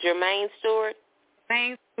name was Jermaine Stewart?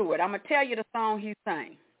 Jermaine Stewart. I'm going to tell you the song he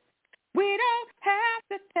sang. We don't have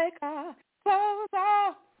to take our clothes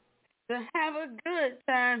off to have a good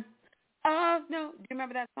time. Oh, no. Do you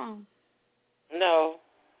remember that song? No.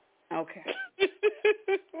 Okay.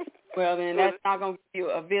 Well, then that's not going to give you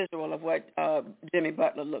a visual of what Jimmy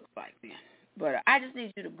Butler looks like then. But I just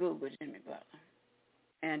need you to Google Jimmy Butler.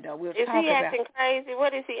 And we'll talk about it. Is he acting crazy?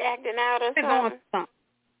 What is he acting out or something? Going through something.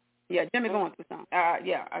 Yeah, Jimmy going through something.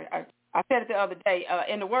 I said it the other day.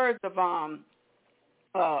 In the words of on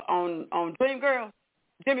Dream Girls,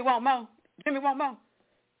 Jimmy want more. Jimmy want more.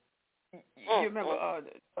 You remember what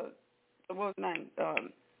was his name?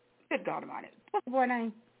 Good God Almighty. What's the boy's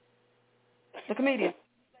name? The comedian.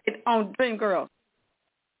 It's on Dreamgirls.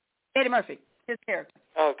 Eddie Murphy, his character.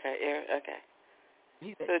 Okay,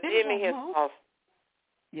 He said, so Jimmy has lost.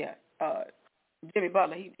 Yeah, Jimmy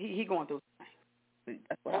Butler, he going through something.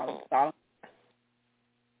 That's what I was calling.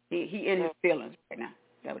 He in his feelings right now.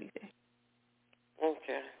 That's what he said.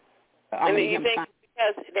 Okay. I mean, you think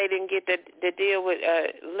because they didn't get the deal with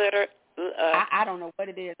litter? I don't know what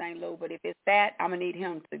it is, Ain't Lou, but if it's that, I'm gonna need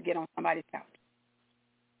him to get on somebody's couch.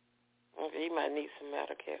 Okay, he might need some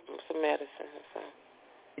medicine or something.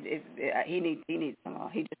 He needs some.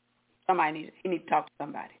 He needs to talk to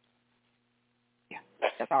somebody. Yeah,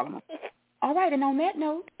 that's all I'm on. All right, and on that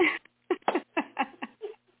note, shout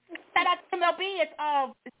out to MLB.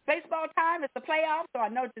 It's baseball time. It's the playoffs, so I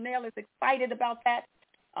know Janelle is excited about that.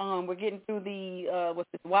 We're getting through the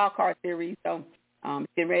wild card series, so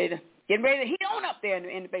getting ready to heat on up there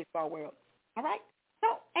in the baseball world. All right.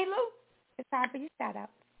 So, hey Lou, it's time for your shout out.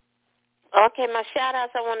 Okay, my shout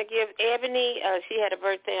outs I want to give Ebony. She had a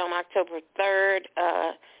birthday on October 3rd.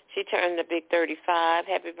 She turned the big 35.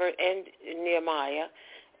 Happy birthday, and Nehemiah.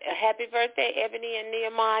 Happy birthday, Ebony and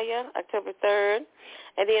Nehemiah, October 3rd.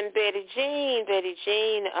 And then Betty Jean,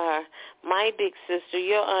 my big sister,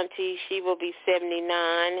 your auntie, she will be 79,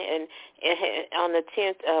 and on the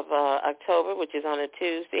 10th of October, which is on a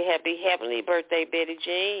Tuesday. Happy heavenly birthday, Betty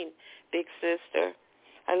Jean, big sister.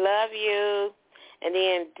 I love you. And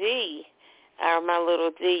then D, my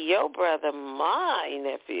little D, your brother, my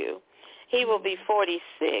nephew, he will be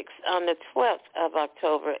 46 on the 12th of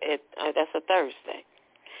October. That's a Thursday.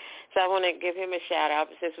 So I want to give him a shout-out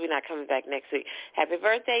since we're not coming back next week. Happy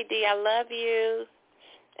birthday, D. I love you.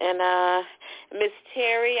 And Miss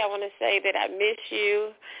Terry, I want to say that I miss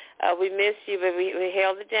you. We missed you, but we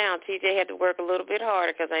held it down. TJ had to work a little bit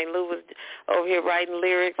harder because Aunt Lou was over here writing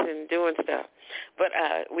lyrics and doing stuff. But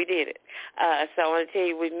we did it. So I want to tell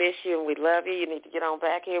you we miss you and we love you. You need to get on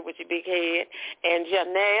back here with your big head. And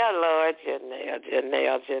Janelle, Lord,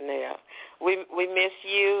 Janelle. We miss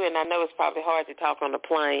you, and I know it's probably hard to talk on the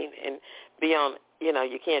plane and be on,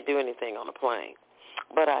 you can't do anything on the plane.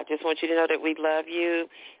 But I just want you to know that we love you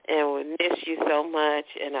and we miss you so much,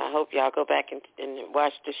 and I hope y'all go back and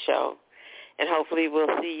watch the show. And hopefully we'll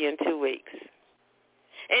see you in 2 weeks.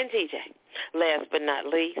 And TJ, last but not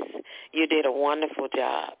least, you did a wonderful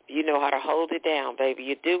job. You know how to hold it down, baby.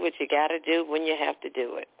 You do what you got to do when you have to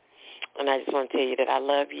do it. And I just want to tell you that I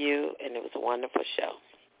love you, and it was a wonderful show.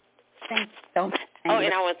 Thanks so much.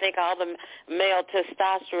 And I want to thank all the male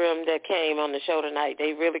testosterone that came on the show tonight.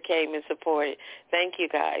 They really came and supported. Thank you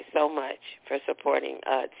guys so much for supporting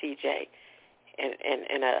TJ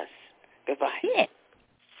and us. Goodbye. Yes,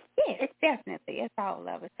 definitely. It's all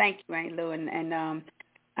of us. Thank you, Aunt Lou. And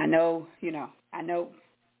I know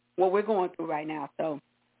what we're going through right now. So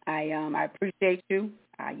I appreciate you.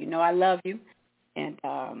 I love you. And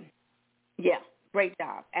yeah. Great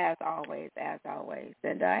job, as always. And,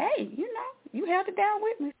 hey, you held it down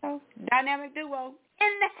with me, so dynamic duo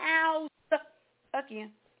in the house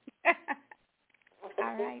again.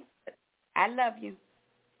 All right. I love you.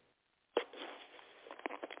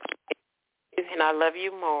 And I love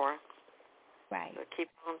you more. Right. So keep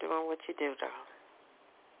on doing what you do, darling.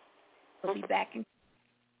 We'll be back in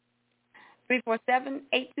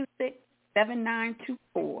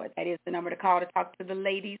 347-826-7924. That is the number to call to talk to the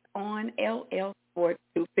ladies on LL Sports.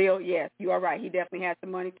 To Phil, yes, you are right. He definitely has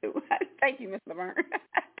some money, too. Thank you, Miss Laverne.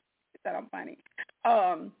 That I'm funny.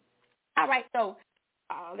 All right, so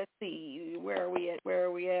let's see. Where are we at?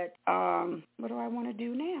 What do I want to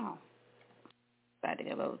do now? Got to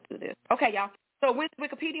go through this. Okay, y'all. So with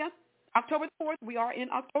Wikipedia, October 4th, we are in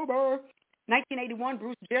October. 1981,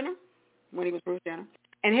 Bruce Jenner, when he was Bruce Jenner,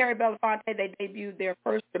 and Harry Belafonte, they debuted their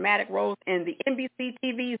first dramatic roles in the NBC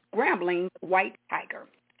TV's Grambling's White Tiger.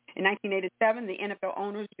 In 1987, the NFL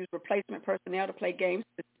owners used replacement personnel to play games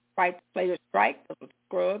despite the players' strike. Those were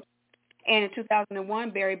Scrubs. And in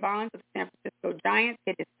 2001, Barry Bonds of the San Francisco Giants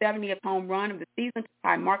hit his 70th home run of the season to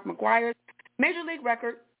tie Mark McGwire's Major League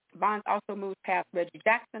record. Bonds also moved past Reggie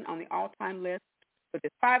Jackson on the all-time list with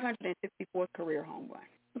his 564th career home run.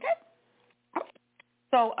 Okay.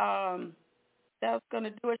 So that's going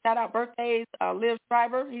to do a shout-out birthdays. Liv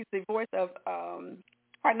Schreiber, he's the voice of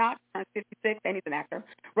Hard Knocks, turns 56, and he's an actor.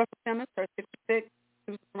 Russell Simmons turns 56,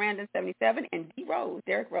 Susan Sarandon, 77, and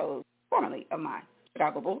Derek Rose, formerly of my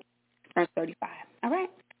Chicago Bulls, turns 35. All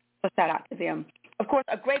right? So shout-out to them. Of course,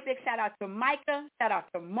 a great big shout-out to Micah, shout-out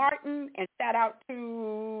to Martin, and shout-out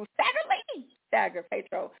to Stagger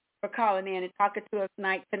Petro, for calling in and talking to us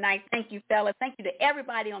tonight. Thank you, fellas. Thank you to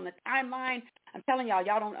everybody on the timeline. I'm telling y'all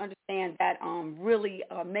don't understand that really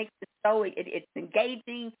makes the show. It's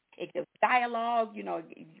engaging. It gives dialogue. You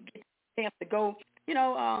get chance to go,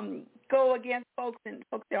 go against folks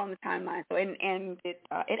there on the timeline. So it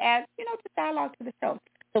adds, to dialogue to the show.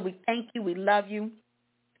 So we thank you. We love you.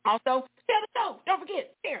 Also, share the show. Don't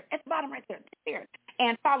forget, share it. At the bottom right there. Share it.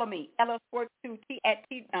 And follow me, LLSports2T at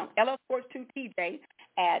LLSports2TJ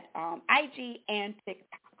at IG and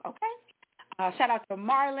TikTok. Okay. Shout out to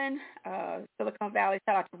Marlon, Silicon Valley.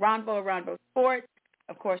 Shout out to Ronvo Sports.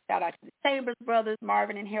 Of course, shout out to the Chambers brothers,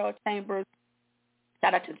 Marvin and Harold Chambers.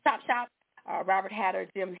 Shout out to the Top Shop, Robert Hatter,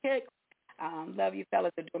 Jim Hicks. Love you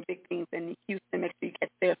fellas. They're doing big things in Houston. Make sure you catch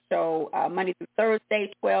their show Monday through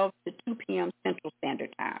Thursday, 12 to 2 p.m. Central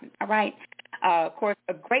Standard Time. All right. Of course,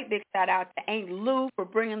 a great big shout out to Aunt Lou for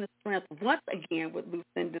bringing the strength once again with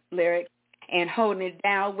Lucinda's lyrics and holding it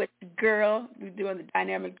down with the girl. We're doing the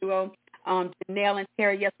dynamic duo. Janelle and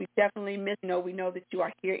Terry, yes, we definitely miss you. We know that you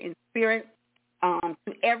are here in spirit.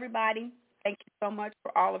 To everybody, thank you so much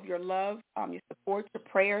for all of your love, your support, your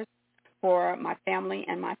prayers for my family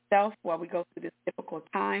and myself while we go through this difficult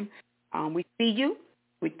time. We see you.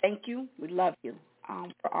 We thank you. We love you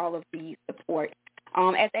for all of the support.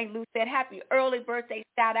 As Aunt Lou said, happy early birthday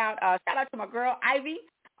shout out. Shout out to my girl, Ivy.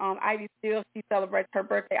 Ivy still, she celebrates her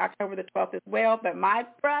birthday October the 12th as well. But my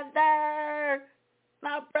brother,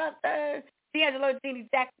 D'Angelo Jeannie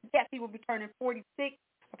Jackson, he will be turning 46.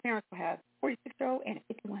 Her parents will have a 46-year-old and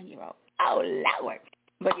a 51-year-old. Oh, Lord.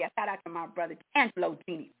 But, yeah, shout out to my brother, D'Angelo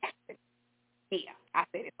Jeannie Jackson. Yeah, I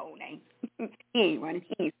said his whole name. He ain't running.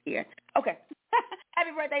 He ain't scared. Okay.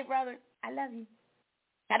 Happy birthday, brother. I love you.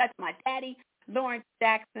 Shout out to my daddy, Lawrence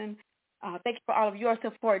Jackson. Thank you for all of your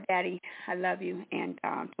support, Daddy. I love you. And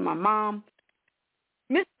to my mom,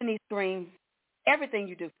 Miss Denise Green, everything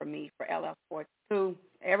you do for me, for LL Sports 2,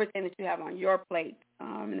 everything that you have on your plate,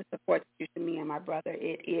 and the support that you do to me and my brother,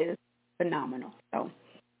 it is phenomenal. So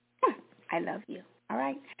I love you. All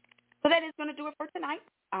right. So that is going to do it for tonight.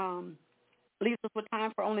 Leaves us with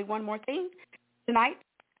time for only one more thing tonight.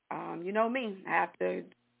 You know me. I have to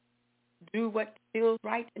do what feels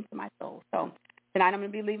right into my soul. So tonight I'm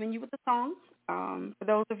going to be leaving you with a song. For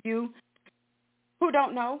those of you who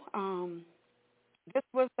don't know, this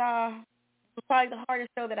was probably the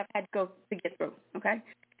hardest show that I've had to get through, okay?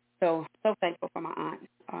 So thankful for my aunt.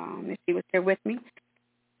 And she was here with me.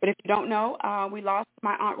 But if you don't know, we lost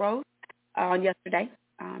my Aunt Rose yesterday.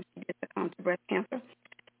 She did succumb to breast cancer.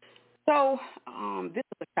 So this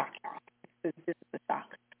is a shock, y'all. This is a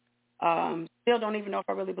shock. Still don't even know if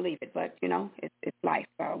I really believe it, but, it's life.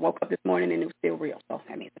 Woke up this morning and it was still real, so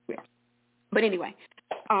that means it's real. But anyway,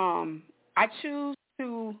 I choose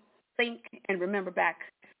to think and remember back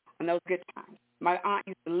on those good times. My aunt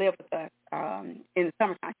used to live with us in the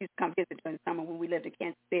summertime. She used to come visit during the summer when we lived in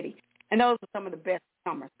Kansas City. And those were some of the best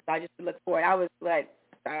summers because I used to look forward. I was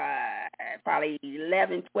probably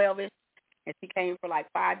 11, 12-ish. And she came for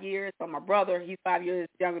 5 years. So my brother, he's 5 years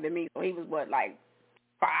younger than me. So he was 5?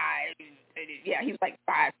 Yeah, he was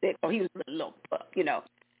 5, 6. So he was a little pup,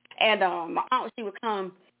 And my aunt, she would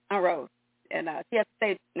come on Rose. And she has a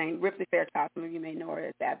stage name, Ripley Fairchild. Some of you may know her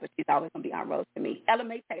as that, but she's always going to be Aunt Rose to me. Ella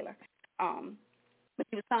Mae Taylor. But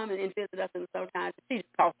she would come and visit us in the summertime. She just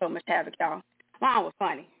caused so much havoc, y'all. My aunt was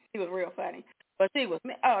funny. She was real funny. But she was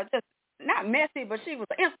just not messy, but she was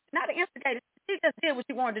not an instigator. She just did what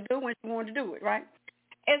she wanted to do when she wanted to do it, right?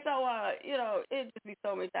 And so, it'd just be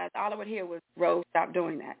so many times. All I would hear was, Rose, stop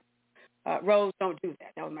doing that. Rose, don't do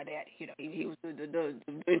that. That was my daddy. He was the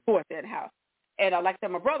enforcer in the house. And like I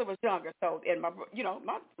said, my brother was younger, so and my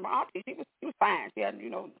auntie, she was fine. She had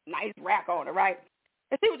nice rack on her, right?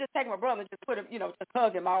 And she would just take my brother and just put him, just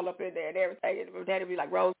hug him all up in there and everything. And my daddy would be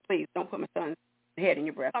like, Rose, please don't put my son's head in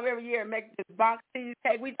your breast. Come every year and make this box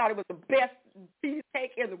cheesecake. We thought it was the best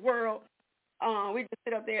cheesecake in the world. We just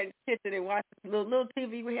sit up there in the kitchen and watch this little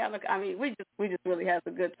TV we have. We just really have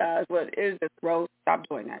some good times. But it's just, Rose, stop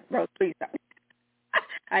doing that. Rose, please stop.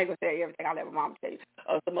 I ain't gonna tell you everything. I'll let my mom tell you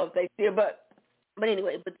some other things here, but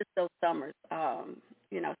anyway, but just those summers,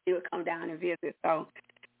 she would come down and visit. So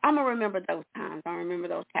I'm going to remember those times. I remember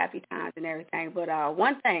those happy times and everything. But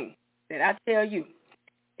one thing that I tell you,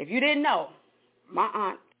 if you didn't know, my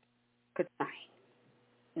aunt could sing.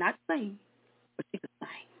 Not sing, but she could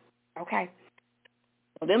sing. Okay?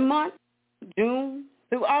 So them months, June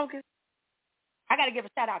through August, I got to give a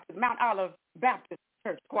shout-out to Mount Olive Baptist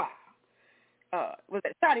Church Choir. Was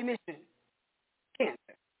it Saudi Mission, Kansas?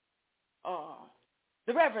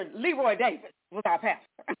 The Reverend Leroy Davis was our pastor.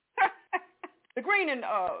 The green and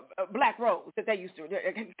black robes that they used to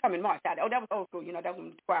come in March out there. Oh, that was old school, that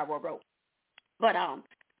was choir robe. But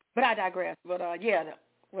I digress. But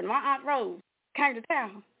when my Aunt Rose came to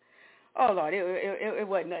town, oh Lord, it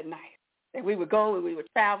wasn't nothing nice. And we would go and we would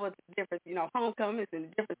travel to different, homecomings in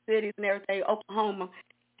different cities and everything, Oklahoma.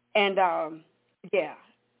 And,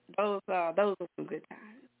 those were some good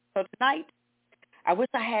times. So tonight, I wish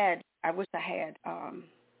I had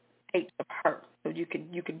tapes of her so you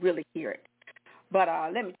could really hear it. But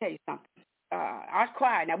let me tell you something. I was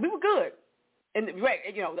quiet. Now, we were good. And,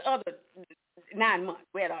 the other 9 months.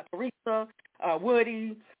 We had Teresa,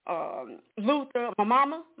 Woody, Luther, my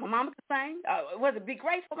mama could sing. Was it Be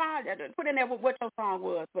Grateful? Put in there what your song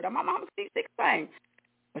was. But my mama could sing.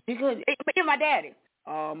 But she couldn't. Even my daddy.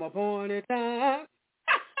 Upon a time.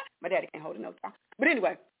 My daddy can't hold a note song. But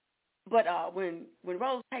anyway, when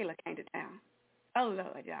Rose Taylor came to town, oh,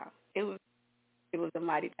 Lord, y'all, it was a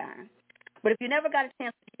mighty time. But if you never got a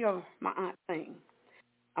chance to hear my aunt sing,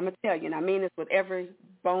 I'm going to tell you, and I mean this with every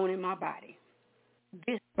bone in my body.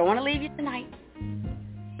 I want to leave you tonight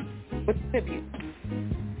with a tribute.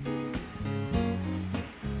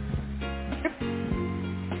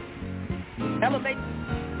 Elevate.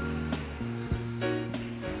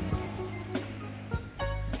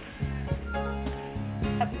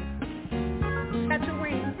 Got your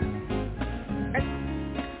wings.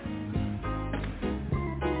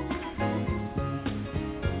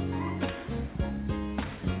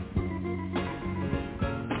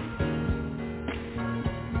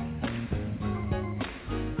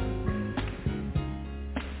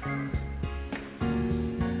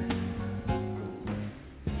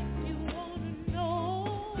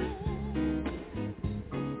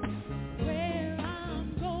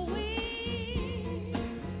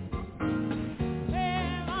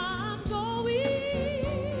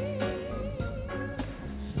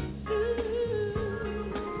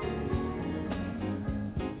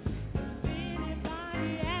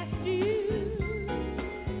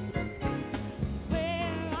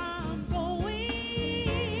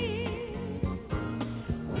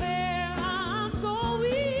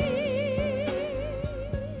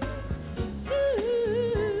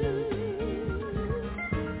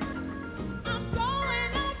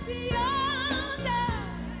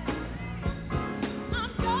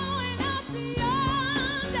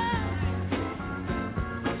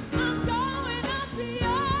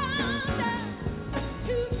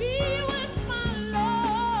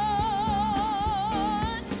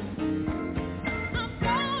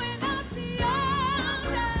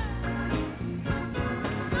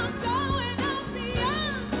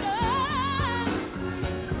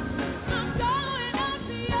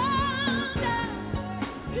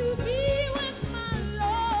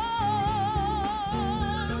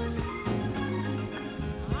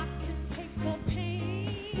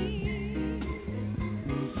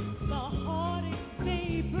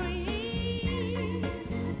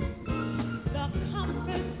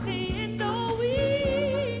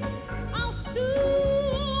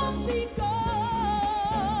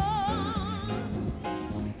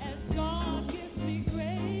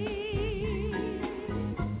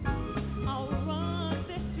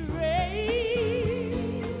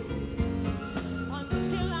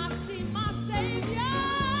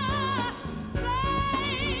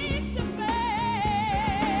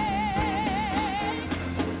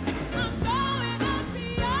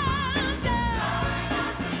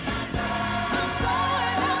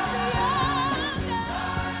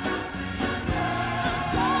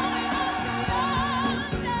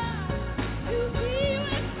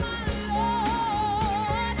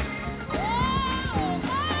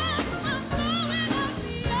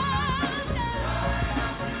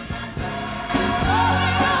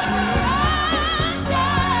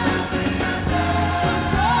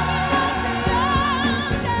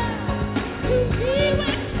 To be